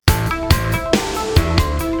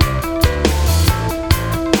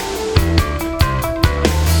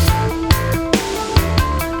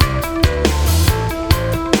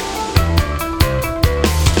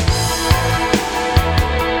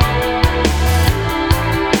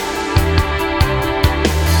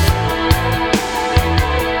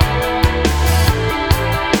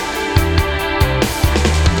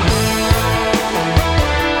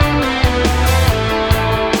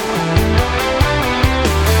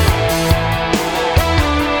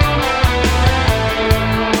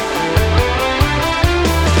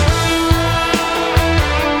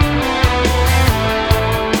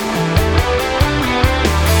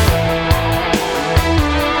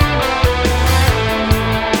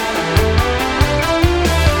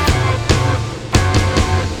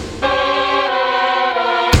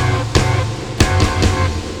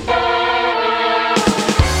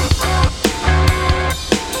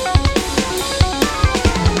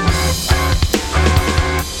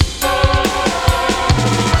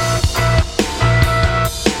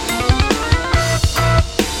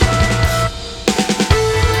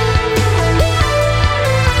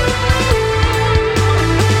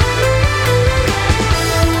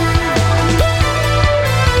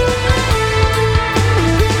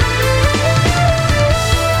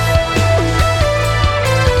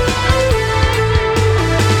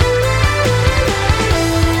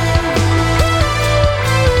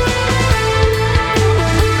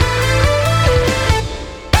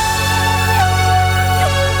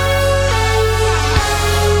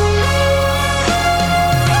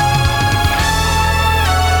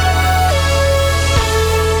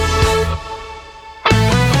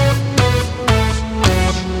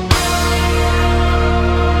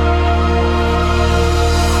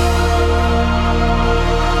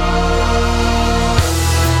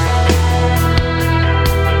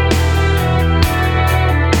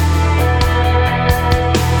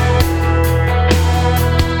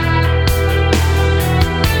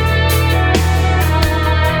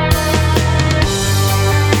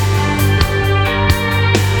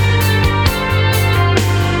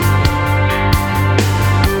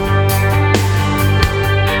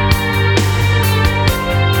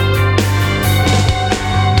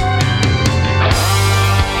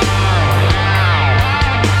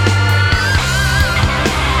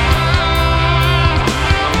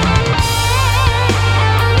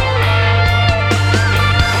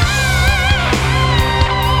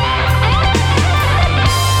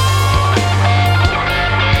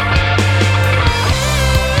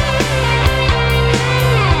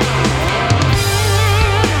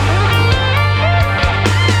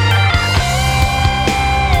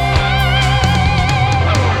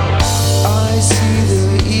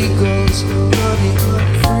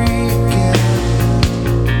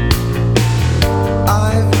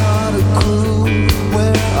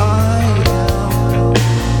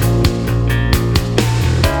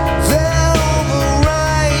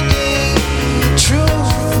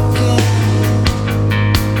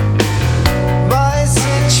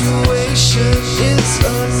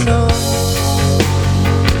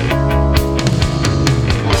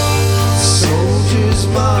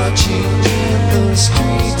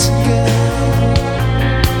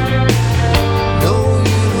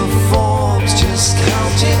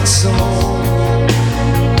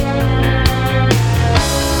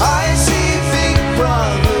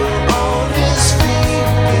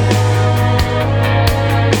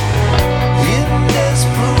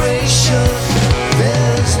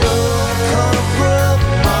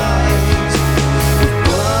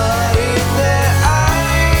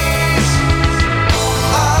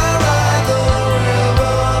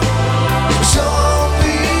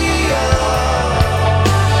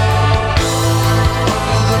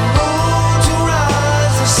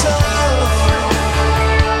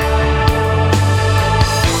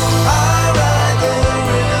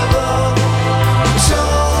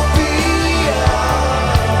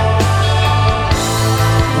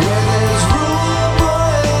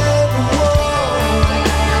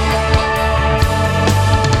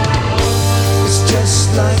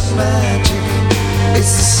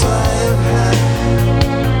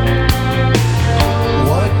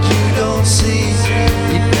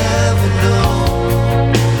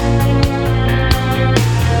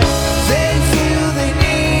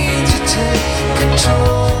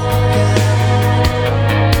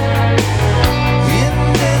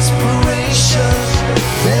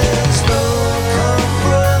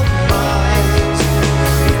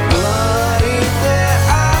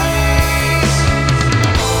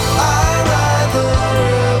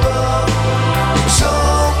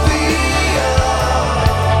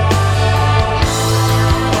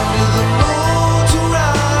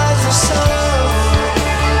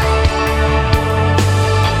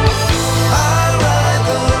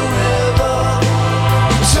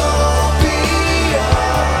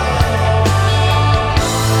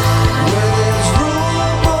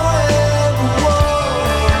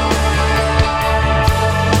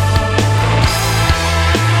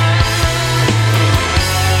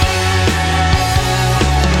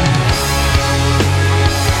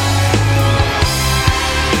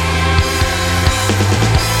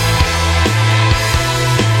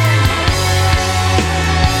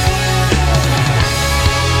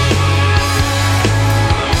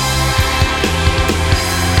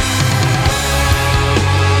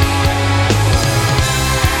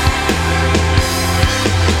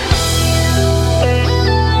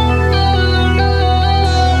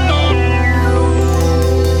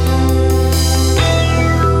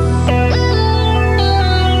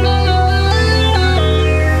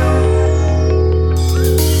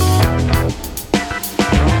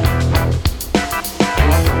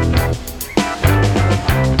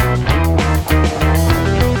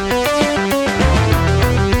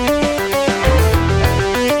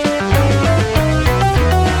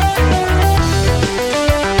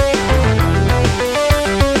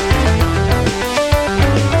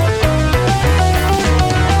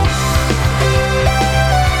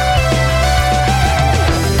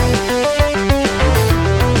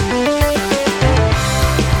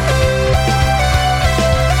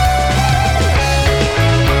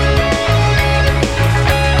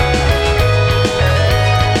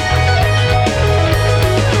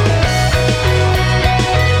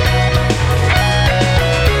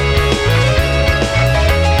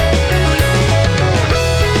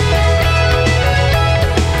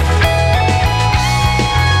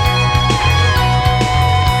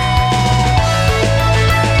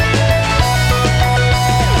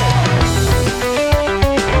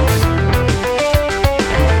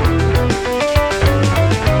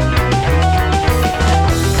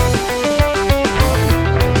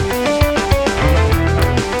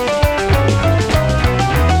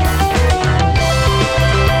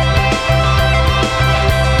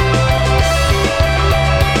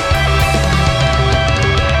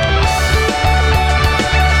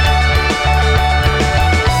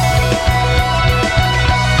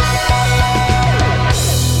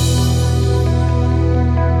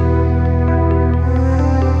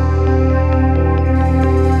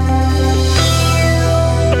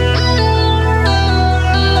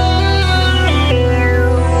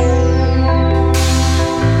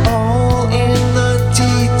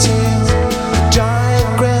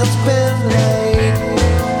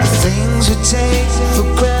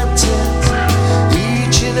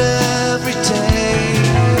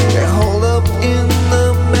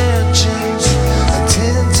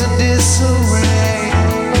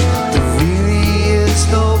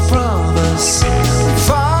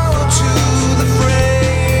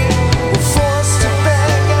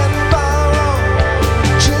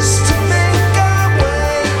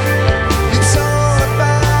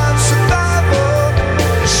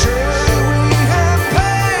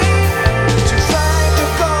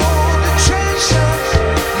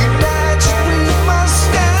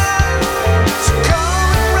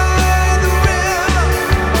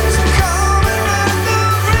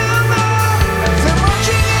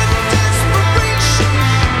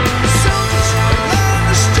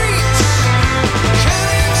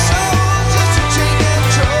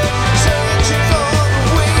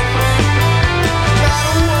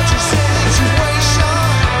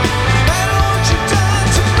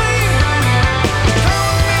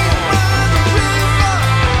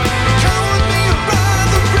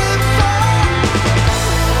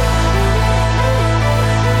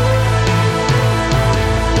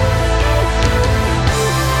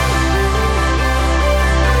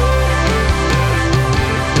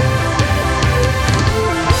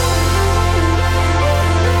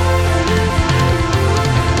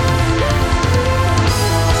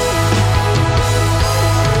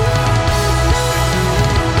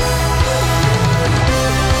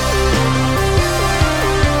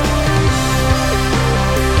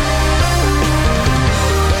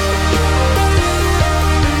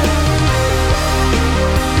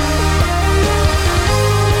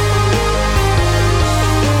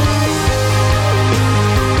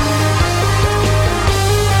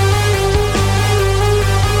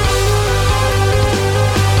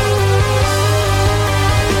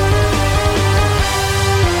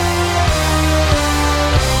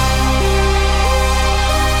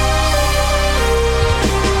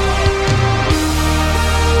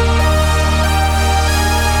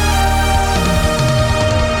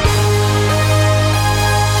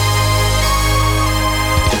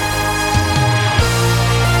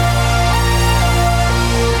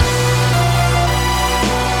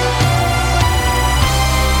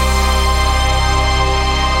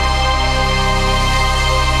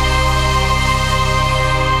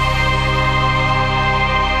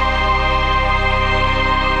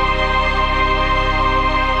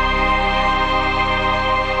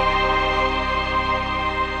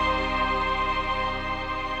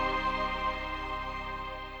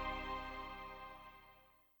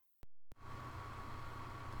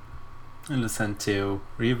 and listen to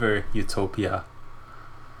River Utopia,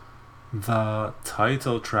 the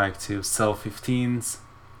title track to Cell 15's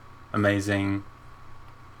amazing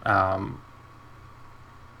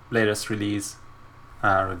latest release,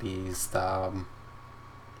 released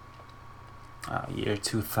year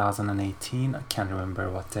 2018. I can't remember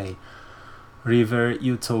what day. River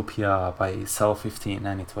Utopia by Cell 15,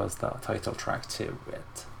 and it was the title track to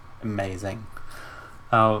it. Amazing.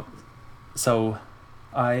 So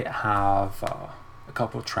I have a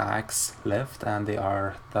couple tracks left, and they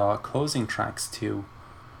are the closing tracks to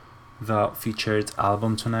the featured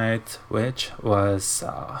album tonight, which was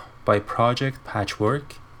by Project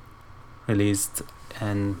Patchwork, released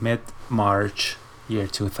in mid-March year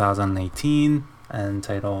 2018,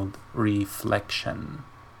 entitled Reflection.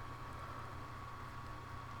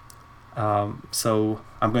 So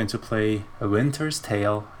I'm going to play A Winter's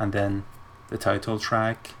Tale and then the title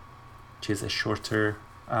track, which is a shorter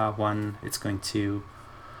one. It's going to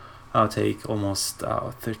take almost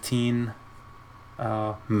 13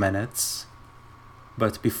 minutes.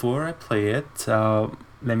 But before I play it,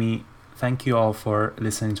 let me thank you all for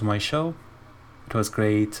listening to my show. It was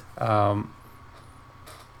great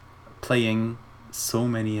playing so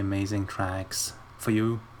many amazing tracks for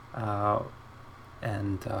you,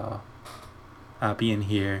 and being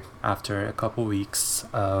here after a couple weeks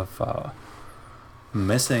of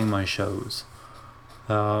missing my shows.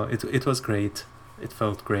 It was great. It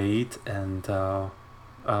felt great, and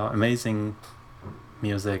amazing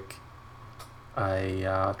music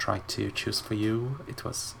I tried to choose for you. It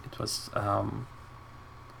was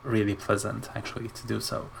really pleasant actually to do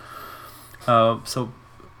so. So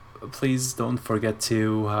please don't forget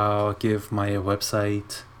to give my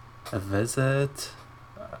website a visit.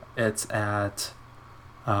 It's at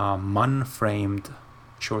munframed,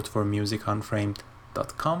 short for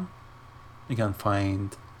music.unframed.com. You can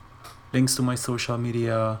find links to my social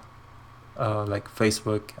media, like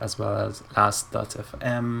Facebook, as well as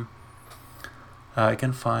last.fm. You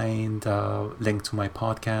can find a link to my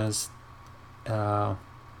podcast,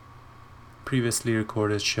 previously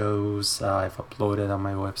recorded shows I've uploaded on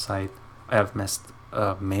my website. I have missed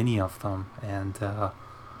many of them, and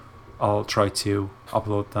I'll try to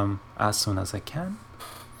upload them as soon as I can.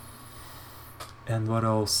 And what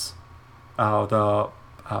else? The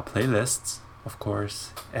playlists, of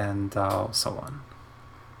course, and so on.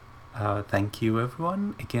 Thank you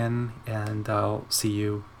everyone again, and I'll see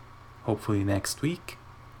you hopefully next week.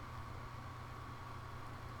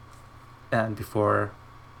 And before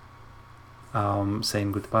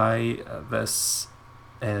saying goodbye, this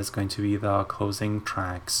is going to be the closing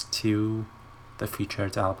tracks to the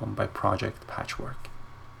featured album by Project Patchwork,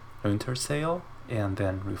 Winter's Tale, and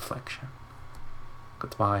then Reflection.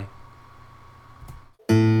 Goodbye.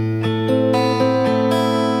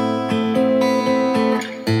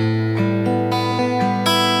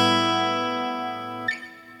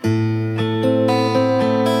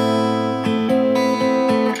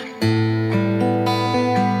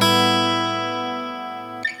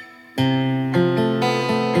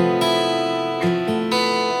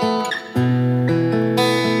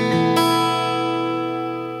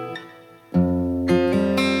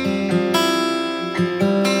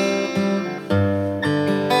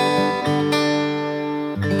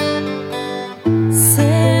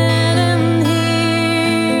 Sitting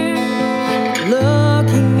here,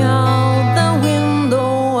 looking out the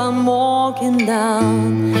window, I'm walking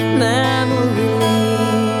down memory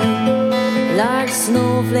lane, like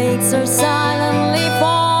snowflakes are silent.